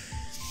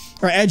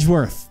 Or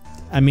Edgeworth.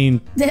 I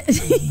mean,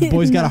 the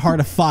boy's got a heart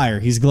of fire.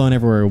 He's glowing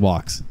everywhere he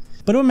walks.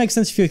 But it would make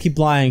sense if you keep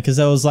lying, because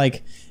I was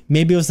like,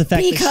 maybe it was the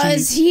fact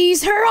because that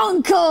he's her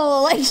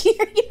uncle. Like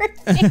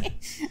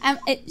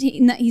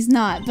he's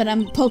not, but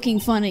I'm poking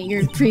fun at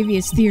your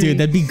previous theory. Dude,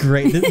 that'd be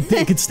great.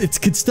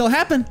 It could still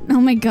happen. Oh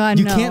my God,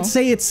 you no. can't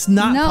say it's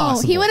not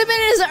possible. No, he would have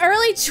been in his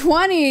early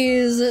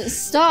 20s.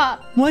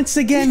 Stop. Once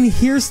again,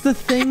 here's the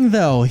thing,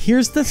 though.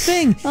 Here's the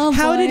thing. Oh,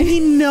 how boy. did he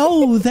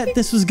know that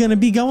this was going to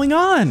be going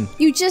on?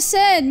 You just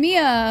said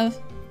Mia.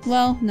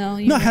 Well, no.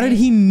 No, how did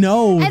he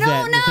know I that?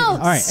 don't know. All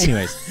right,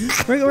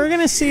 anyways. we're going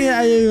to see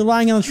you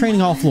lying on the training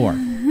hall floor.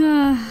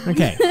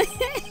 Okay.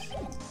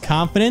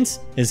 Confidence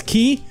is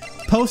key.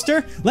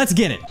 Poster, let's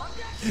get it.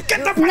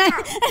 Get the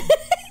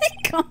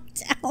Calm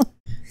down.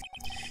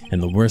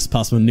 And the worst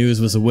possible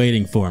news was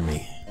awaiting for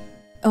me.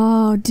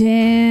 Oh,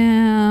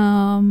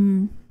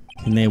 damn.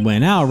 And they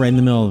went out right in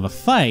the middle of a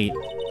fight.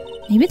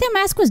 Maybe their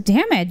mask was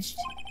damaged.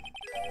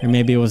 Or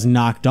maybe it was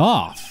knocked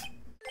off.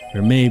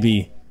 Or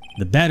maybe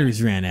the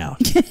batteries ran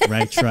out.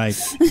 Right.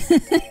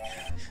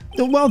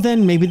 Well,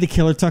 then maybe the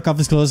killer took off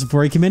his clothes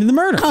before he committed the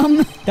murder.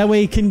 That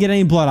way he couldn't get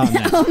any blood on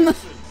them.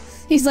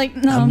 He's like,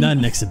 no. I'm not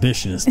an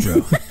exhibitionist,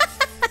 bro.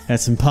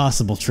 That's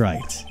impossible,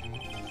 Trite.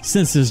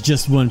 Since there's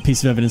just one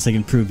piece of evidence that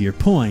can prove your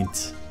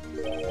point.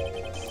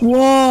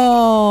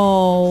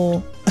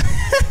 Whoa.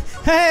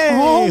 Hey!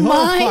 Oh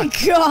my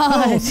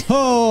God.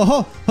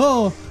 Ho!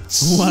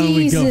 Why don't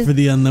we go for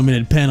the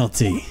unlimited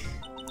penalty?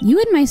 You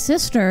and my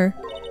sister,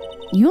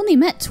 you only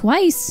met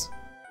twice.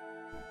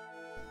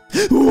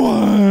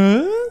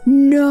 What?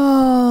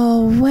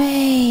 No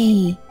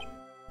way.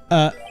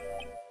 Huh?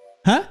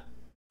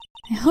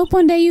 I hope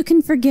one day you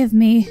can forgive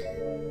me,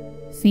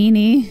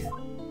 Feeny.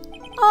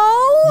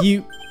 Oh.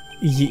 You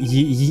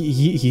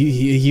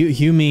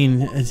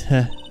mean?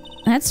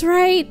 That's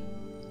right.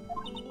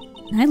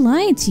 I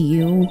lied to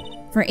you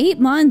for 8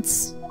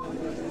 months.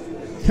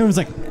 Everyone's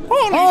like,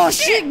 Oh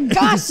shit,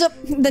 gossip!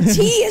 The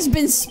tea has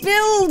been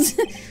spilled.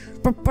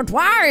 But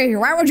why?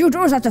 Why would you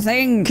do such a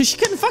thing? because she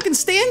couldn't fucking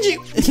stand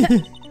you.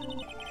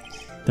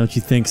 Don't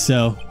you think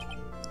so?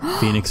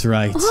 Phoenix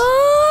Wright.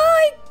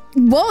 Oh,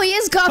 whoa, he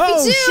has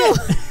coffee too.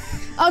 Shit.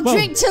 I'll Whoa,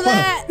 drink to whoa.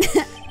 that.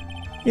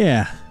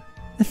 Yeah,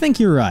 I think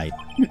you're right.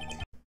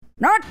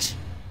 Not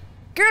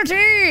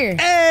Guilty!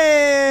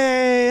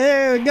 Hey,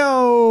 there we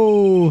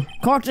go.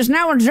 Court is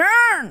now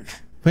adjourned.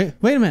 Wait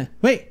a minute.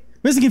 Wait,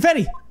 where's the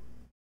confetti?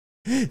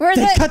 Where's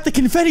They it? cut the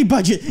confetti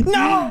budget.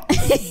 No.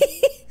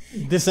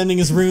 This ending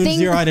is ruined.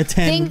 0 out of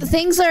 10.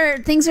 Things are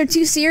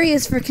too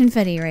serious for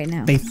confetti right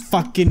now. They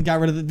fucking got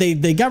rid of the.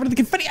 They got rid of the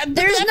confetti.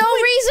 There's no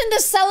reason to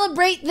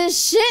celebrate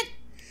this shit.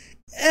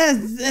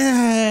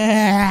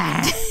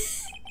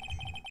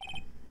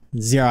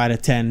 0 out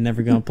of 10.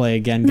 Never gonna play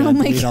again. Gonna Oh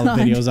my delete all the God.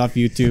 videos off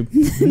YouTube.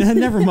 No,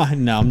 never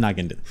mind. No, I'm not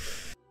gonna do it.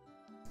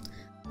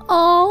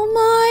 Oh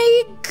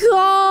my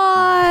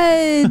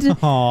god!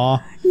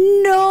 Aw.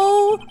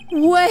 No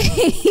way!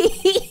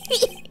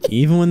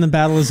 Even when the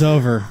battle is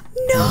over,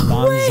 No the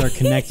bonds way. are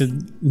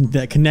connected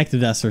that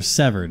connected us are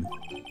severed.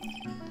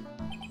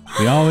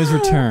 We always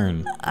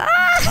return,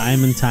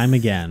 time and time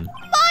again.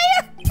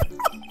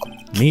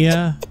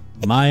 Mia,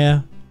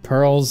 Maya,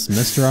 Pearls,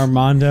 Mr.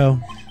 Armando,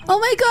 Oh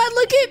my god,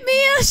 look at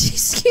Mia!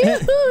 She's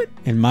cute!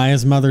 and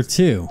Maya's mother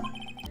too.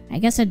 I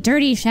guess a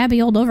dirty,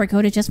 shabby old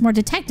overcoat is just more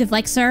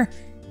detective-like, sir.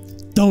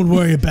 Don't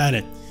worry about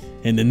it.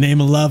 In the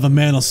name of love, a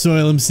man will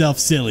soil himself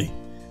silly.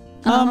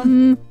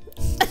 Okay,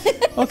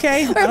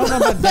 I don't know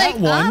about that Like,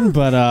 one,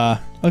 but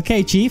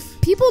okay, Chief.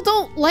 People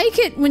don't like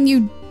it when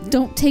you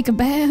don't take a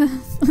bath.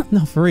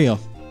 No, for real.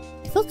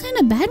 I felt kind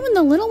of bad when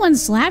the little one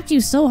slapped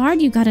you so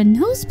hard you got a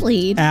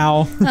nosebleed.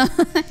 Ow.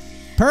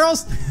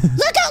 Pearls,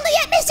 Look only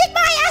at Mystic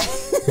Maya!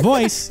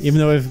 voice. Even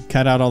though we've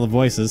cut out all the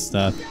voices,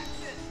 I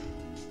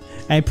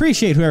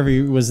appreciate whoever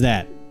was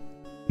that.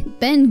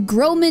 Ben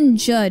Groman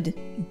Judd.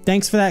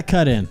 Thanks for that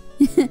cut in.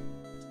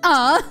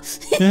 Aw.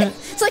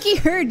 It's like he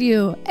heard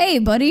you. Hey,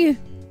 buddy.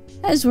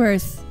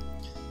 Esworth.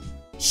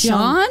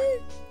 Sean?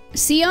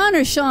 Sion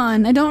or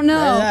Sean? I don't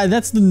know.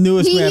 That's the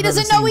newest He way I've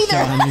doesn't ever know seen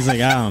either. Sean. He's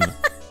like, I don't know.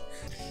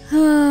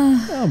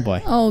 Oh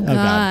boy. Oh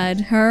god.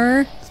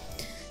 Her?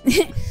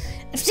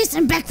 Sis,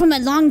 I'm back from a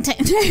long time.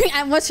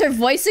 What's her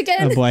voice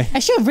again? Oh boy. I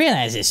should have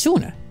realized it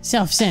sooner.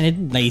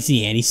 Self-centered,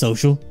 lazy,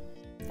 antisocial.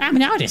 I'm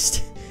an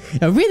artist.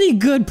 A really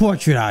good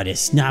portrait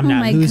artist. No, I'm not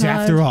my a loser God.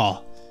 after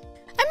all.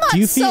 I'm not Do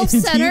you feel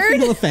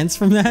self-centered. offense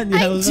from that?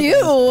 Yeah, I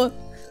do.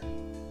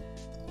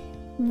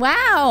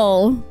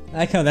 Wow. I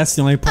like how that's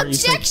the only part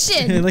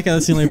Objection! you took. I like how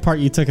that's the only part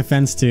you took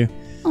offense to.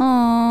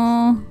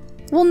 Aww.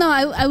 Well, no,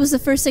 I was the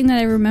first thing that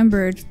I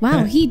remembered.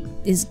 Wow, he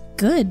is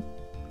good.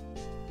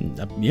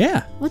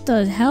 Yeah. What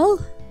the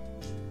hell?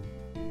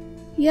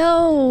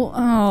 Yo,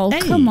 oh,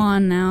 Hey. come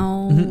on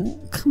now.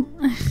 Come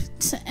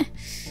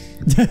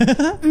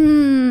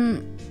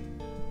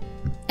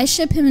I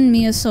ship him and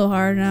Mia so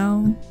hard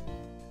now.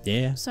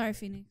 Yeah. Sorry,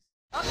 Phoenix.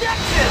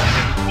 Objection!